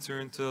to enter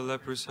into the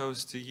leper's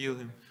house to heal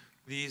him.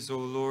 Please, O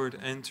Lord,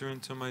 enter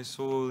into my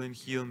soul and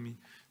heal me.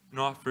 Do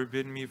not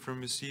forbid me from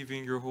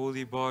receiving your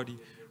holy body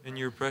and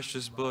your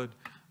precious blood,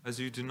 as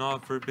you do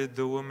not forbid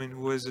the woman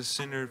who is a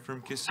sinner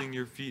from kissing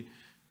your feet.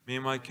 May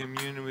my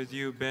communion with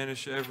you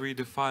banish every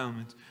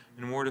defilement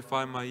and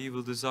mortify my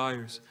evil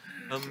desires.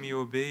 Help me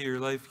obey your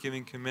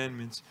life-giving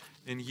commandments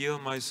and heal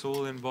my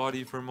soul and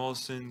body from all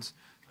sins,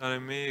 that I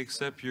may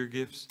accept your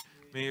gifts.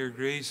 May your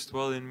grace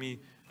dwell in me,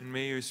 and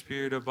may your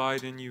spirit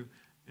abide in you,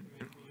 that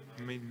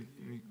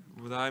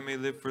I may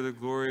live for the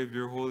glory of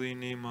your holy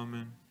name.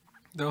 Amen.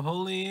 The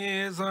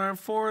holies are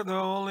for the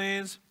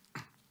holies.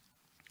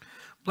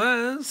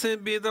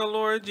 Blessed be the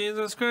Lord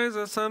Jesus Christ,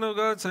 the Son of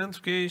God.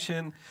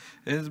 Sanctification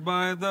is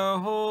by the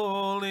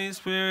Holy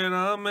Spirit.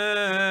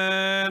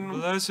 Amen.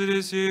 Blessed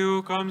is he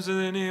who comes in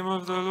the name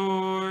of the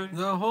Lord.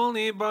 The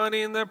holy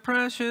body and the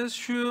precious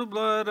true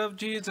blood of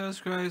Jesus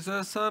Christ,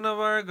 the Son of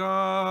our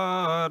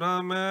God.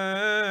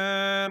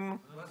 Amen.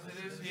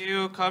 Blessed is he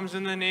who comes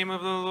in the name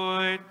of the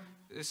Lord.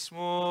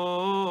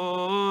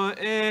 Ismo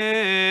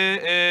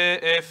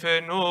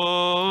efeno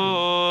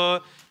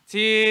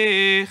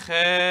ticheni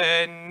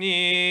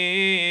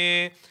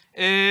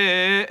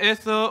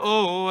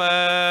etho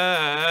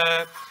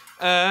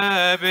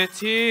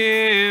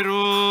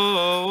abetiro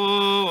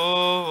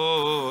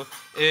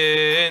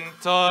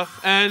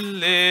intaf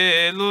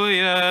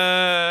alleluia.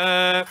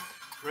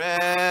 Praise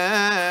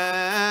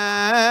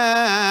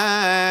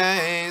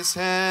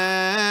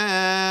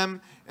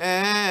him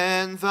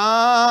in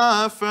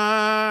the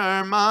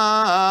firmament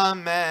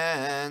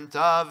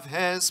of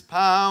his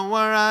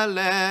power.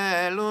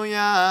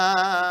 Alleluia.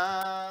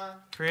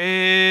 Praise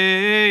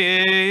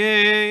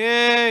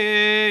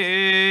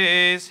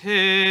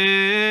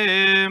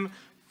him,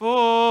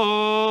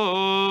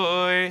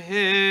 for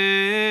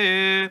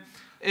he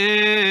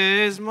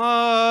is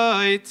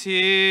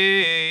mighty.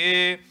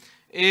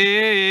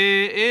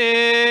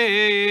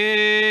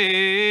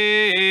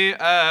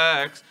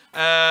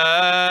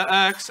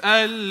 Acts,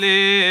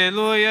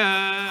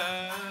 alleluia.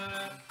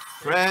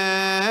 Praise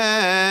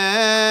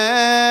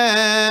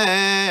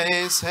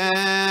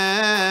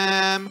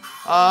him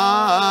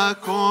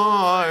according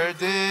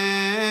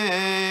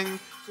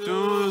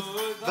to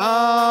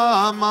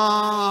the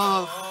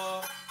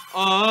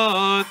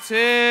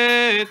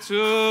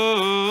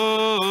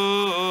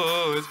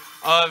multitude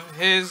of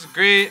his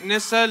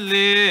greatness,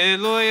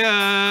 alleluia.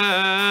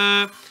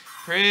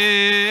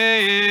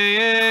 Praise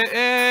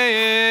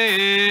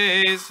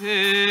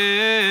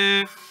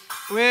him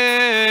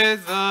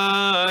with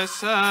the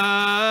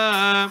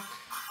sound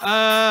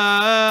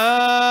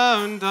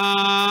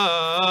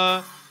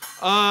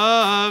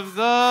of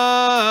the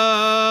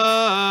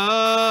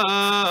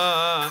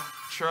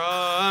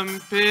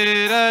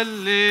trumpet,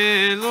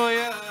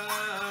 alleluia.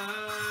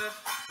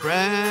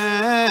 Praise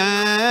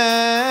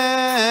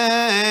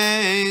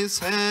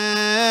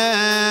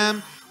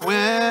him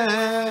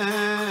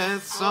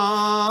with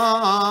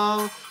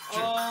psaltery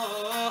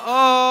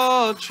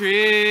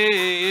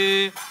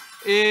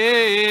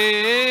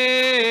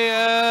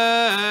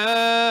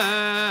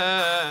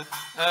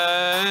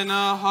and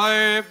a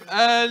harp,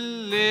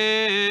 alleluia.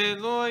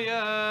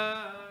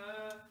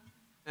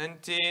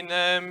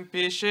 Antinem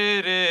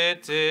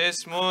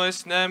pisceretis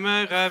mos nem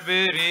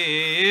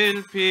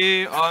Gabriel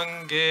pi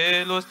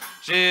angelos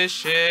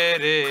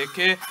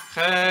gescereke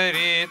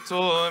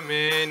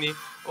charitomeni.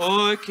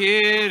 O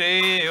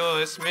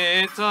Kyrios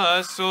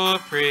meta, so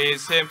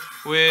praise him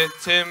with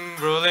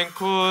timbrel and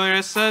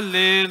chorus,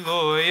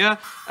 alleluia,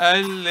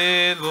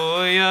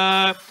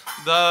 alleluia.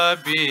 The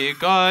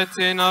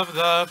begotten of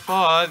the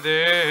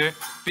Father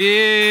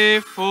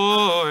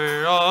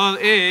before all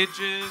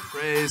ages.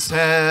 Praise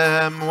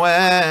him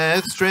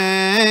with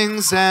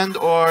strings and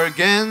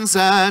organs,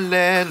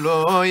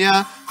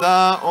 alleluia.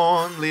 The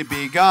only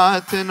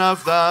begotten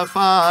of the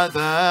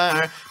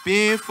Father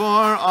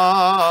before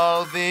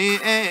all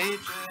the ages.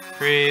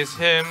 Praise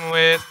him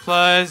with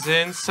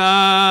pleasant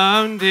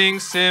sounding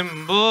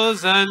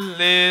cymbals,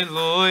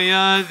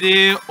 alleluia.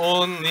 The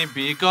only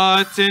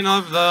begotten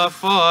of the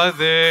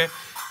Father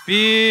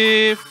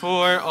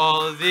before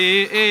all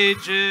the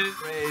ages.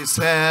 Praise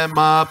him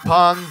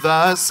upon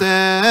the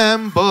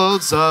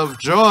cymbals of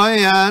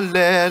joy,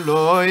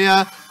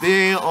 alleluia.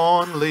 The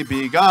only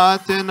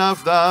begotten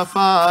of the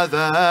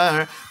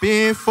Father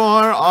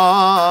before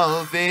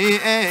all the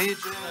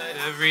ages. Let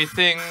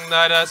everything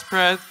that has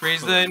breath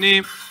praise the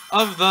name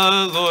of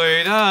the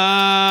Lord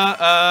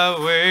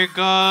our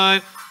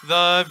God,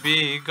 the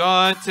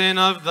begotten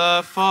of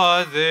the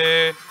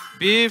Father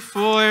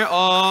before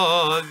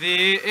all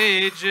the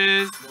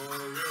ages.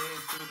 Glory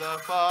to the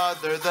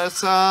Father, the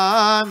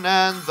Son,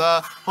 and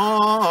the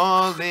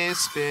Holy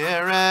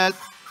Spirit,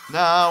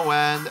 now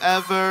and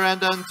ever,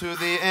 and unto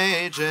the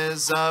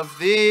ages of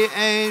the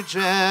ages.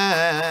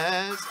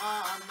 Amen.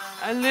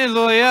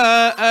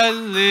 Alleluia,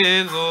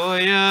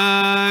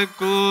 alleluia,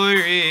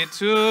 glory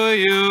to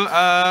you,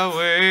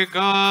 our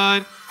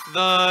God,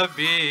 the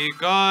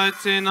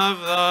begotten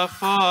of the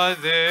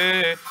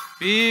Father,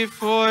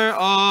 before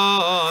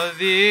all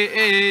the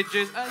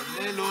ages.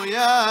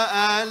 Alleluia,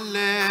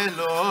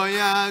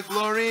 alleluia,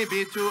 glory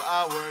be to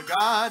our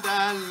God,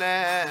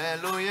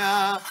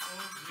 alleluia.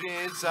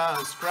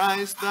 Jesus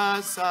Christ,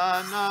 the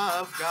Son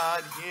of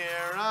God,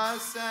 hear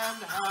us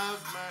and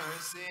have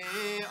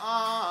mercy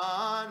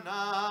on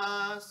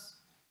us.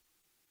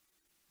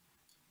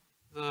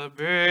 The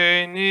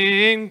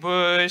burning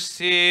bush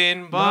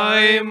seen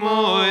by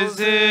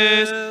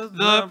Moses,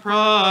 the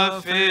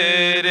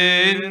prophet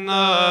in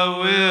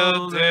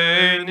the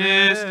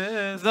wilderness.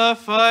 The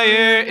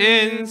fire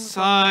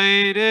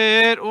inside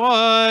it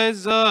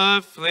was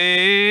a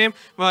flame,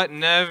 but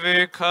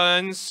never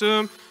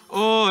consumed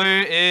or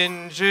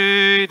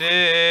injured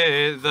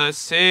it. The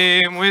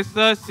same with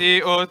the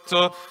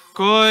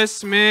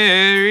Theotokos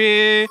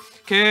Mary,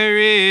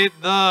 carried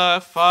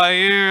the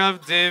fire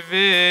of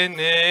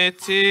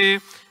divinity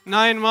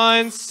 9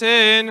 months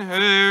in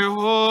her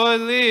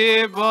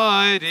holy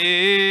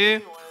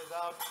body.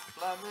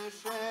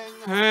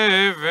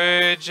 Her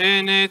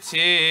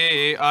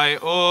virginity, I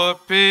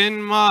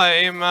open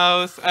my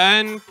mouth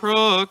and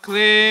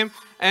proclaim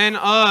and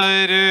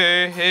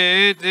utter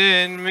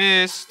hidden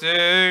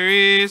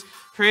mysteries,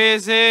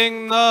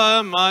 praising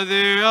the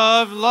Mother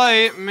of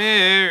Light,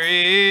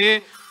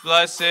 Mary.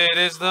 Blessed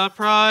is the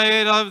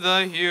pride of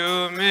the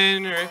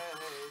human race.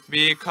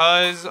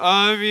 Because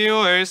of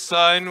your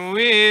Son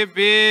we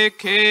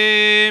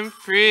became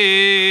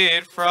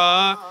freed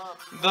from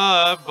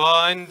the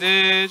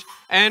bondage,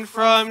 and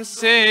from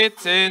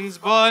Satan's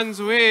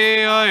bonds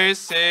we are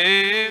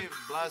saved.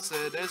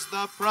 Blessed is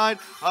the pride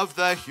of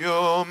the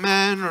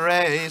human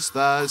race.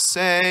 The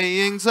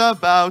sayings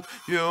about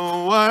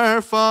you were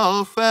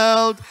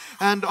fulfilled,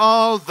 and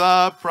all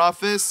the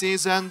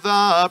prophecies and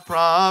the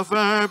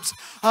proverbs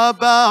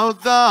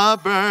about the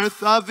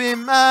birth of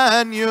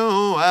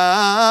Emmanuel.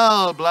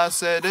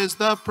 Blessed is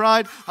the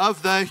pride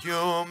of the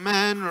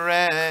human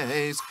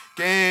race.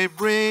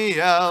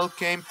 Gabriel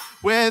came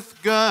with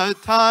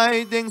good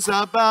tidings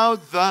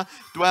about the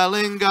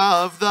dwelling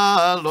of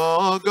the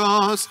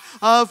Logos,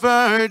 a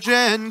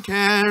virgin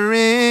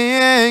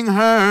carrying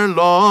her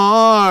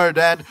Lord,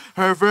 and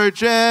her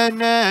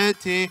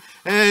virginity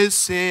is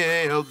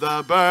sealed.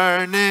 The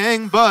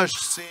burning bush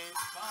seen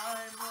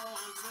by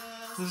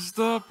Moses,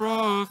 the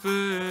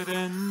prophet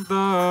in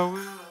the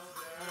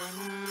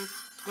wilderness.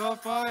 The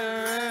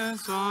fire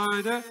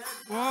inside it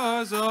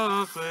was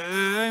a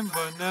flame,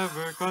 but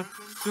never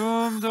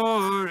consumed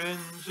or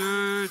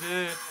injured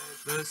it.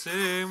 The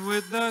same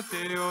with the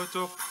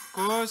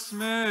Theotokos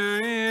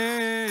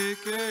Mary,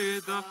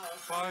 carried the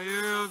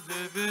fire of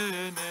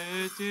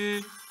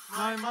divinity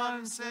 9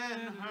 months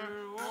in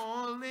her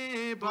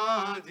holy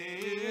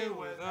body,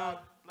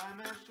 without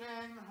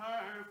blemishing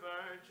her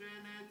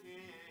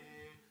virginity.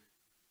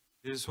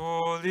 His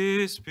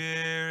Holy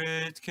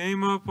Spirit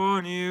came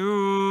upon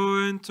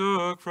you and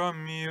took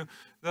from you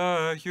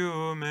the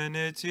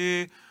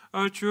humanity,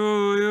 a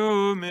true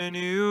human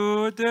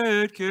you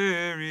did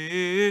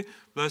carry.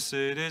 Blessed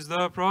is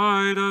the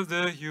pride of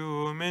the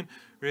human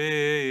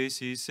race.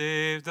 He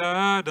saved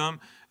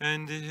Adam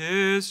and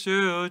his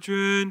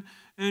children,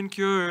 and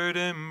cured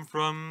him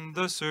from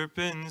the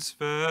serpent's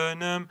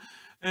venom,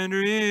 and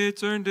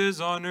returned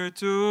his honor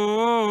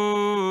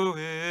to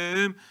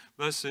him.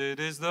 Blessed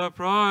is the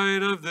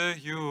pride of the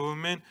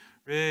human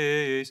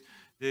race.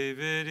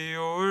 David,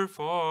 your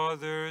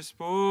father,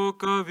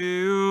 spoke of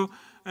you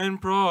and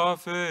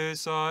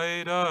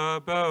prophesied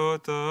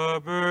about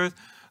the birth.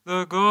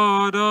 The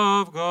God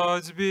of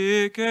gods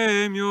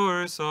became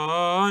your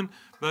son.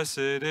 Blessed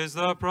is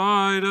the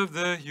pride of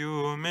the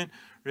human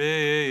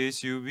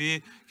race. You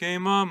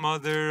became a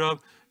mother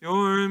of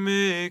your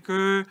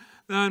Maker,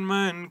 that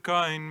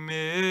mankind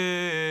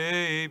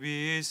may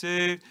be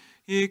saved.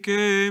 He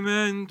came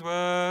and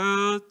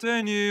dwelt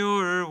in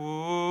your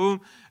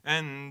womb,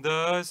 and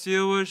the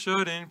seal was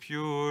shut in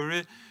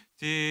purity.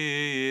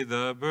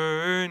 The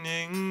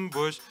burning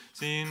bush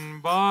seen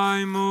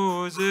by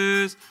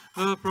Moses,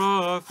 the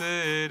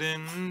prophet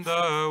in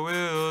the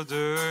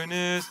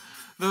wilderness.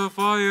 The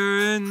fire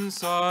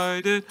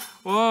inside it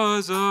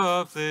was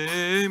a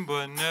flame,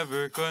 but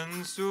never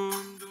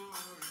consumed or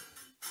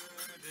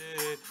injured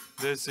it.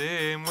 The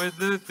same with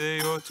the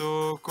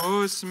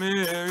Theotokos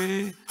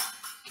Mary,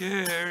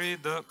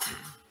 carried the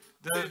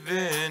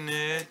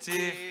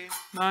divinity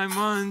 9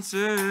 months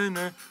in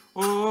her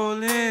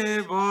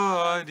holy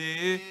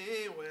body,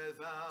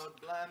 without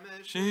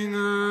blemishing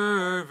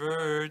her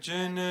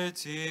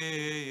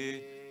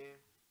virginity.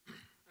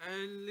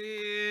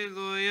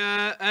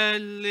 Alleluia,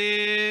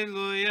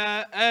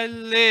 alleluia,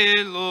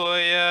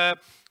 alleluia.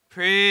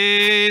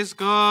 Praise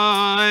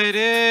God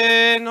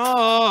in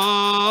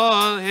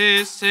all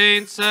his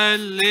saints,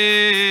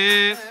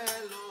 alleluia.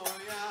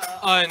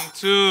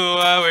 Unto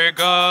our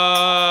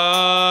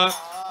God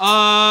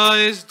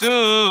is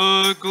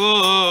due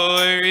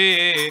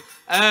glory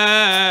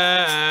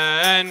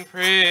and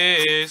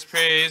praise.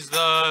 Praise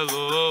the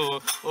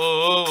Lord,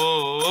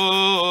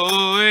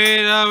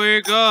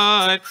 our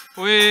God,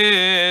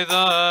 with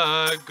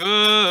a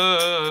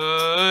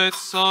good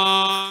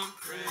song.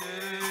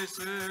 Praise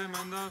him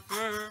in the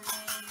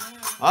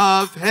firmament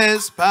of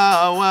his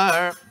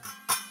power.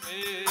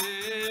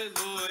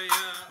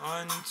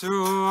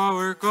 Unto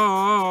our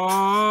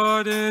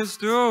God is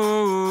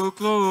due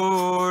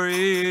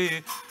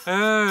glory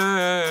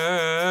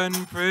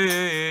and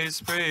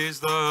praise. Praise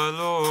the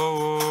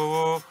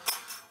Lord,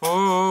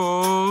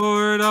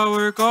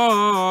 our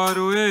God,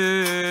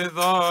 with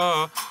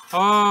a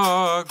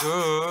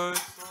good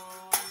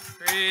song.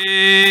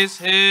 Praise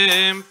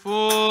him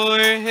for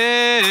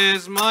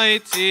his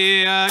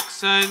mighty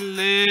acts,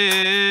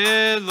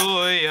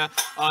 alleluia.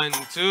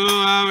 Unto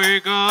our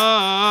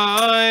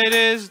God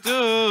is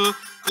due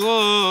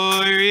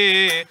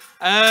glory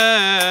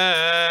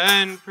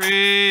and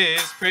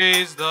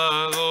praise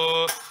the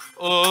Lord,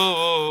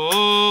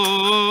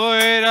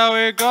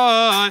 our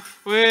God,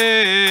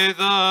 with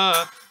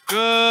a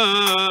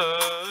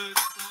good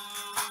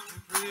song.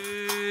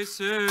 Praise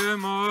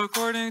him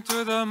according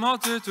to the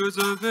multitudes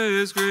of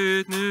his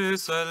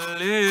greatness. Alleluia.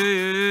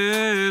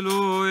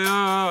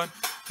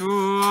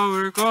 To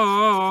our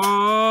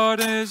God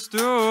is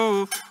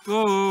due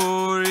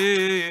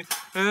glory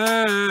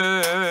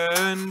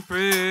and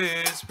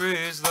praise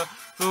the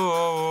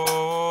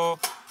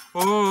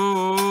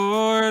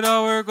Lord,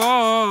 our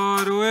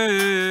God,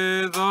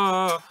 with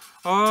a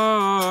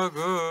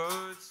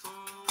good song.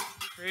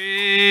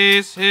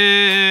 Praise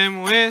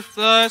him with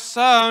the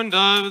sound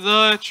of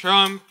the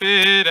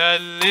trumpet.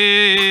 Alleluia.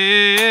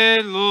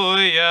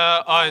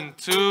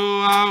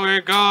 Unto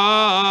our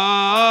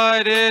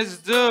God is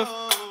due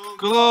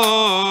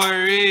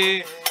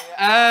glory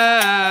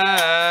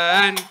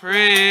and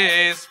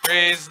praise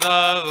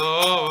the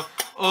Lord,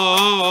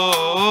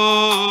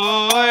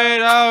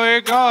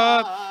 our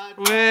God,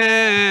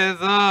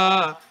 with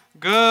a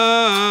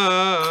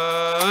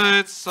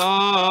good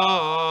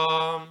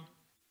psalm.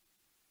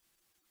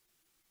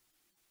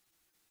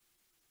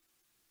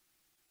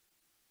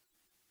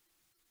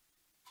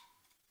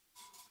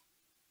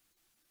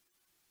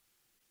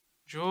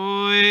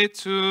 Joy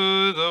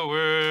to the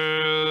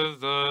world,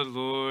 the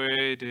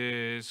Lord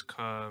is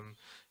come.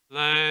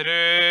 Let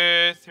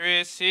earth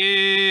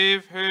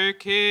receive her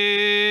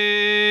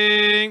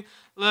King.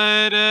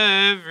 Let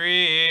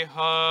every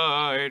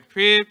heart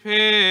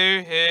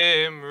prepare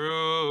him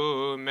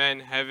room.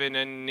 And heaven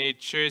and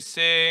nature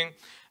sing,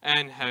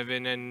 and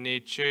heaven and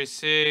nature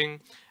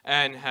sing,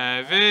 and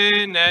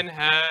heaven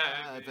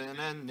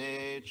and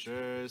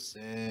nature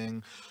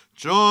sing.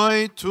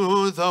 Joy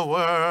to the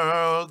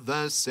world,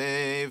 the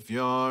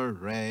Savior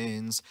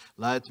reigns.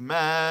 Let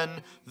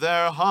men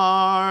their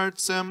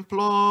hearts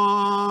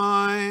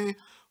employ,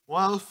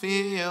 while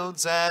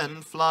fields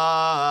and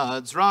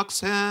floods,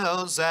 rocks,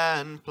 hills,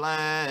 and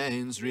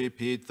plains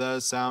repeat the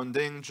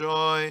sounding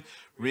joy.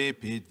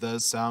 Repeat the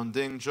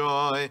sounding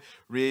joy.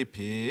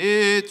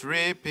 Repeat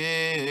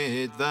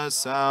the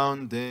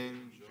sounding joy.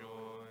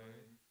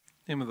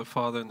 In the name of the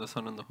Father, and the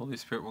Son, and the Holy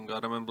Spirit, one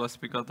God. Amen.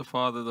 Blessed be God the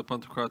Father, the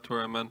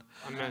Pantocrator. Amen.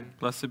 Amen.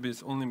 Blessed be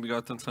his only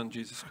begotten Son,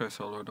 Jesus Christ,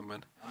 our Lord.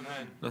 Amen.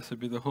 Amen. Blessed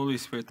be the Holy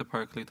Spirit, the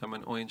Paraclete.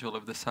 Amen. O angel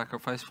of the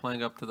sacrifice,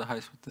 flying up to the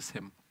heights with this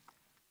hymn.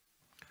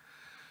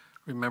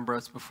 Remember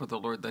us before the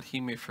Lord, that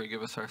he may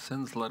forgive us our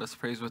sins. Let us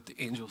praise what the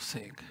angels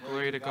sing.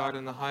 Glory to God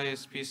in the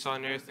highest, peace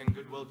on earth, and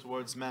Goodwill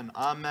towards men.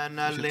 Amen.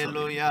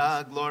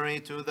 Alleluia.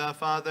 Glory to the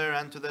Father,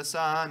 and to the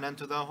Son, and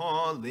to the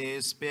Holy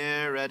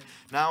Spirit,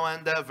 now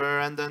and ever,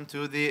 and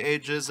unto the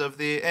ages of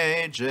the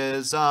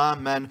ages.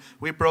 Amen.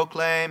 We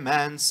proclaim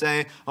and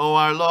say, O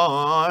our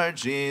Lord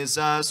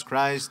Jesus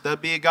Christ, the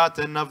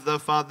begotten of the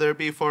Father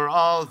before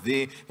all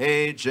the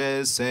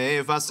ages,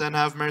 save us and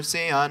have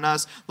mercy on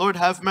us. Lord,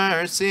 have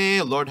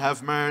mercy. Lord, have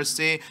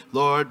mercy.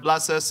 Lord,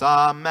 bless us.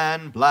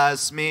 Amen.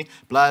 Bless me.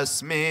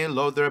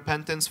 Lord, the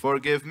repentance,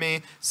 forgive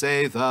me.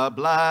 Say the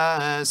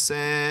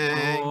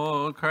blessing.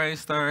 O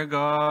Christ our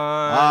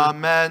God.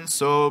 Amen.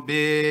 So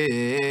be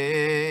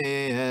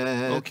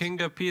it. O King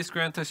of peace,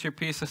 grant us your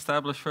peace.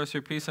 Establish for us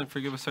your peace, and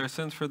forgive us our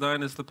sins. For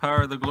thine is the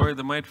power, the glory,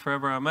 the might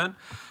forever. Amen.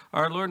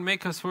 Our Lord,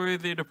 make us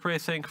worthy to pray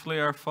thankfully,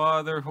 our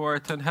Father, who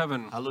art in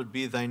heaven. Hallowed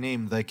be thy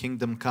name. Thy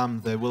kingdom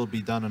come. Thy will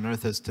be done on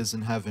earth as 'tis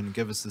in heaven.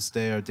 Give us this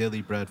day our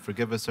daily bread.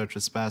 Forgive us our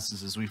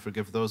trespasses as we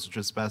forgive those who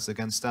trespass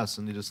against us.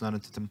 And lead us not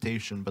into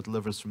temptation, but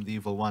deliver us from the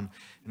evil one.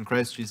 In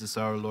Christ Jesus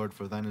our Lord,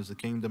 for thine is the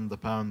kingdom, the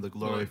power, and the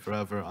glory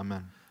forever.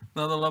 Amen.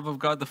 Now the love of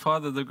God the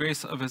Father, the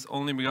grace of his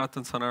only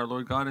begotten Son, our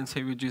Lord God and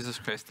Savior Jesus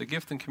Christ, the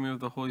gift and communion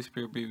of the Holy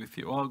Spirit be with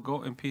you all.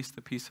 Go in peace.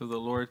 The peace of the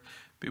Lord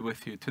be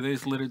with you.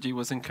 Today's liturgy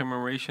was in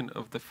commemoration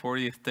of the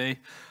 40th day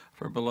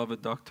of our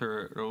beloved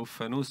Dr. Raouf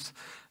Fanous.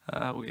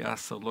 We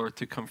ask the Lord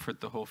to comfort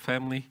the whole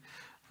family.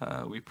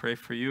 We pray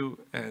for you,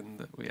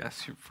 and we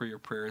ask you for your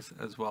prayers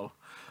as well.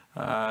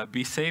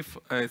 Be safe.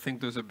 I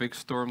think there's a big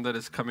storm that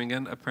is coming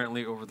in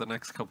apparently over the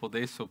next couple of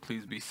days, so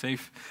please be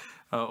safe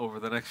over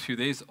the next few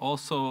days.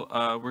 Also,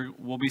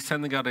 we'll be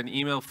sending out an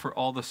email for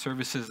all the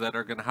services that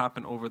are going to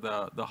happen over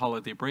the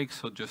holiday break.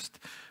 So just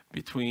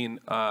between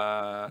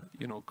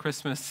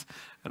Christmas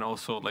and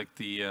also like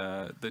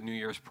the New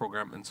Year's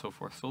program and so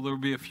forth. So there will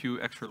be a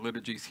few extra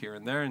liturgies here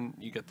and there, and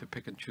you get to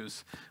pick and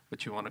choose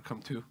what you want to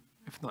come to.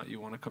 If not, you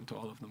want to come to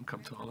all of them,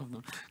 come to all of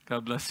them.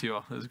 God bless you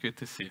all. It was good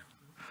to see you.